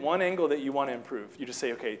and pick one angle that you want to improve. You just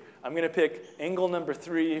say, OK, I'm going to pick angle number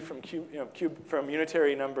 3 from, from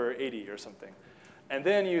unitary number 80 or something. And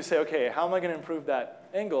then you say, OK, how am I going to improve that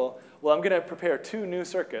angle? Well, I'm going to prepare 2 new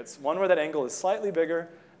circuits, one where that angle is slightly bigger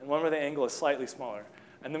and one where the angle is slightly smaller.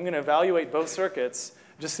 And then I'm going to evaluate both circuits,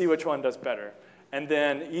 just see which one does better. And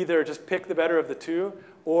then either just pick the better of the 2,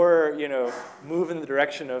 or move in the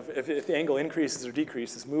direction of, if the angle increases or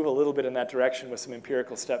decreases, move a little bit in that direction with some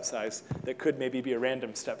empirical step size that could maybe be a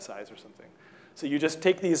random step size or something. So you just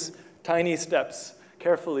take these tiny steps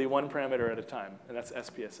carefully, one parameter at a time, and that's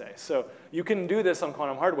SPSA. So you can do this on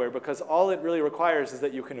quantum hardware because all it really requires is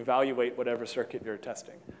that you can evaluate whatever circuit you're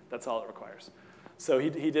testing. That's all it requires. So he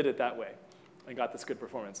did it that way and got this good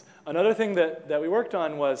performance. Another thing that we worked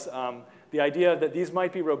on was the idea that these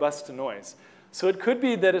might be robust to noise. So it could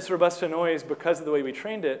be that it's robust to noise because of the way we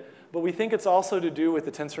trained it, but we think it's also to do with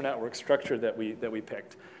the tensor network structure that we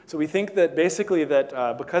picked. So we think that basically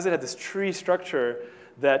that because it had this tree structure,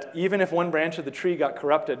 that even if one branch of the tree got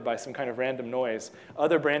corrupted by some kind of random noise,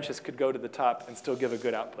 other branches could go to the top and still give a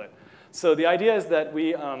good output. So the idea is that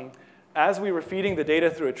we, as we were feeding the data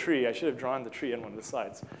through a tree, I should have drawn the tree in one of the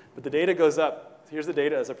slides, but the data goes up. Here's the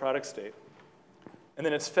data as a product state. And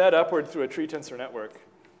then it's fed upward through a tree tensor network.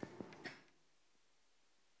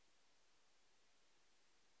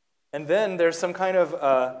 And then there's some kind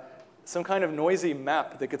of noisy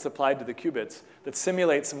map that gets applied to the qubits that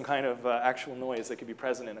simulates some kind of actual noise that could be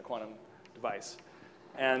present in a quantum device.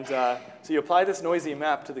 And so you apply this noisy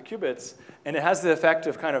map to the qubits, and it has the effect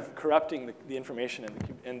of kind of corrupting the information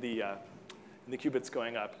in the qubits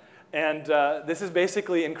going up. And this is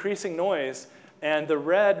basically increasing noise. And the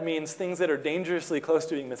red means things that are dangerously close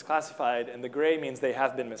to being misclassified, and the gray means they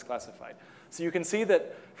have been misclassified. So you can see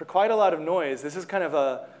that for quite a lot of noise, this is kind of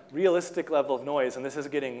a realistic level of noise, and this is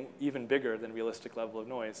getting even bigger than realistic level of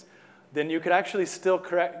noise, then you could actually still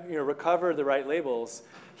recover the right labels.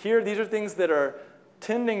 Here, these are things that are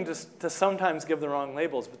tending to sometimes give the wrong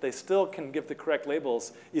labels, but they still can give the correct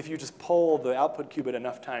labels if you just poll the output qubit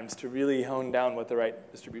enough times to really hone down what the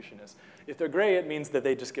right distribution is. If they're gray, it means that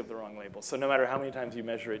they just give the wrong labels. So no matter how many times you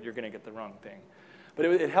measure it, you're going to get the wrong thing. But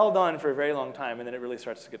it held on for a very long time, and then it really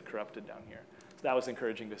starts to get corrupted down here. So that was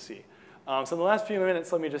encouraging to see. So in the last few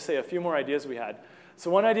minutes, let me just say a few more ideas we had. So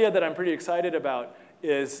one idea that I'm pretty excited about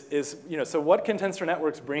is so what can tensor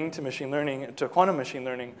networks bring to machine learning, to quantum machine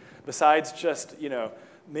learning, besides just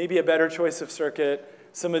maybe a better choice of circuit,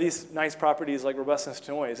 some of these nice properties like robustness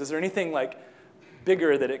to noise? Is there anything like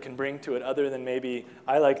bigger that it can bring to it other than maybe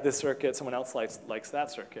I like this circuit, someone else likes that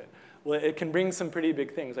circuit? Well, it can bring some pretty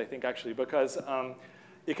big things, I think, actually, because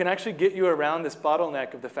it can actually get you around this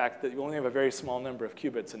bottleneck of the fact that you only have a very small number of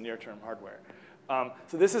qubits in near-term hardware.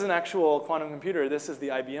 So this is an actual quantum computer. This is the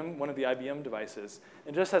IBM, one of the IBM devices.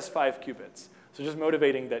 It just has 5 qubits. So just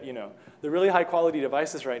motivating that the really high-quality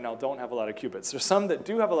devices right now don't have a lot of qubits. There's some that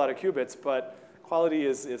do have a lot of qubits, but quality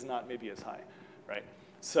is not maybe as high, right?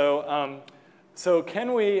 So, so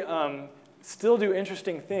can we still do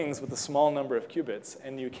interesting things with a small number of qubits?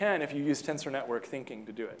 And you can if you use tensor network thinking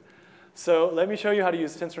to do it. So let me show you how to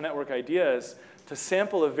use tensor network ideas to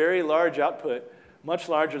sample a very large output, much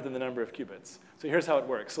larger than the number of qubits. So here's how it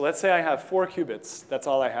works. So let's say I have 4 qubits. That's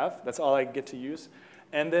all I have. That's all I get to use.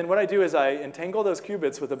 And then what I do is I entangle those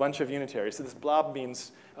qubits with a bunch of unitaries. So this blob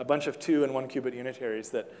means a bunch of 2 and 1 qubit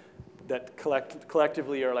unitaries that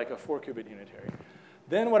collectively are like a 4 qubit unitary.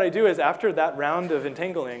 Then what I do is after that round of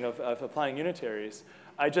entangling, of applying unitaries,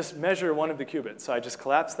 I just measure one of the qubits. So I just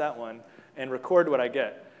collapse that one and record what I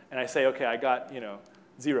get. And I say, OK, I got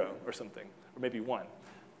 0 or something, or maybe 1.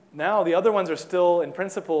 Now the other ones are still, in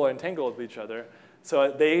principle, entangled with each other.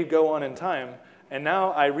 So they go on in time. And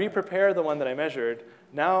now I re-prepare the one that I measured.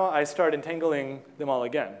 Now I start entangling them all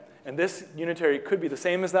again. And this unitary could be the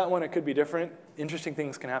same as that one. It could be different. Interesting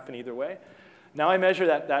things can happen either way. Now I measure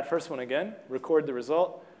that first one again, record the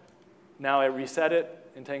result. Now I reset it,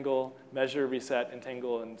 entangle, measure, reset,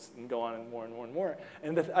 entangle, and go on and more and more and more.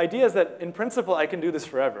 And the idea is that, in principle, I can do this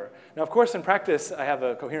forever. Now, of course, in practice, I have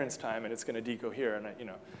a coherence time, and it's going to decohere.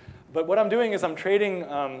 And But what I'm doing is I'm trading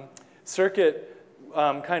circuit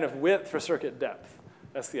kind of width for circuit depth.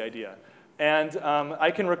 That's the idea. And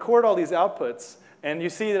I can record all these outputs. And you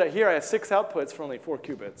see that here I have 6 outputs for only 4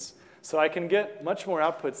 qubits. So I can get much more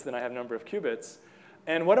outputs than I have number of qubits.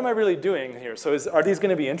 And what am I really doing here? So are these going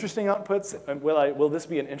to be interesting outputs? Will this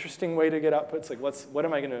be an interesting way to get outputs? Like what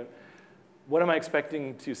am I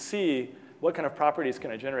expecting to see? What kind of properties can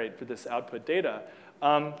I generate for this output data?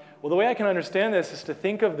 Well, the way I can understand this is to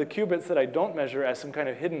think of the qubits that I don't measure as some kind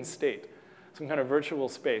of hidden state, some kind of virtual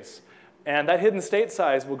space. And that hidden state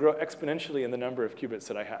size will grow exponentially in the number of qubits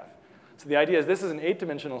that I have. So the idea is this is an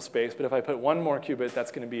 8-dimensional space, but if I put one more qubit,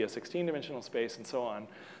 that's going to be a 16-dimensional space, and so on.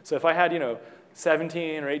 So if I had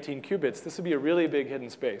 17 or 18 qubits, this would be a really big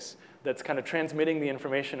hidden space that's kind of transmitting the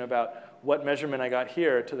information about what measurement I got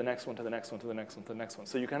here to the next one, to the next one, to the next one, to the next one.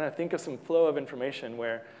 So you kind of think of some flow of information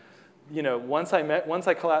where once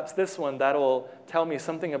I collapse this one, that'll tell me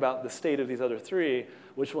something about the state of these other 3,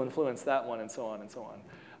 which will influence that one, and so on and so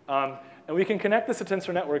on. And we can connect this to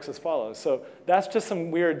tensor networks as follows. So that's just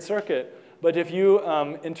some weird circuit. But if you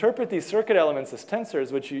interpret these circuit elements as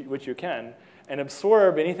tensors, which you can, and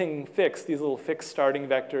absorb anything fixed, these little fixed starting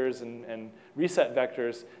vectors and reset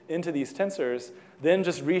vectors into these tensors, then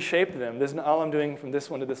just reshape them. All I'm doing from this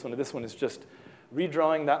one to this one to this one is just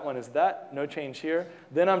redrawing that one as that, no change here.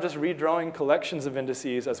 Then I'm just redrawing collections of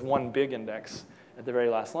indices as one big index at the very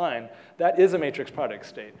last line. That is a matrix product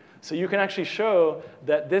state. So you can actually show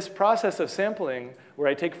that this process of sampling, where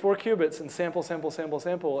I take 4 qubits and sample, sample, sample,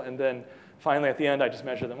 sample, and then finally at the end I just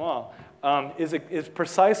measure them all, is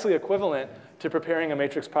precisely equivalent to preparing a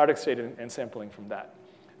matrix product state and sampling from that.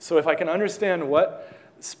 So if I can understand what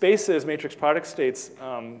spaces matrix product states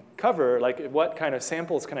cover, like what kind of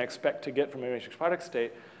samples can I expect to get from a matrix product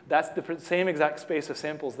state, that's the same exact space of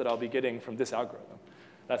samples that I'll be getting from this algorithm.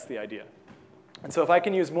 That's the idea. And so if I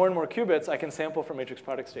can use more and more qubits, I can sample from matrix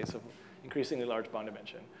product states of increasingly large bond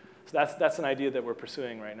dimension. So that's an idea that we're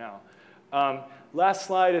pursuing right now. Last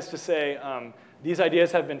slide is to say these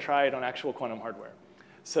ideas have been tried on actual quantum hardware.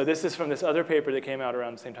 So this is from this other paper that came out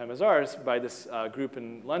around the same time as ours by this group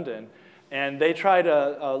in London. And they tried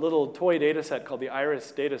a little toy data set called the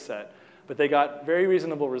IRIS data set, but they got very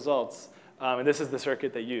reasonable results. And this is the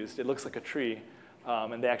circuit they used. It looks like a tree.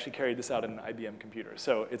 And they actually carried this out in an IBM computer.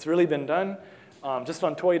 So it's really been done just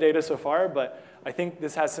on toy data so far, but I think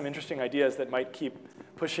this has some interesting ideas that might keep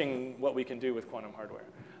pushing what we can do with quantum hardware.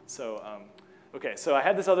 So, OK, so I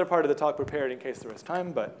had this other part of the talk prepared in case there was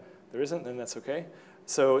time, but there isn't, then that's OK.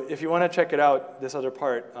 So if you want to check it out, this other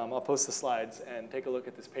part, I'll post the slides and take a look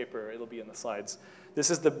at this paper. It'll be in the slides. This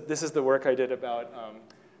is the work I did about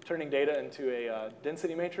turning data into a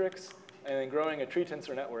density matrix and then growing a tree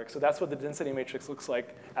tensor network. So that's what the density matrix looks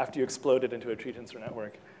like after you explode it into a tree tensor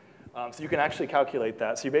network. So you can actually calculate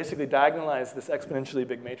that. So you basically diagonalize this exponentially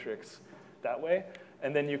big matrix that way,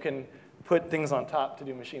 and then you can put things on top to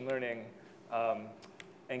do machine learning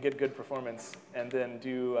and get good performance, and then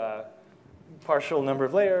do partial number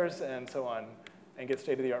of layers and so on, and get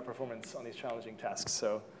state-of-the-art performance on these challenging tasks.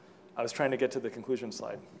 So I was trying to get to the conclusion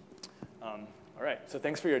slide. All right, so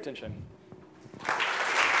thanks for your attention.